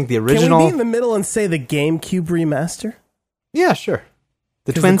up. I think the original. Can we be in the middle and say the GameCube remaster? Yeah, sure.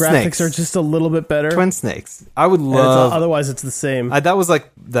 The Twin graphics Snakes are just a little bit better. Twin Snakes. I would love. Otherwise, it's the same. That was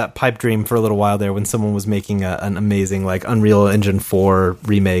like that pipe dream for a little while there when someone was making an amazing like Unreal Engine 4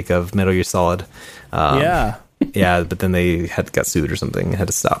 remake of Metal Gear Solid. Yeah. Yeah, but then they got sued or something and had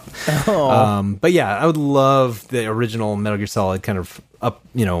to stop. Oh. But yeah, I would love the original Metal Gear Solid kind of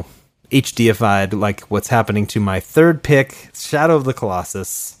HDified, like what's happening to my 3rd pick, Shadow of the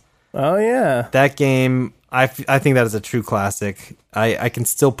Colossus. Oh, yeah. That game, I think that is a true classic. I can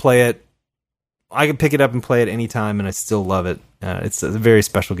still play it. I can pick it up and play it anytime, and I still love it. It's a very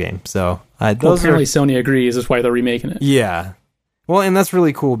special game. So apparently Sony agrees. That's why they're remaking it. Yeah. Well, and that's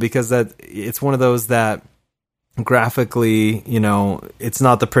really cool because it's one of those that graphically, it's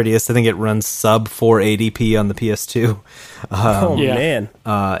not the prettiest. I think it runs sub 480p on the PS2. Man.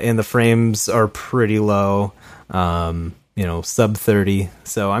 And the frames are pretty low, sub 30.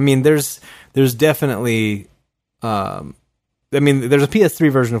 So, I mean, there's definitely, there's a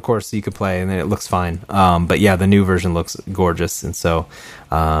PS3 version, of course, that you could play, and then it looks fine. But yeah, the new version looks gorgeous. And so,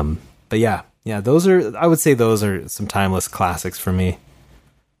 but yeah, I would say those are some timeless classics for me.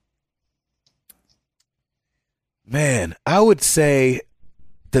 Man, I would say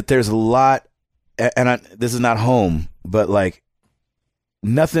that there's a lot, and this is not home, but like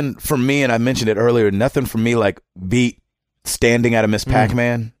nothing for me, and I mentioned it earlier, nothing for me like beat standing at a Miss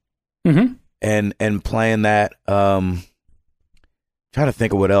Pac-Man and playing that. Trying to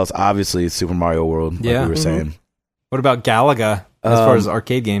think of what else. Obviously, it's Super Mario World, like we were saying. What about Galaga? As far as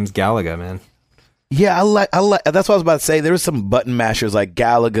arcade games, Galaga, man. Yeah, I like. That's what I was about to say. There were some button mashers like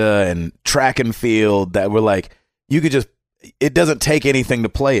Galaga and Track and Field that were like, you could just, it doesn't take anything to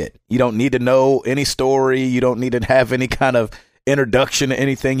play it. You don't need to know any story. You don't need to have any kind of introduction to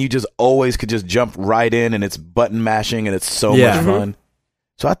anything. You just always could just jump right in, and it's button mashing, and it's so much fun.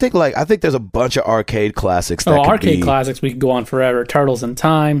 So I think there's a bunch of arcade classics. Classics we could go on forever. Turtles in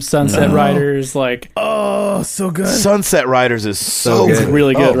Time, Sunset Riders, so good. Sunset Riders is so good.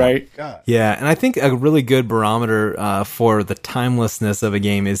 Really good, right? Yeah, and I think a really good barometer for the timelessness of a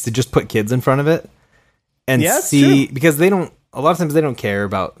game is to just put kids in front of it and see, because they don't, a lot of times they don't care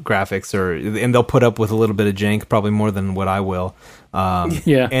about graphics, and they'll put up with a little bit of jank, probably more than what I will.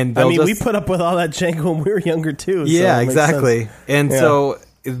 Yeah. And I mean, we put up with all that jank when we were younger too. Yeah, so it makes exactly. sense. And so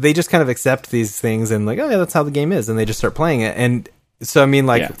they just kind of accept these things and like, oh yeah, that's how the game is, and they just start playing it. And so I mean,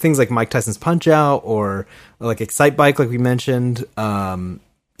 like things like Mike Tyson's Punch Out or like Excite Bike, like we mentioned.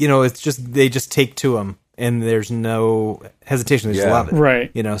 You know, it's just they just take to them, and there's no hesitation. They just love it,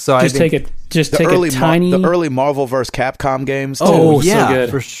 right? You know, so just I think take a tiny the early Marvel vs. Capcom games. Too. Oh, yeah, so good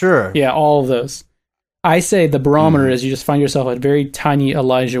for sure. Yeah, all of those. I say the barometer is you just find yourself a very tiny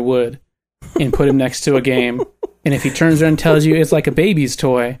Elijah Wood and put him next to a game, and if he turns around and tells you it's like a baby's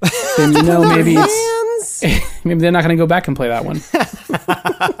toy, then you know maybe maybe they're not going to go back and play that one.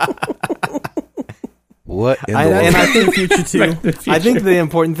 What in the and I think future too. I think the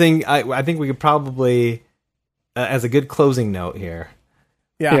important thing, I think we could probably, as a good closing note here,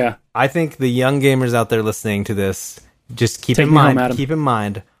 Yeah. I think the young gamers out there listening to this, just keep Take in me home, mind, Adam. Take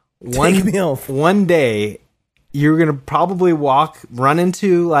me home. one day you're gonna probably run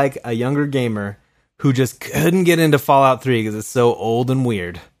into like a younger gamer who just couldn't get into Fallout 3 because it's so old and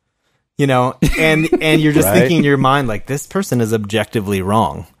weird, you know, and you're just thinking in your mind like, this person is objectively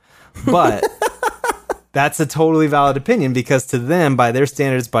wrong, but that's a totally valid opinion because to them, by their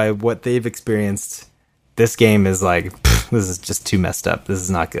standards, by what they've experienced, this game is like, this is just too messed up. This is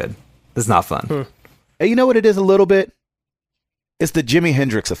not good. This is not fun. Hey, you know what it is a little bit? It's the Jimi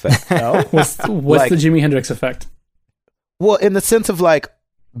Hendrix effect. What's Like- the Jimi Hendrix effect? Well, in the sense of like,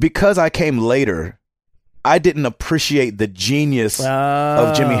 because I came later, I didn't appreciate the genius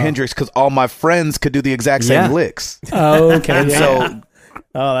of Jimi Hendrix because all my friends could do the exact same licks. Oh, okay. And Yeah. so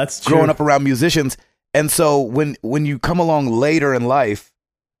Oh, that's true. growing up around musicians, and so when you come along later in life,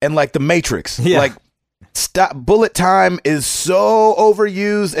 and like the Matrix, like bullet time is so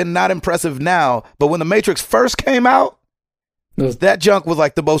overused and not impressive now, but when the Matrix first came out, that junk was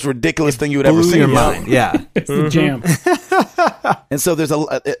like the most ridiculous thing you would ever Blew see. your mind. Yeah. It's the jam. And so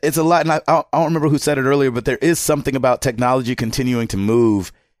it's a lot, and I don't remember who said it earlier, but there is something about technology continuing to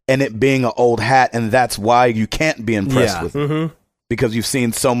move and it being an old hat, and that's why you can't be impressed with it because you've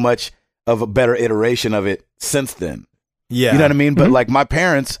seen so much of a better iteration of it since then. Yeah. You know what I mean? But like my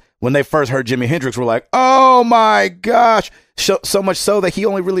parents, when they first heard Jimi Hendrix, were like, "Oh my gosh!" So much so that he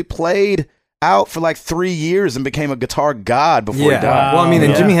only really played out for like 3 years and became a guitar god before he died. Well, I mean,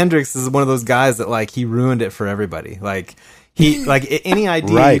 and Jimi Hendrix is one of those guys that like he ruined it for everybody. Like he like any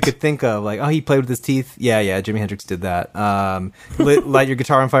idea you could think of, like, oh, he played with his teeth. Yeah, Jimi Hendrix did that. Light your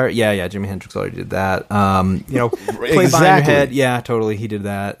guitar on fire. Yeah, Jimi Hendrix already did that. You know, play behind your head. Yeah, totally, he did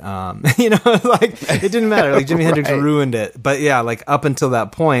that. You know, like it didn't matter. Like Jimi Hendrix ruined it. But yeah, like up until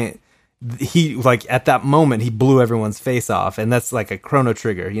that point, he like at that moment he blew everyone's face off, and that's like a Chrono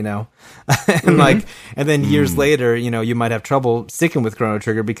Trigger, you know. And like, and then years later, you know, you might have trouble sticking with Chrono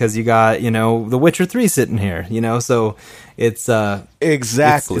Trigger because you got, you know, The Witcher 3 sitting here, you know. So it's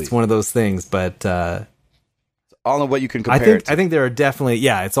exactly it's one of those things, but all of what you can compare it to. I think there are definitely,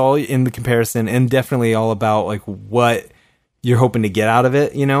 it's all in the comparison, and definitely all about like what you're hoping to get out of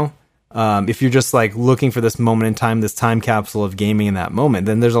it, you know. If you're just like looking for this moment in time, this time capsule of gaming in that moment,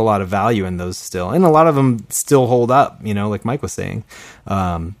 then there's a lot of value in those still. And a lot of them still hold up, you know, like Mike was saying.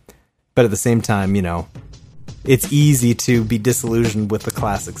 But at the same time, you know, it's easy to be disillusioned with the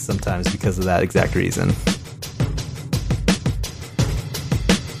classics sometimes because of that exact reason.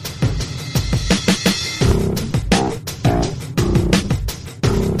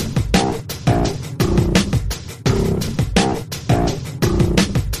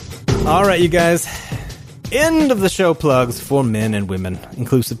 All right, you guys. End of the show plugs for men and women.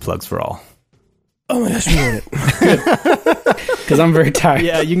 Inclusive plugs for all. Oh my gosh, you ruined it. Because I'm very tired.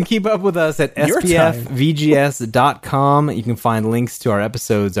 Yeah, you can keep up with us at You're spfvgs.com. You can find links to our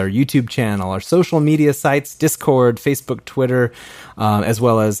episodes, our YouTube channel, our social media sites, Discord, Facebook, Twitter, as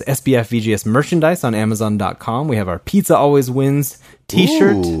well as SBF VGS merchandise on Amazon.com. We have our Pizza Always Wins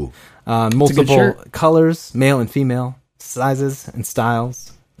t-shirt. Ooh. Multiple colors, male and female, sizes and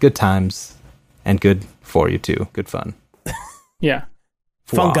styles. Good times, and good for you too. Good fun. Yeah.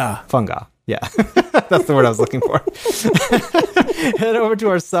 Funga. Yeah. That's the word I was looking for. Head over to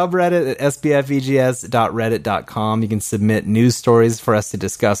our subreddit at sbfvgs.reddit.com. You can submit news stories for us to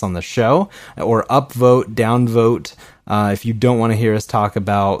discuss on the show, or upvote, downvote. If you don't want to hear us talk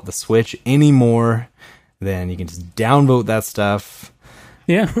about the Switch anymore, then you can just downvote that stuff.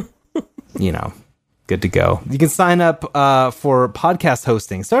 Yeah. You know, good to go. You can sign up for podcast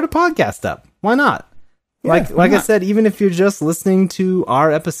hosting. Start a podcast up. Why not? Like I said, even if you're just listening to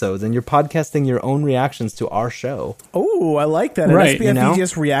our episodes and you're podcasting your own reactions to our show. Oh, I like that. Right, An SBF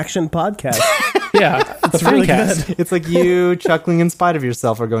VGS reaction podcast. Yeah, the really Fancast. It's like you chuckling in spite of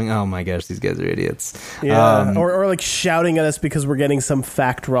yourself or going, oh my gosh, these guys are idiots. Yeah, or like shouting at us because we're getting some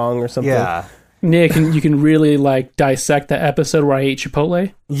fact wrong or something. Yeah. Nick, and you can really like dissect that episode where I ate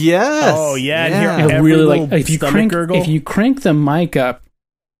Chipotle. Yes. Oh yeah, and Yeah. hear And every really little like stomach gurgle. if you crank the mic up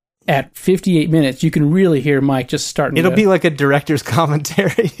at 58 minutes, you can really hear Mike just starting. It'll to, be like a director's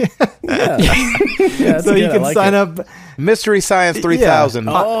commentary. yeah, that's So good. you I can like sign it. up. Mystery Science 3000.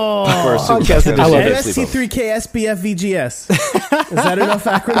 Oh, For a Super podcast Nintendo edition. I love Sleepover. SC3K SBF VGS. Is that enough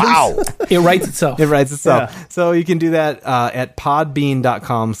acronyms? Wow. it writes itself. It writes itself. Yeah. So you can do that at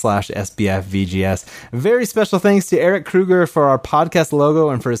podbean.com/SBFVGS. Very special thanks to Eric Kruger for our podcast logo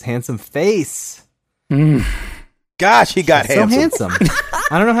and for his handsome face. Gosh, he got So handsome. handsome.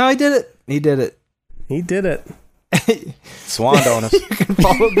 I don't know how he did it. He did it. He did it. Swanned on us. You can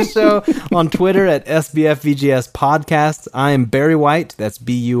follow the show on Twitter at SBFVGS Podcast. I am Barry White. That's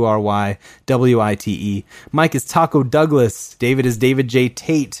BURYWITE. Mike is Taco Douglas. David is David J.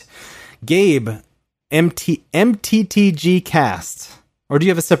 Tate. Gabe, MTTG Cast. Or do you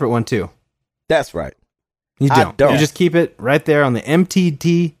have a separate one too? That's right. You I don't. don't. You just keep it right there on the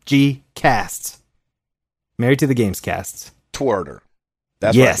MTTG Cast. Married to the Games Cast. Twerter.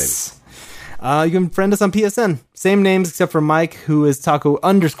 That's right, baby. Yes. You can friend us on PSN. Same names except for Mike, who is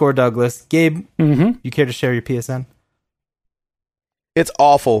Taco_Douglas. Gabe, you care to share your PSN? It's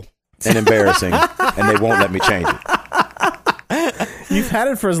awful and embarrassing, and they won't let me change it. You've had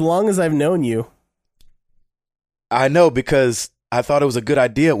it for as long as I've known you. I know, because I thought it was a good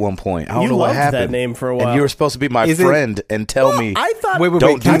idea at one point. I don't You know what loved happened. that name for a while. And you were supposed to be my Is it- friend and tell me. I thought. Wait,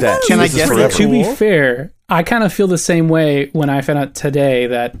 Don't do that. Can I This is guess forever. it? To be Cool. fair, I kind of feel the same way when I found out today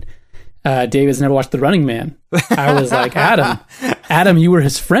that David's never watched The Running Man. I was like, Adam, you were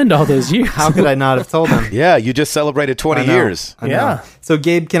his friend all those years. How could I not have told him? Yeah, you just celebrated 20 I know. years. I know. Yeah. So,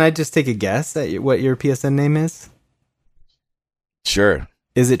 Gabe, can I just take a guess at what your PSN name is? Sure.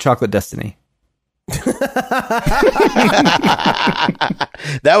 Is it Chocolate Destiny?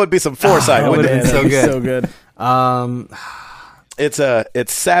 That would be some foresight, that wouldn't would've it? been that'd so be good. So good.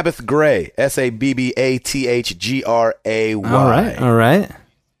 It's Sabbath Gray, SABBATHGRAY All right.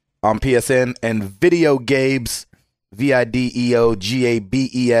 on PSN, and Video Gabes,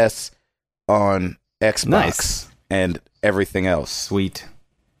 VIDEOGABES on Xbox Nice. and everything else. Sweet.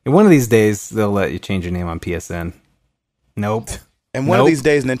 And one of these days, they'll let you change your name on PSN. Nope. And one of these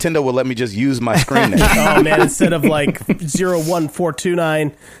days, Nintendo will let me just use my screen name. Oh man, instead of like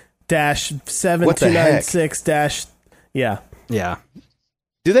 01429-7296- yeah. Yeah.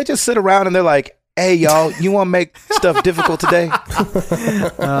 Do they just sit around and they're like, "Hey, y'all, you want to make stuff difficult today?"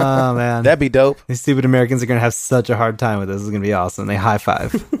 Oh, man. That'd be dope. These stupid Americans are going to have such a hard time with this. This is going to be awesome. They high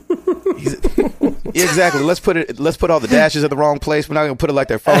five. Yeah, exactly. Let's put all the dashes in the wrong place. We're not going to put it like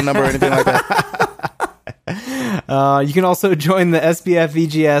their phone number or anything like that. You can also join the SBF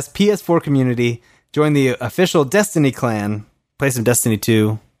VGS PS4 community. Join the official Destiny clan. Play some Destiny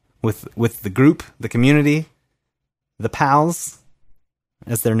 2 with the group, the community, the pals,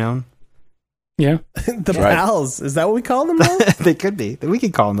 as they're known. Yeah. The Right. pals. Is that what we call them now? They could be. We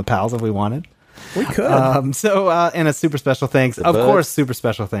could call them the pals if we wanted. We could. And a super special thanks, of bud. course, super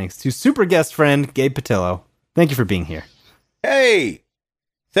special thanks to super guest friend Gabe Patillo. Thank you for being here. Hey,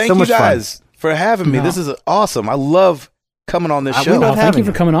 thank So you much fun. guys for having me. No. This is awesome. I love coming on this we show. love Well, thank having you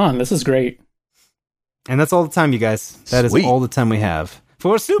for you. coming on. This is great. And that's all the time, you guys. That is Sweet. all the time we have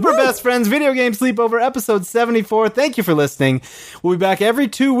for Super Best Friends Video Game Sleepover episode 74. Thank you for listening. We'll be back every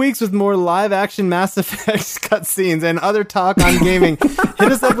 2 weeks with more live action Mass Effect cutscenes and other talk on gaming.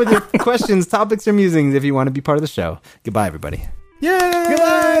 Hit us up with your questions, topics, or musings if you want to be part of the show. Goodbye, everybody. Yay!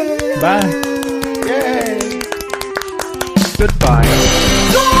 Goodbye! Bye. Yay. Goodbye.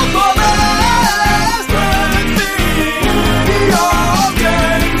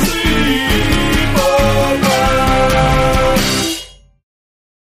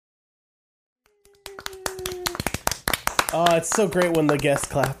 Oh, it's so great when the guest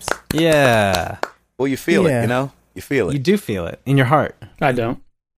claps. Yeah. Well, you feel Yeah. it, you know? You feel it. You do feel it in your heart. I don't.